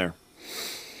listed on there?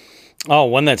 Oh,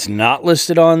 one that's not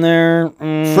listed on there?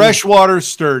 Freshwater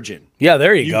sturgeon. Yeah,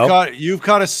 there you go. You've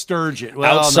caught a sturgeon.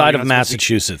 Well, outside of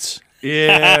Massachusetts.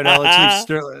 Yeah, no,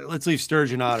 let's leave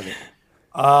sturgeon out of it.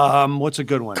 What's a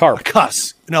good one? Carp. A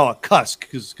cusk. No, a cusk,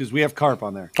 because we have carp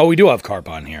on there. Oh, we do have carp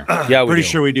on here. Yeah, pretty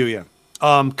sure we do, yeah.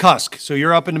 Cusk. So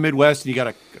you're up in the Midwest and you got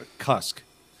a cusk,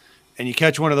 and you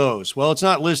catch one of those. Well, it's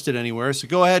not listed anywhere, so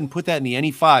go ahead and put that in the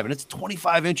NE5, and it's a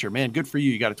 25-incher. Man, good for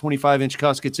you. You got a 25-inch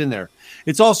cusk. It's in there.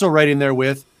 It's also right in there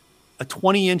with a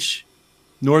 20-inch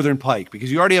northern pike,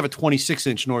 because you already have a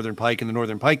 26-inch northern pike in the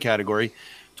northern pike category.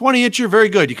 20-incher, very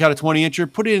good. You caught a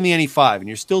 20-incher, put it in the NE5, and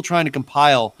you're still trying to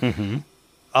compile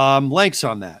lengths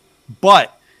on that.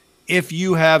 But if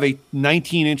you have a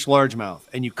 19-inch largemouth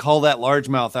and you cull that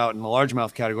largemouth out in the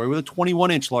largemouth category with a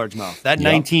 21-inch largemouth, that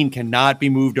 19 cannot be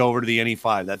moved over to the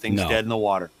NE5. That thing's dead in the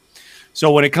water.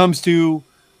 So when it comes to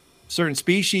certain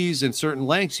species and certain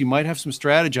lengths, you might have some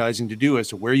strategizing to do as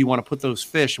to where you want to put those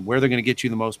fish and where they're going to get you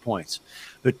the most points.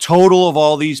 The total of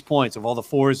all these points, of all the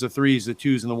 4s, the 3s, the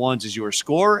 2s, and the 1s, is your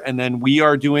score. And then we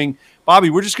are doing, Bobby,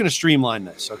 we're just going to streamline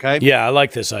this, okay? Yeah, I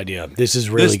like this idea. This is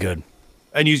really good.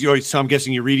 And so I'm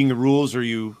guessing you're reading the rules, or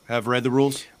you have read the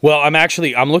rules? Well,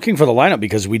 I'm looking for the lineup,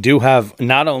 because we do have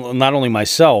not only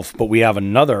myself, but we have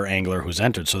another angler who's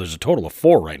entered. So there's a total of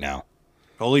 4 right now.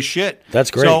 Holy shit.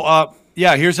 That's great. So,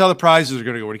 here's how the prizes are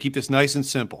going to go. We're going to keep this nice and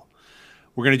simple.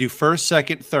 We're going to do first,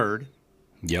 second, third.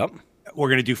 Yep. We're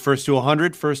going to do first to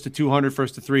 100, first to 200,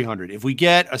 first to 300. If we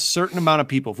get a certain amount of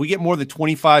people, if we get more than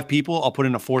 25 people, I'll put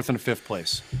in a 4th and a 5th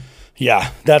place.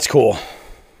 Yeah, that's cool.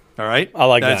 All right. I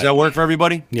like that. Does that work for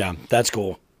everybody? Yeah, that's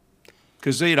cool.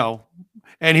 Because, and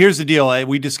here's the deal.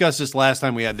 We discussed this last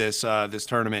time we had this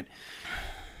tournament.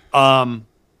 I'm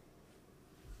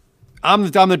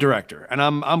the director, and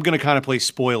I'm going to kind of play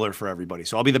spoiler for everybody.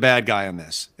 So I'll be the bad guy on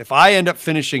this. If I end up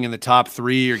finishing in the top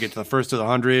 3 or get to the first of the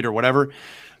 100 or whatever,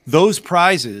 those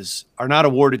prizes are not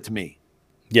awarded to me.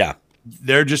 Yeah.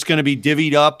 they're just going to be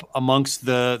divvied up amongst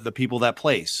the people that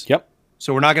place. Yep.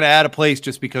 So we're not going to add a place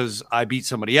just because I beat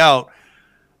somebody out.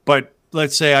 But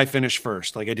let's say I finish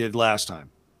first, like I did last time.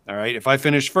 All right. If I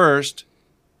finish first,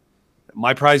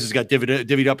 my prizes got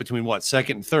divvied up between what,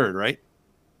 second and third, right?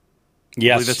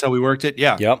 Yes. I believe that's how we worked it.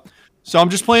 Yeah. Yep. So I'm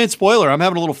just playing spoiler. I'm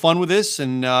having a little fun with this.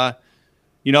 And,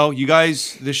 you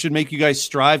guys, this should make you guys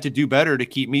strive to do better to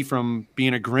keep me from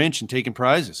being a Grinch and taking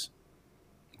prizes.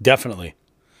 Definitely.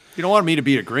 You don't want me to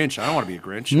be a Grinch. I don't want to be a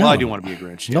Grinch. No. Well, I do want to be a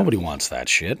Grinch. Yeah. Nobody wants that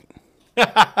shit.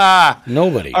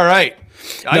 Nobody. All right.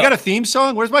 I got a theme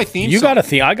song. Where's my theme song? You got a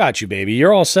theme. I got you, baby.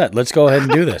 You're all set. Let's go ahead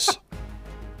and do this.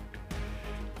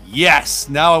 Yes.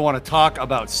 Now I want to talk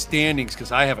about standings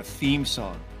because I have a theme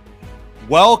song.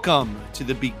 Welcome to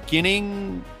the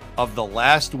beginning of the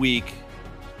last week,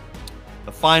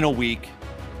 the final week,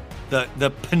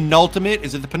 the penultimate.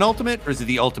 Is it the penultimate or is it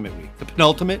the ultimate week? The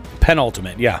penultimate?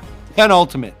 Penultimate, yeah.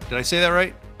 Penultimate. Did I say that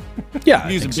right? Yeah,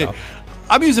 I think so.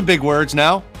 I'm using big words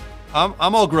now.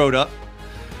 I'm all grown up.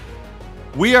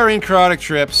 We are in Chronic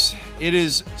Trips.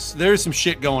 There's some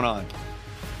shit going on.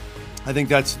 I think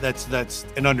that's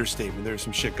an understatement. There's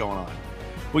some shit going on.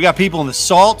 We got people in the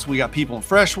salt. We got people in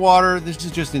freshwater. This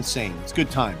is just insane. It's good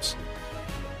times.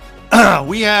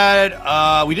 We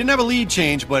didn't have a lead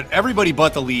change, but everybody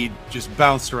but the lead just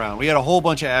bounced around. We had a whole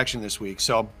bunch of action this week.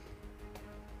 So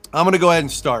I'm going to go ahead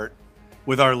and start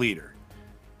with our leader.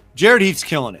 Jared Heath's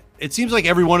killing it. It seems like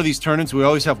every one of these tournaments, we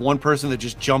always have one person that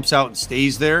just jumps out and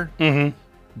stays there. Mm-hmm.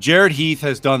 Jared Heath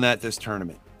has done that this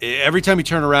tournament. Every time you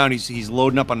turn around, he's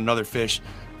loading up on another fish.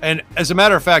 And as a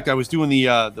matter of fact, I was doing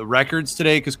the records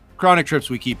today because Chronic Trips,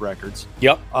 we keep records.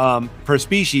 Yep. Per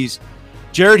species.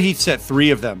 Jared Heath set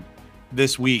 3 of them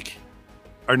this week.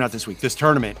 Or not this week, this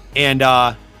tournament.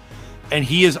 And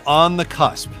he is on the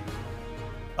cusp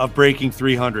of breaking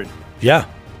 300. Yeah.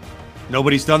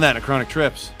 Nobody's done that in a Chronic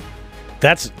Trips.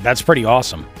 That's pretty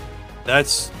awesome.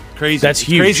 That's crazy. That's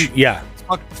huge. Crazy. Yeah.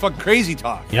 It's fucking crazy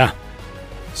talk. Yeah.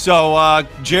 So,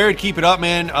 Jared, keep it up,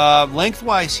 man.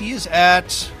 Lengthwise,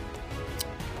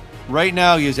 right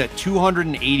now, he is at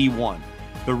 281.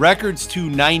 The record's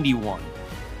 291.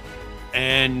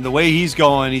 And the way he's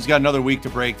going, he's got another week to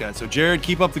break that. So, Jared,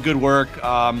 keep up the good work.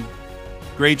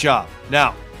 Great job.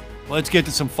 Now, let's get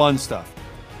to some fun stuff.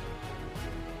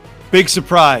 Big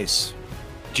surprise.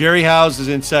 Jerry Howes is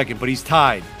in second, but he's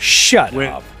tied. Shut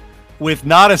up. With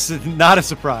not a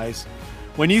surprise.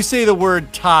 When you say the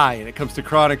word tie and it comes to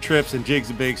Chronic Trips and Jigs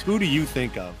and Bigs, who do you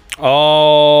think of?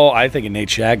 Oh, I think of Nate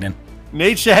Shagnon.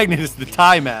 Nate Shagnon is the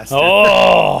tie master.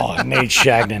 Oh, Nate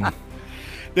Shagnon.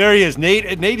 There he is. Nate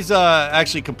is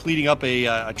actually completing up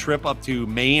a trip up to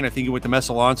Maine. I think he went to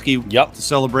Messalonskee to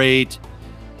celebrate.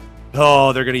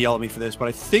 Oh, they're going to yell at me for this, but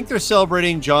I think they're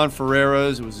celebrating John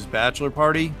Ferreira's. It was his bachelor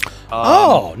party.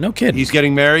 Oh, no kidding. He's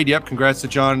getting married. Yep. Congrats to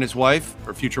John and his wife,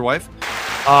 or future wife.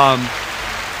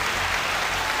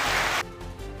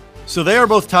 So they are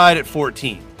both tied at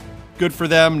 14. Good for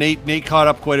them. Nate caught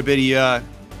up quite a bit.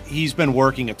 He's been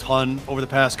working a ton over the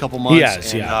past couple months.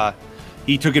 Yes, yeah.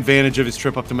 He took advantage of his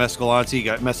trip up to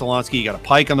Messalonskee. He got a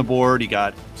pike on the board. He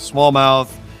got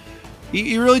smallmouth.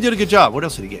 He really did a good job. What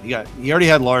else did he get? He already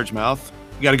had largemouth.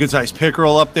 He got a good-sized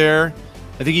pickerel up there.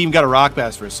 I think he even got a rock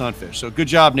bass for a sunfish. So good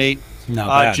job, Nate. Not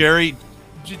bad.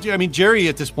 Jerry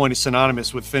at this point is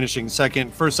synonymous with finishing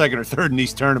first, second, or third in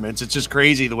these tournaments. It's just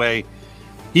crazy the way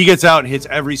he gets out and hits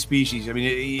every species. I mean,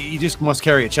 he just must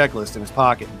carry a checklist in his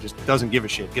pocket and just doesn't give a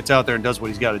shit. Gets out there and does what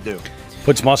he's got to do.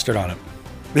 Puts mustard on it.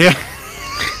 Yeah.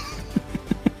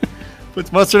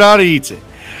 Puts mustard on it, eats it.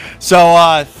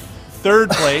 So,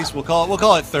 third place, we'll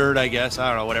call it third, I guess. I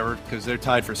don't know, whatever, because they're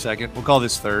tied for second. We'll call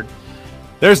this third.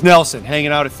 There's Nelson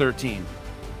hanging out at 13.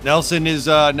 Nelson's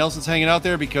hanging out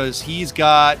there because he's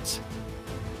got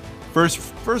first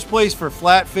place for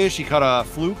flatfish. He caught a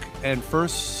fluke and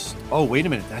first. Oh, wait a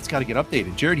minute, that's got to get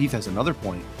updated. Jared Heath has another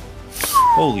point.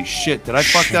 Holy shit! Did I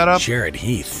fuck that up? Jared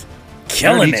Heath,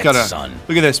 killing it, son.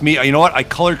 Look at this. You know what? I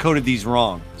color coded these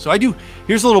wrong. So I do.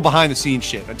 Here's a little behind the scenes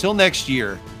shit. Until next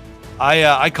year.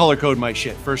 I color code my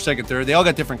shit. First, second, third. They all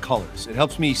got different colors. It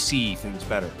helps me see things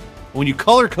better. When you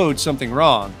color code something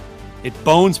wrong, it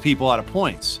bones people out of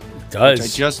points. It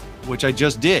does. Which I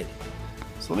just did.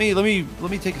 So let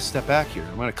me take a step back here.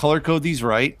 I'm gonna color code these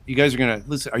right. You guys are gonna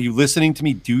listen. Are you listening to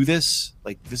me do this?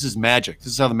 Like, this is magic.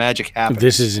 This is how the magic happens.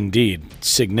 This is indeed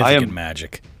significant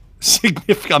magic.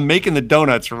 Significant. I'm making the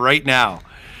donuts right now.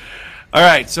 All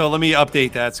right, so let me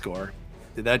update that score.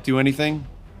 Did that do anything?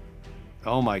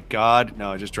 Oh my God.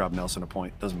 No, I just dropped Nelson a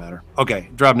point. Doesn't matter. Okay.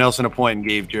 Dropped Nelson a point and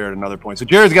gave Jared another point. So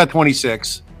Jared's got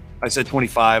 26. I said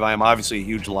 25. I am obviously a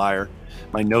huge liar.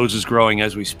 My nose is growing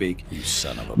as we speak. You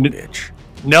son of a bitch.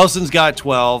 Nelson's got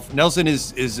 12. Nelson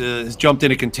has jumped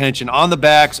into contention on the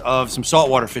backs of some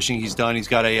saltwater fishing he's done. He's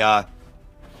got a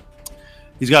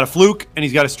fluke and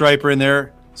he's got a striper in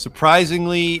there.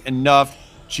 Surprisingly enough,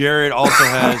 Jared also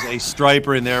has a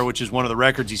striper in there, which is one of the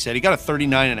records he said. He got a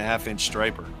 39.5-inch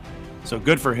striper. So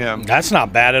good for him. That's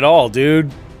not bad at all,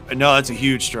 dude. No, that's a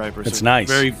huge striper. It's so nice.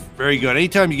 Very, very good.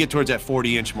 Anytime you get towards that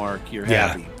 40-inch mark, you're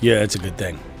happy. Yeah, it's a good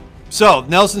thing. So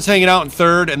Nelson's hanging out in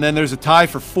third, and then there's a tie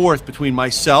for fourth between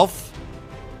myself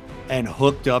and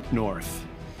Hooked Up North.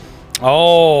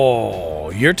 Oh,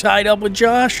 you're tied up with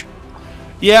Josh?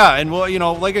 Yeah, and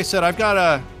well, like I said, I've got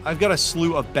a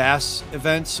slew of bass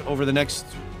events over the next.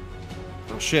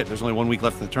 Oh shit! There's only 1 week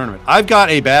left in the tournament. I've got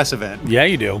a bass event. Yeah,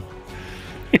 you do.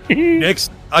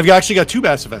 Next, I've actually got 2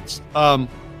 bass events.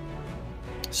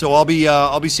 So I'll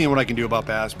be seeing what I can do about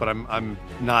bass, but I'm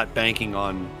not banking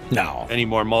on any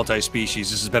more multi-species.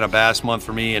 This has been a bass month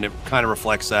for me, and it kind of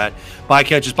reflects that.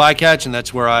 Bycatch is bycatch, and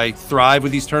that's where I thrive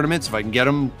with these tournaments. If I can get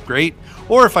them, great.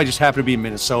 Or if I just happen to be in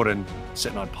Minnesota and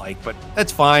sitting on pike, but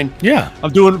that's fine. Yeah,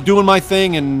 I'm doing my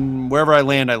thing, and wherever I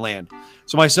land, I land.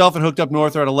 So myself and Hooked Up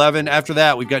North are at 11. After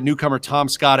that, we've got newcomer Tom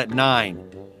Scott at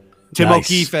 9, Tim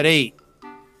O'Keefe at 8,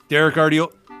 Derek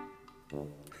Ardio.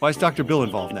 Why is Dr. Bill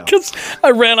involved now? Because I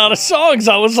ran out of songs.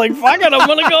 I was like, fuck it, I'm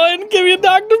going to go ahead and give you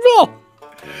Dr. Bill.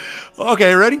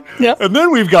 Okay, ready? Yeah. And then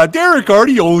we've got Derek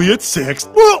Ardioli at 6.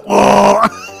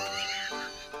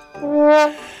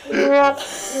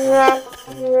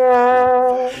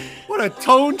 What a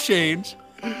tone change.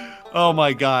 Oh,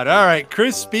 my God. All right,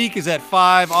 Chris Speak is at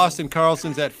 5. Austin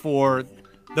Carlson's at 4.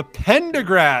 The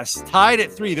Pendergrass tied at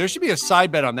 3. There should be a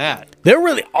side bet on that. They're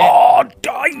really... Oh,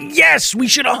 yes, we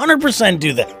should 100%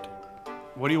 do that.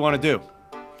 What do you want to do?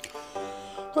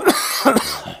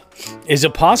 Is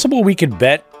it possible we could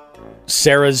bet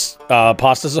Sarah's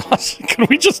pasta sauce? Can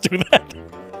we just do that?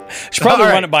 Should probably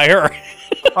run it by her.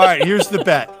 All right, here's the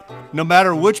bet. No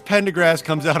matter which Pendergrass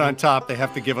comes out on top, they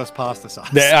have to give us pasta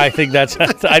sauce. I think that's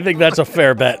a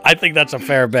fair bet. I think that's a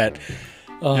fair bet.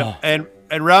 Oh. Yeah,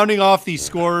 and rounding off these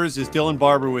scorers is Dylan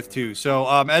Barber with 2. So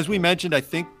as we mentioned, I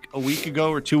think a week ago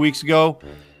or 2 weeks ago,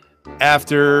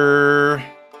 after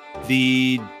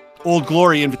the Old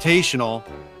Glory Invitational,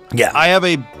 I have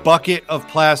a bucket of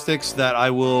plastics that I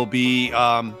will be.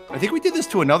 I think we did this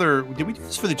to another. Did we do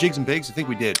this for the Jigs and Bigs? I think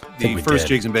we did. The first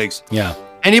Jigs and Bigs. Yeah.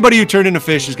 Anybody who turned in a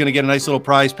fish is going to get a nice little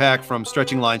prize pack from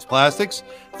Stretching Lines Plastics.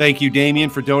 Thank you, Damien,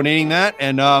 for donating that,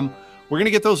 and we're going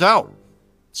to get those out.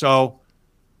 So.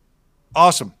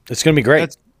 Awesome. It's going to be great.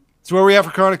 That's where we are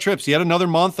for Chronic Trips. Yet another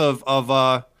month of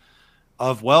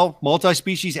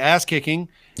multi-species ass kicking.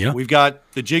 Yeah. We've got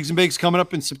the Jigs and Bigs coming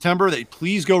up in September that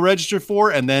please go register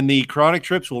for, and then the Chronic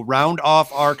Trips will round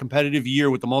off our competitive year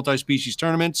with the multi-species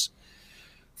tournaments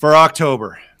for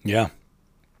October. Yeah.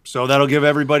 So that'll give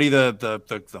everybody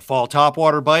the fall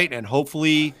topwater bite, and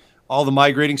hopefully all the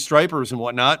migrating stripers and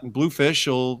whatnot and bluefish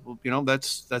will,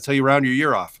 that's how you round your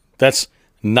year off. That's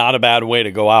not a bad way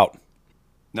to go out.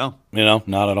 No,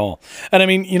 not at all. And I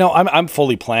mean, I'm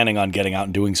fully planning on getting out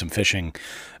and doing some fishing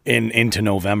into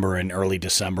November and early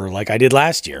December, like I did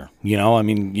last year.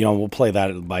 We'll play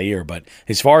that by ear. But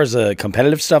as far as the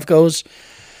competitive stuff goes,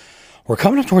 we're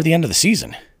coming up toward the end of the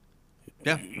season.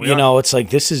 Yeah, it's like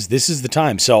this is the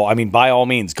time. So I mean, by all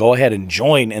means, go ahead and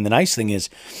join. And the nice thing is,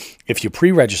 if you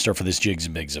pre-register for this Jigs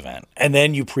and Bigs event, and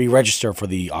then you pre-register for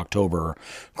the October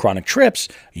Chronic Trips,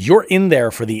 you're in there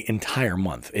for the entire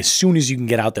month. As soon as you can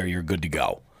get out there, you're good to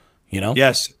go.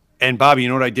 Yes. And Bobby, you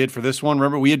know what I did for this one?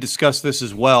 Remember, we had discussed this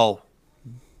as well,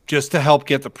 just to help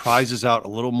get the prizes out a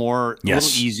little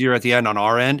easier at the end on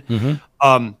our end.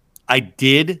 Mm-hmm. I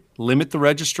did limit the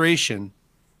registration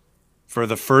for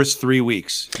the first 3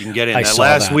 weeks. You can get in that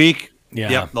last week.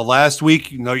 Yeah. The last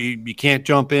week, you can't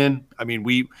jump in. I mean,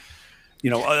 the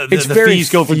fees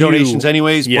go for donations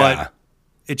anyways, but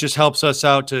it just helps us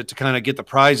out to kind of get the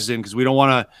prizes in, because we don't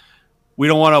want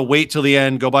to wait till the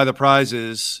end, go buy the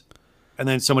prizes, and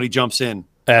then somebody jumps in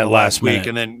at last week, minute.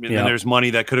 and then there's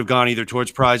money that could have gone either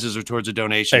towards prizes or towards a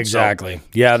donation. Exactly.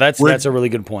 So that's a really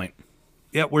good point.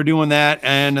 Yeah, we're doing that.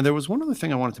 And there was one other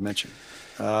thing I wanted to mention.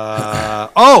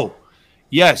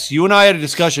 Yes, you and I had a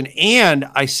discussion, and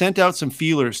I sent out some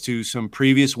feelers to some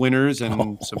previous winners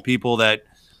and some people that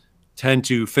tend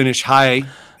to finish high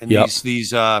in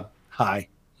these high.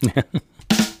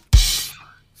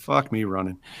 Fuck me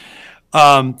running.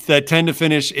 That tend to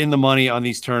finish in the money on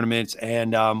these tournaments,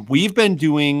 and we've been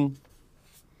doing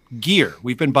gear.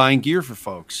 We've been buying gear for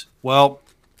folks. Well,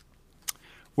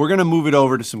 we're going to move it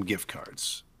over to some gift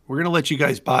cards. We're going to let you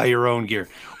guys buy your own gear.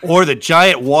 Or the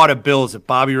giant wad of bills that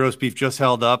Bobby Roast Beef just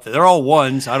held up. They're all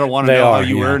ones. I don't want to know how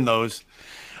you earn those.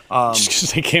 Just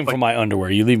because they came from my underwear.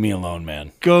 You leave me alone,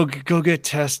 man. Go get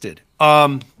tested.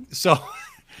 So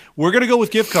we're going to go with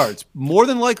gift cards. More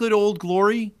than likely to Old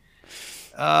Glory.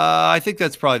 I think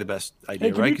that's probably the best idea,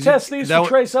 Hey, can right? you test these for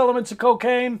trace elements of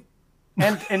cocaine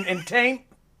and taint?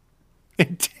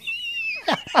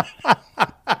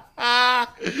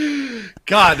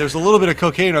 God, there's a little bit of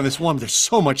cocaine on this one, but there's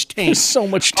so much taint. There's so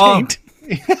much taint.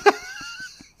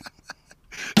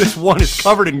 This one is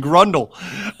covered in grundle.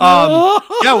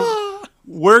 Yeah,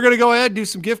 we're going to go ahead and do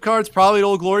some gift cards, probably at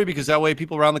Old Glory, because that way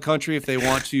people around the country, if they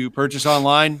want to purchase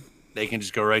online, they can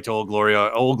just go right to Old Glory,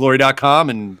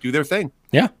 oldglory.com and do their thing.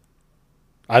 Yeah.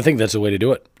 I think that's the way to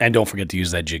do it. And don't forget to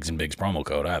use that Jigs and Bigs promo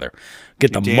code either.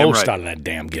 Get the most out of that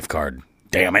damn gift card.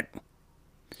 Damn it.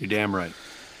 You're damn right.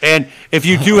 And if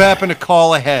you do happen to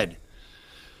call ahead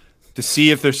to see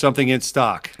if there's something in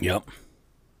stock, yep,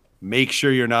 make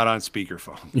sure you're not on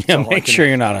speakerphone. Yeah, make sure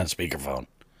you're not on speakerphone.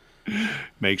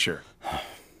 Make sure.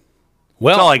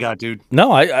 Well, that's all I got, dude.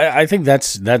 No, I think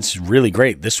that's really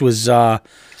great. This was a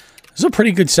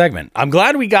pretty good segment. I'm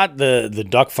glad we got the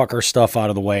duck fucker stuff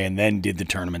out of the way and then did the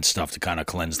tournament stuff to kind of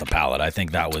cleanse the palate. I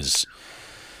think that was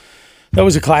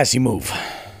a classy move.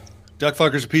 Duck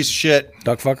fucker's a piece of shit.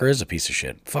 Duck fucker is a piece of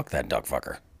shit. Fuck that duck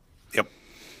fucker. Yep.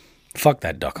 Fuck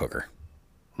that duck hooker.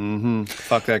 Mm-hmm.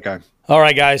 Fuck that guy. All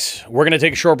right, guys, we're going to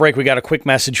take a short break. We got a quick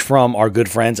message from our good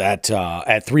friends at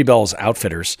Three Bells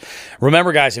Outfitters.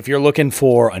 Remember, guys, if you're looking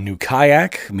for a new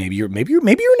kayak, maybe you're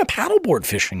into paddleboard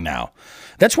fishing now.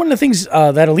 That's one of the things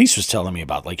that Elise was telling me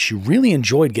about. Like, she really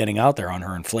enjoyed getting out there on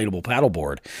her inflatable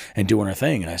paddleboard and doing her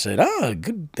thing. And I said,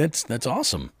 good. That's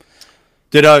awesome.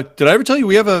 Did I ever tell you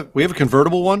we have a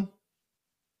convertible one?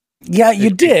 Yeah, you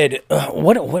did.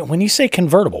 What when you say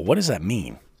convertible, what does that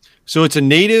mean? So it's a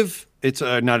native. It's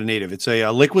not a native. It's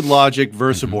a Liquid Logic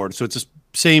VersaBoard. So it's the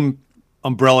same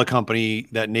umbrella company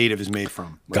that Native is made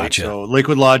from. Right? Gotcha. So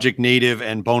Liquid Logic, Native,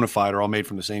 and Bonafide are all made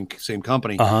from the same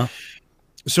company. Uh-huh.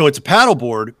 So it's a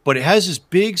paddleboard, but it has this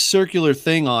big circular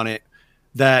thing on it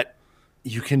that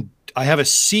you can. I have a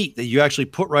seat that you actually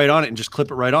put right on it and just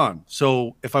clip it right on.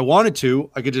 So if I wanted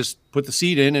to, I could just put the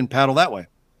seat in and paddle that way.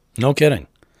 No kidding.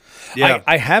 Yeah.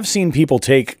 I have seen people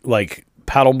take like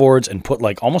paddle boards and put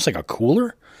like almost like a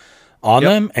cooler on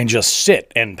them and just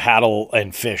sit and paddle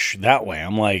and fish that way.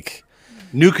 I'm like,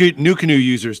 new canoe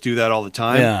users do that all the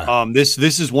time. Yeah.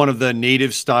 This is one of the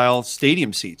Native style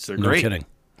stadium seats. They're great. No kidding.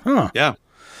 Huh. Yeah.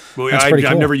 Well,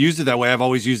 I've never used it that way. I've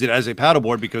always used it as a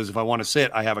paddleboard because if I want to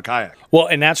sit, I have a kayak. Well,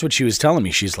 and that's what she was telling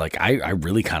me. She's like, I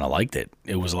really kind of liked it.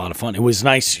 It was a lot of fun. It was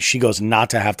nice. She goes, not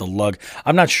to have to lug.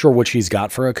 I'm not sure what she's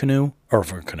got for a canoe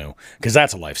because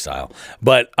that's a lifestyle.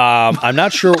 But I'm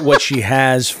not sure what she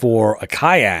has for a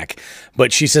kayak.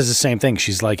 But she says the same thing.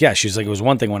 She's like, it was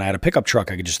one thing when I had a pickup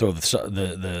truck, I could just throw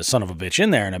the son of a bitch in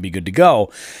there and I'd be good to go.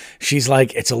 She's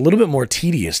like, it's a little bit more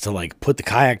tedious to like put the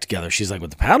kayak together. She's like,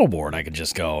 with the paddleboard, I could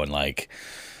just go and like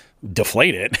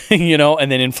deflate it,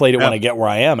 and then inflate it when I get where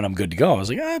I am and I'm good to go. I was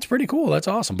like, that's pretty cool. That's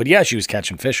awesome. But yeah, she was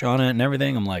catching fish on it and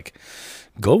everything. I'm like,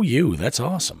 go you. That's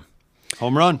awesome.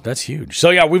 Home run. That's huge. So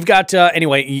yeah, we've got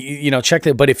anyway. Check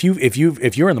that. But if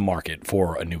you're in the market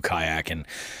for a new kayak, and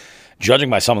judging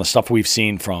by some of the stuff we've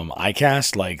seen from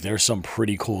iCast, like there's some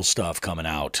pretty cool stuff coming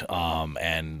out.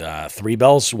 And Three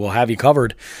Bells will have you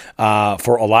covered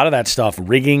for a lot of that stuff,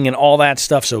 rigging and all that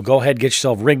stuff. So go ahead, get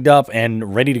yourself rigged up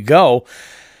and ready to go.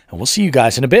 And we'll see you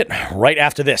guys in a bit, right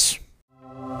after this.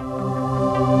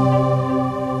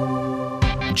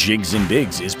 Jigs and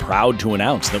Bigs is proud to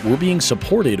announce that we're being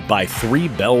supported by Three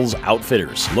Bells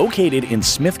Outfitters. Located in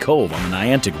Smith Cove on the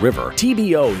Niantic River,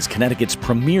 TBO is Connecticut's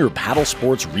premier paddle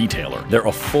sports retailer. They're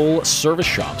a full service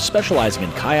shop specializing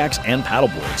in kayaks and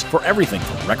paddleboards for everything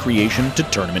from recreation to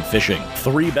tournament fishing.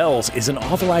 Three Bells is an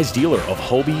authorized dealer of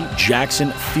Hobie,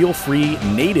 Jackson, Feel Free,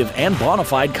 Native, and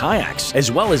Bonafide kayaks,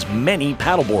 as well as many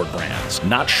paddleboard brands.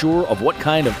 Not sure of what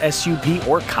kind of SUP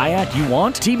or kayak you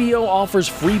want? TBO offers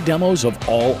free demos of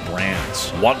all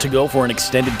brands. Want to go for an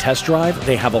extended test drive?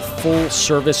 They have a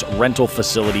full-service rental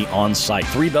facility on site.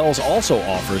 Three Bells also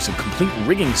offers a complete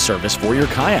rigging service for your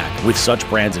kayak with such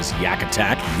brands as Yak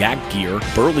Attack, Yak Gear,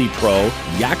 Burley Pro,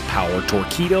 Yak Power,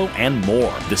 Torqeedo, and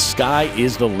more. The sky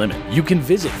is the limit. You can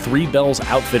visit Three Bells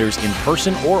Outfitters in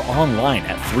person or online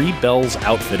at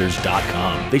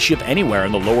threebellsoutfitters.com. They ship anywhere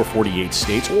in the lower 48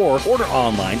 states or order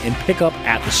online and pick up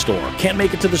at the store. Can't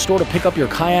make it to the store to pick up your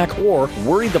kayak or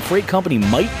worried the freight company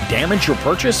might damage your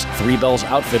purchase? Three Bells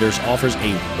Outfitters offers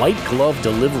a white glove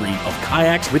delivery of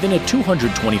kayaks within a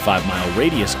 225-mile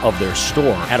radius of their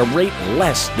store at a rate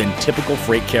less than typical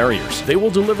freight carriers. They will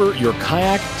deliver your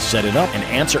kayak, set it up, and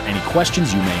answer any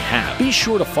questions you may have. Be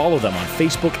sure to follow them on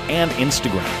Facebook and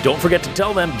Instagram. Don't forget to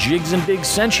tell them Jigs and Biggs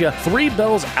sent you. Three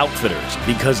Bells Outfitters,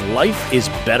 because life is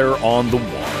better on the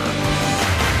water.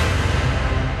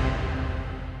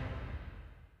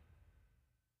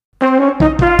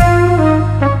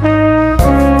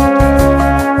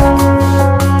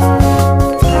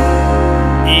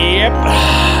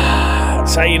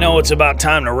 It's about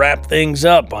time to wrap things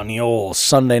up on the old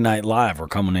Sunday Night Live. We're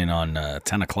coming in on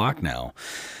 10 o'clock now.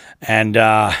 And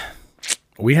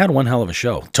we had one hell of a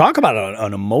show. Talk about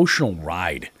an emotional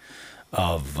ride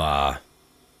of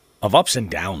ups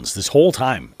and downs this whole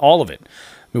time. All of it.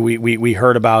 We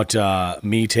heard about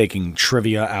me taking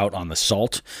trivia out on the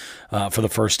Salt for the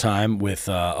first time with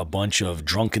a bunch of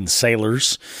drunken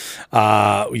sailors.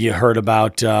 You heard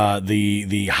about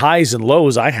the highs and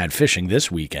lows I had fishing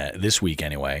this week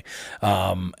anyway. We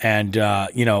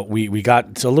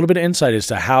got a little bit of insight as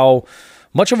to how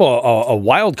much of a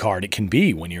wild card it can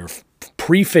be when you're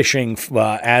pre-fishing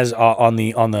as on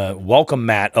the welcome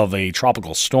mat of a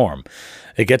tropical storm.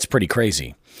 It gets pretty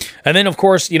crazy. And then, of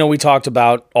course, we talked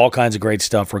about all kinds of great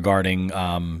stuff regarding,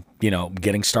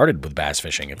 getting started with bass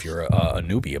fishing if you're a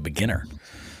newbie, a beginner,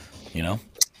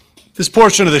 This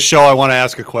portion of the show, I want to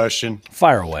ask a question.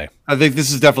 Fire away. I think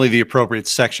this is definitely the appropriate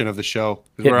section of the show.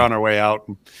 We're on our way out.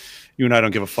 And you and I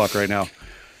don't give a fuck right now.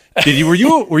 Were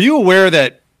you aware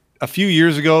that a few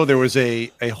years ago there was a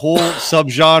whole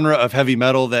subgenre of heavy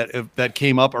metal that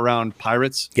came up around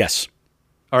pirates? Yes.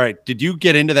 All right. Did you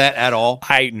get into that at all?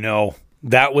 I know.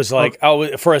 That was like,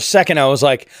 for a second, I was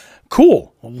like,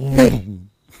 cool.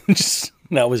 Just,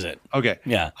 that was it. Okay.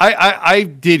 Yeah. I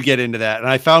did get into that, and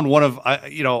I found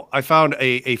I found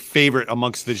a favorite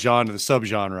amongst the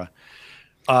subgenre.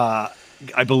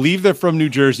 I believe they're from New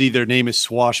Jersey. Their name is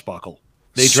Swashbuckle.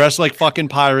 They dress like fucking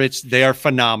pirates. They are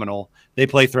phenomenal. They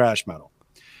play thrash metal.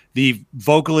 The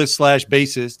vocalist /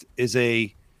 bassist is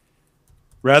a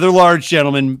rather large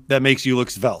gentleman that makes you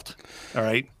look svelte. All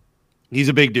right. He's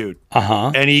a big dude.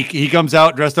 Uh-huh. And he comes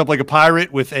out dressed up like a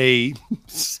pirate with a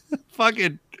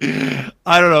fucking,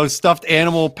 I don't know, stuffed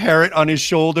animal parrot on his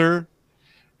shoulder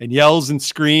and yells and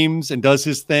screams and does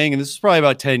his thing. And this is probably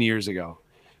about 10 years ago.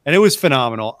 And it was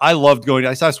phenomenal. I loved going.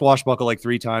 I saw Swashbuckle like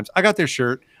 3 times. I got their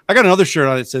shirt. I got another shirt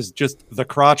on it that says just the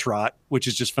crotch rot, which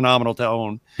is just phenomenal to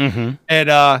own. Mm-hmm.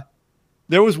 And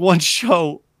there was one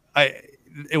show. I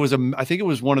think it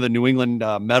was one of the New England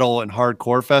metal and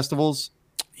hardcore festivals.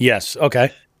 Yes.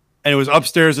 Okay. And it was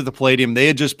upstairs at the Palladium. They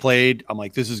had just played. I'm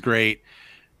like, this is great.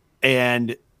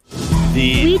 And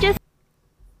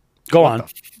go on.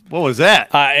 What was that?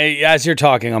 As you're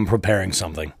talking, I'm preparing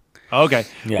something. Okay.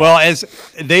 Yeah. Well, as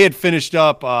they had finished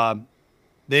up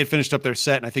their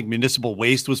set, and I think Municipal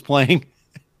Waste was playing.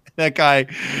 That guy,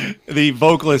 the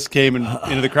vocalist, came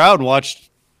into the crowd and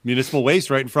watched Municipal Waste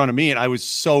right in front of me, and I was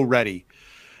so ready.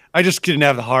 I just didn't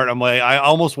have the heart. I'm like, I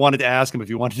almost wanted to ask him if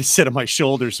he wanted to sit on my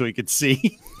shoulder so he could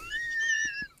see.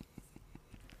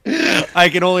 I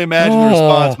can only imagine the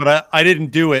response, but I didn't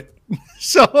do it.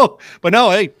 But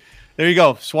no, hey, there you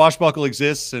go. Swashbuckle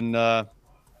exists, and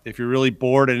if you're really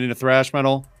bored and into thrash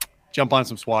metal, jump on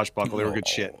some Swashbuckle. They were good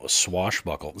shit.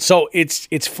 Swashbuckle. So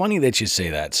it's funny that you say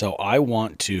that. So I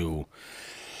want to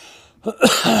end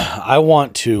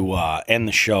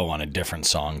the show on a different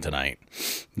song tonight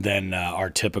than our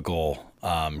typical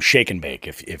shake and bake,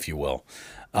 if you will.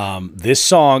 This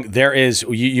song, there is,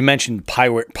 you mentioned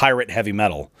pirate heavy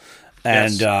metal,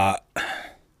 and yes.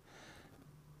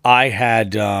 I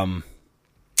had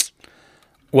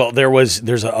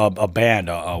there's a band,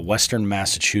 a Western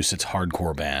Massachusetts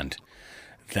hardcore band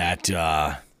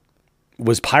that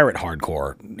was pirate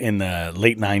hardcore in the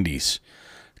late 90s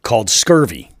called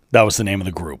Scurvy. That was the name of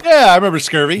the group. Yeah, I remember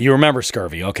Scurvy. You remember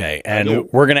Scurvy, okay.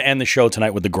 And we're going to end the show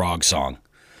tonight with the Grog song.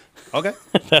 Okay.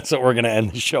 That's what we're going to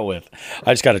end the show with.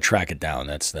 I just got to track it down.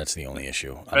 That's the only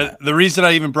issue. The reason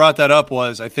I even brought that up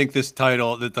was I think this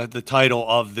title, the title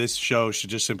of this show should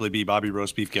just simply be Bobby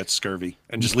Roast Beef Gets Scurvy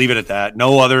and just leave it at that.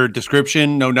 No other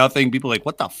description, no nothing. People are like,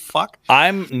 what the fuck?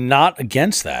 I'm not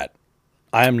against that.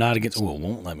 I am not against. Oh, it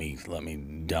won't let me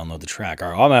download the track.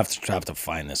 Or I'm gonna have to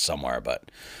find this somewhere. But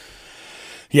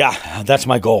yeah, that's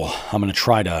my goal. I'm gonna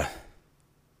try to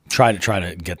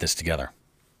get this together.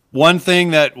 One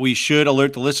thing that we should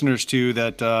alert the listeners to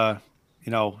that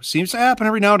seems to happen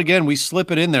every now and again. We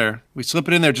slip it in there. We slip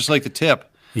it in there just like the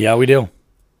tip. Yeah, we do.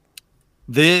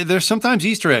 There's sometimes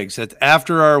Easter eggs that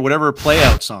after our whatever play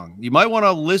out song. You might want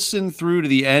to listen through to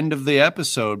the end of the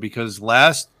episode because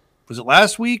was it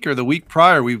last week or the week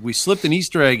prior? We slipped an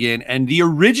Easter egg in, and the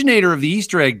originator of the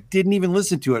Easter egg didn't even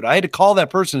listen to it. I had to call that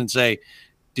person and say,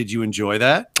 "Did you enjoy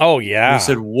that?" Oh yeah. And he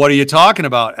said, "What are you talking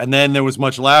about?" And then there was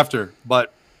much laughter,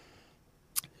 but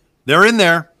they're in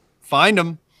there. Find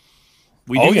them.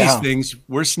 We do these things.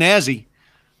 We're snazzy.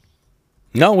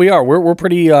 No, we are. We're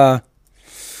pretty.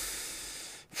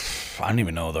 I don't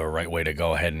even know the right way to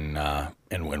go ahead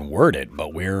and word it,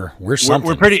 but we're something.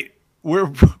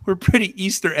 We're pretty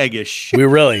Easter eggish.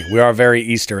 We are very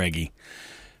Easter eggy.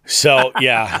 So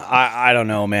yeah, I don't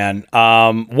know, man.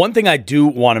 One thing I do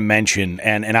want to mention,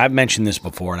 and I've mentioned this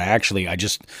before, and I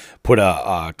just put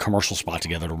a commercial spot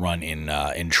together to run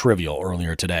in Trivial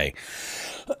earlier today.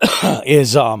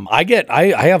 Is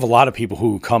I have a lot of people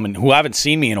who come and who haven't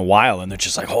seen me in a while, and they're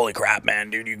just like, "Holy crap, man,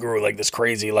 dude, you grew like this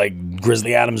crazy like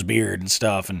Grizzly Adams beard and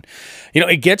stuff." And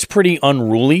it gets pretty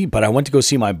unruly. But I went to go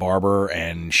see my barber,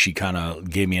 and she kind of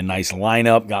gave me a nice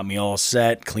lineup, got me all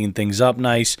set, cleaned things up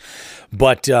nice.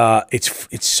 But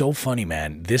it's so funny,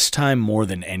 man. This time more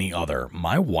than any other,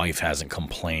 my wife hasn't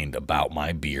complained about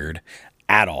my beard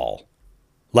at all,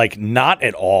 like not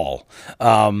at all.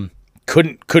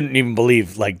 Couldn't even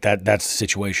believe like that's the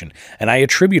situation. And I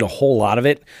attribute a whole lot of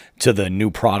it to the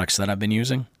new products that I've been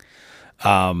using.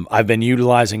 I've been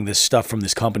utilizing this stuff from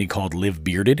this company called Live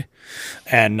Bearded.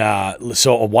 And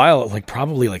so a while, like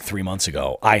probably like 3 months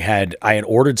ago, I had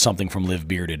ordered something from Live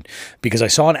Bearded because I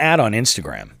saw an ad on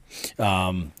Instagram.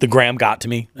 The gram got to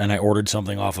me, and I ordered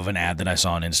something off of an ad that I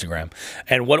saw on Instagram.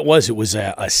 And what it was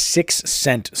a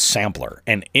 6-cent sampler.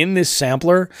 And in this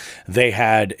sampler, they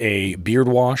had a beard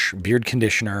wash, beard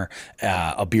conditioner,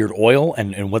 a beard oil,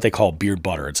 and what they call beard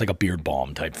butter. It's like a beard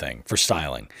balm type thing for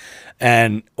styling.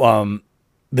 And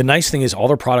the nice thing is all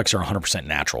their products are 100%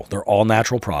 natural. They're all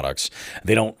natural products.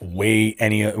 They don't weigh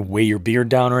your beard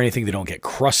down or anything. They don't get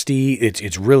crusty.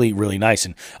 It's really, really nice.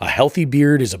 And a healthy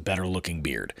beard is a better looking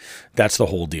beard. That's the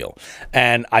whole deal.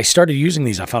 And I started using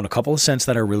these. I found a couple of scents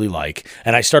that I really like,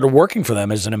 and I started working for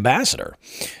them as an ambassador.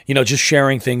 Just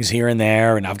sharing things here and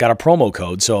there. And I've got a promo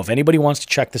code. So if anybody wants to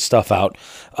check this stuff out,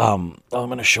 I'm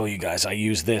going to show you guys. I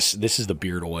use this. This is the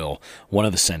beard oil. One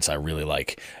of the scents I really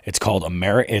like. It's called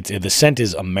the scent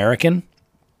is American.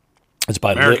 It's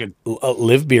by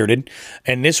Live Bearded.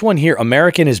 And this one here,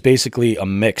 American, is basically a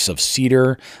mix of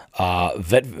cedar,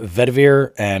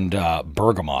 vetiver, and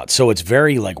bergamot. So it's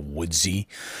very like woodsy.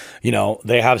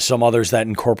 They have some others that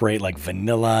incorporate like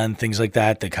vanilla and things like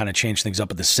that. They kind of change things up,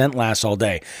 but the scent lasts all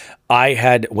day.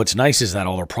 What's nice is that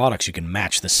all their products, you can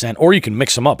match the scent, or you can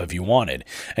mix them up if you wanted.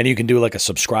 And you can do like a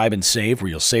subscribe and save where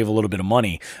you'll save a little bit of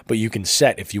money, but you can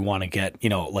set if you want to get,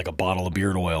 like a bottle of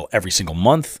beard oil every single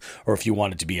month, or if you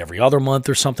want it to be every other month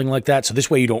or something like that. So this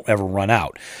way you don't ever run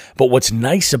out. But what's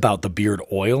nice about the beard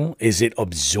oil is it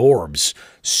absorbs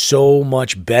so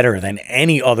much better than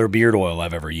any other beard oil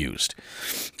I've ever used.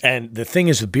 And the thing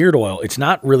is with beard oil, it's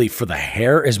not really for the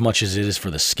hair as much as it is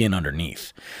for the skin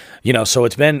underneath. So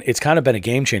it's kind of been a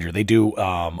game changer. They do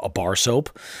a bar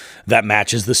soap that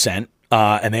matches the scent.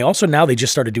 And they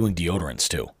just started doing deodorants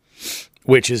too,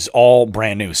 which is all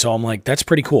brand new. So I'm like, that's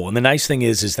pretty cool. And the nice thing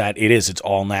is that it's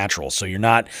all natural. So you're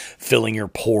not filling your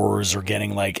pores or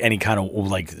getting like any kind of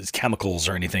like chemicals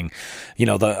or anything.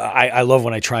 I love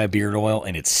when I try a beard oil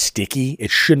and it's sticky.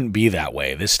 It shouldn't be that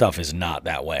way. This stuff is not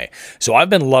that way. So I've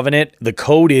been loving it. The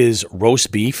code is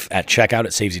roast beef at checkout.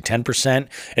 It saves you 10%. And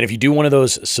if you do one of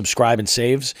those subscribe and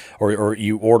saves or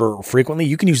you order frequently,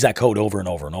 you can use that code over and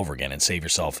over and over again and save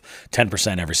yourself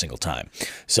 10% every single time.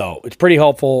 So it's pretty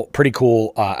helpful, pretty cool.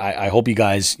 I hope you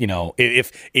guys,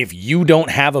 if you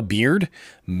don't have a beard,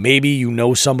 maybe you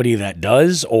know somebody that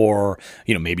does, or,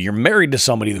 maybe you're married to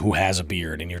somebody who has a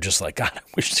beard and you're just like, God, I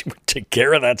wish he would take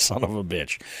care of that son of a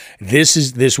bitch.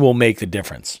 This will make the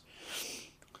difference.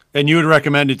 And you would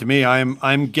recommend it to me.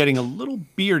 I'm getting a little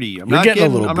beardy. I'm not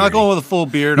going with a full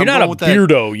beard. You're not a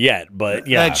beardo yet, but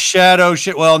yeah. That shadow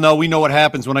shit. Well, no, we know what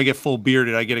happens when I get full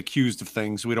bearded. I get accused of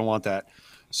things. We don't want that.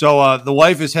 So the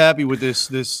wife is happy with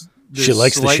this. She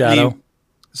likes the shadow.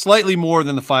 Slightly more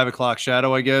than the 5 o'clock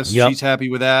shadow, I guess. Yep. She's happy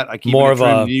with that. I keep more of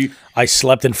a. I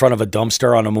slept in front of a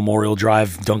dumpster on a Memorial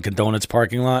Drive Dunkin' Donuts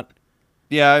parking lot.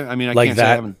 Yeah, I mean, I can't say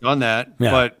I haven't done that,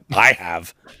 but I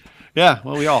have. Yeah,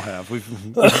 well, we all have.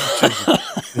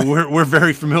 We're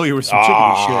very familiar with some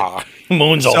chickadee shit.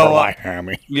 Moon's over my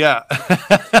hammy. Yeah.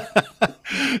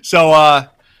 So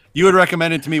you would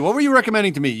recommend it to me. What were you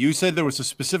recommending to me? You said there was a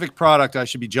specific product I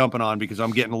should be jumping on because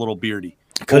I'm getting a little beardy.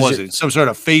 What was it? Some sort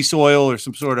of face oil or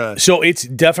some sort of... So it's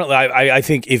definitely, I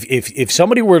think if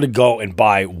somebody were to go and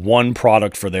buy one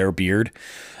product for their beard,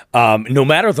 no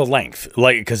matter the length,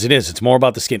 like, because it's more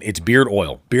about the skin, it's beard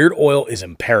oil. Beard oil is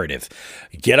imperative.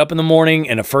 Get up in the morning,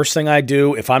 and the first thing I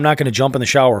do, if I'm not going to jump in the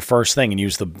shower first thing and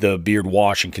use the beard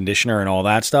wash and conditioner and all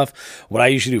that stuff, what I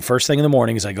usually do first thing in the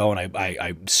morning is I go and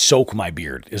I soak my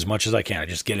beard as much as I can. I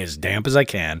just get it as damp as I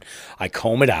can. I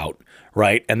comb it out.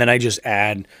 Right. And then I just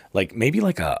add like maybe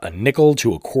like a nickel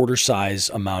to a quarter size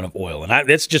amount of oil. And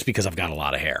that's just because I've got a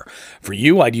lot of hair. For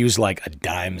you, I'd use like a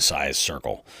dime size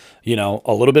circle, you know,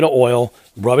 a little bit of oil,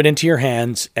 rub it into your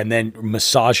hands, and then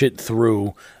massage it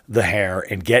through the hair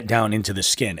and get down into the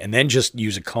skin. And then just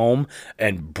use a comb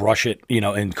and brush it, you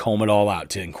know, and comb it all out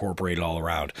to incorporate it all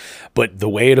around. But the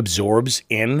way it absorbs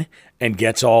in and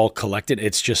gets all collected,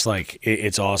 it's just like,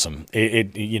 it's awesome.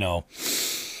 You know,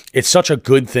 it's such a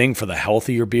good thing for the health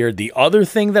of your beard. The other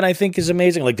thing that I think is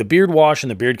amazing, like the beard wash and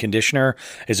the beard conditioner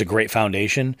is a great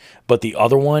foundation. But the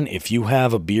other one, if you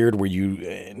have a beard where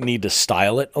you need to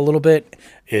style it a little bit,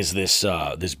 is this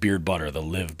beard butter, the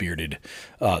Live Bearded.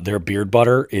 Their beard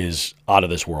butter is out of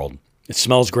this world. It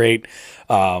smells great.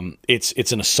 It's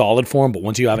in a solid form, but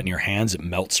once you have it in your hands, it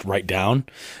melts right down.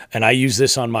 And I use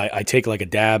this on I take like a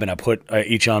dab and I put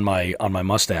each on my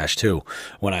mustache too.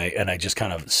 I just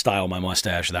kind of style my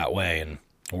mustache that way, and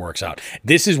it works out.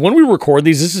 This is when we record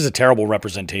these. This is a terrible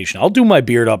representation. I'll do my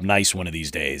beard up nice one of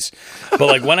these days. But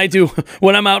like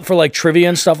when I'm out for like trivia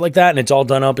and stuff like that, and it's all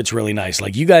done up, it's really nice.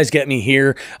 Like you guys get me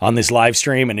here on this live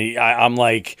stream, and I'm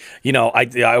like, you know,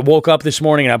 I woke up this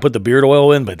morning and I put the beard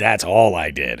oil in, but that's all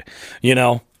I did, you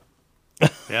know.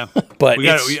 Yeah, but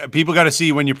people got to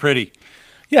see when you're pretty.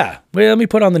 Yeah, well, let me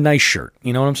put on the nice shirt.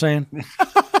 You know what I'm saying?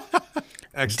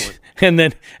 Excellent. And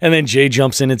then Jay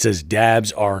jumps in and says,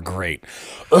 "Dabs are great."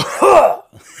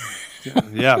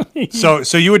 Yeah.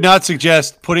 So you would not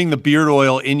suggest putting the beard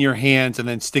oil in your hands and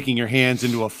then sticking your hands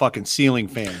into a fucking ceiling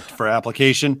fan for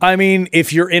application? I mean,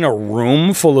 if you're in a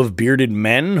room full of bearded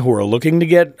men who are looking to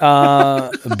get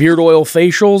beard oil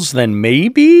facials, then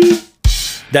maybe.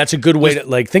 That's a good way to,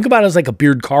 like, think about it as like a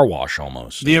beard car wash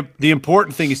almost. The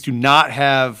important thing is to not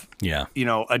have, you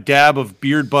know, a dab of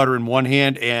beard butter in one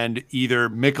hand and either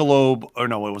Michelob, or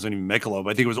no, it wasn't even Michelob.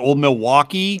 I think it was Old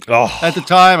Milwaukee at the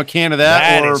time, a can of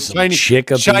that or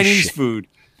Chinese food.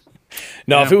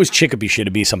 No, if it was Chicopee shit,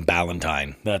 it'd be some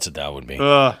Ballantine. That's what that would be.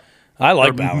 I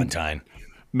like Ballantine.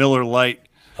 Miller Lite.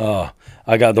 The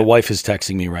wife is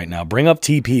texting me right now. Bring up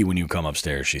TP when you come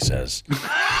upstairs, she says.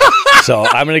 So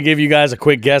I'm going to give you guys a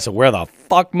quick guess of where the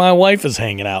fuck my wife is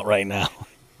hanging out right now.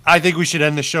 I think we should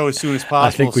end the show as soon as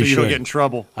possible so you don't get in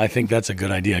trouble. I think that's a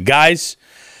good idea. Guys,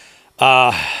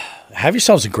 have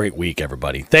yourselves a great week,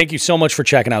 everybody. Thank you so much for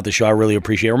checking out the show. I really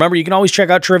appreciate it. Remember, you can always check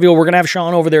out Trivial. We're going to have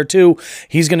Sean over there, too.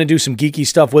 He's going to do some geeky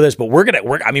stuff with us, but when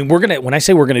I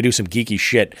say we're going to do some geeky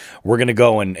shit, we're going to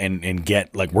go and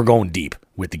get, like, we're going deep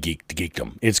with the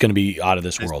geekdom. It's going to be out of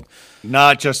this world.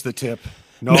 Not just the tip.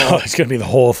 No, it's going to be the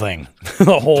whole thing.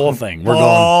 The whole thing. We're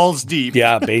balls deep.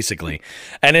 Yeah, basically.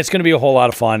 And it's going to be a whole lot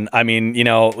of fun. I mean, you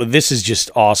know, this is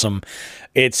just awesome.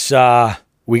 It's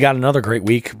we got another great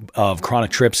week of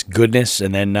Chronic Trips goodness,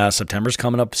 and then September's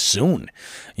coming up soon.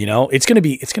 You know, it's going to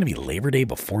be Labor Day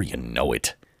before you know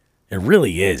it. It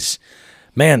really is.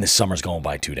 Man, this summer's going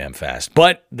by too damn fast.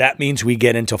 But that means we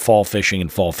get into fall fishing,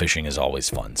 and fall fishing is always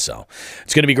fun. So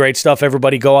it's going to be great stuff.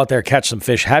 Everybody go out there, catch some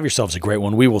fish. Have yourselves a great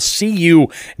one. We will see you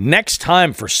next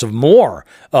time for some more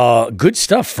good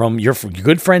stuff from your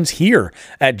good friends here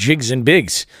at Jigs and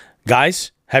Bigs.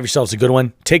 Guys, have yourselves a good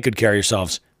one. Take good care of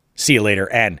yourselves. See you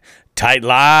later, and tight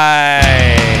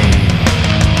line.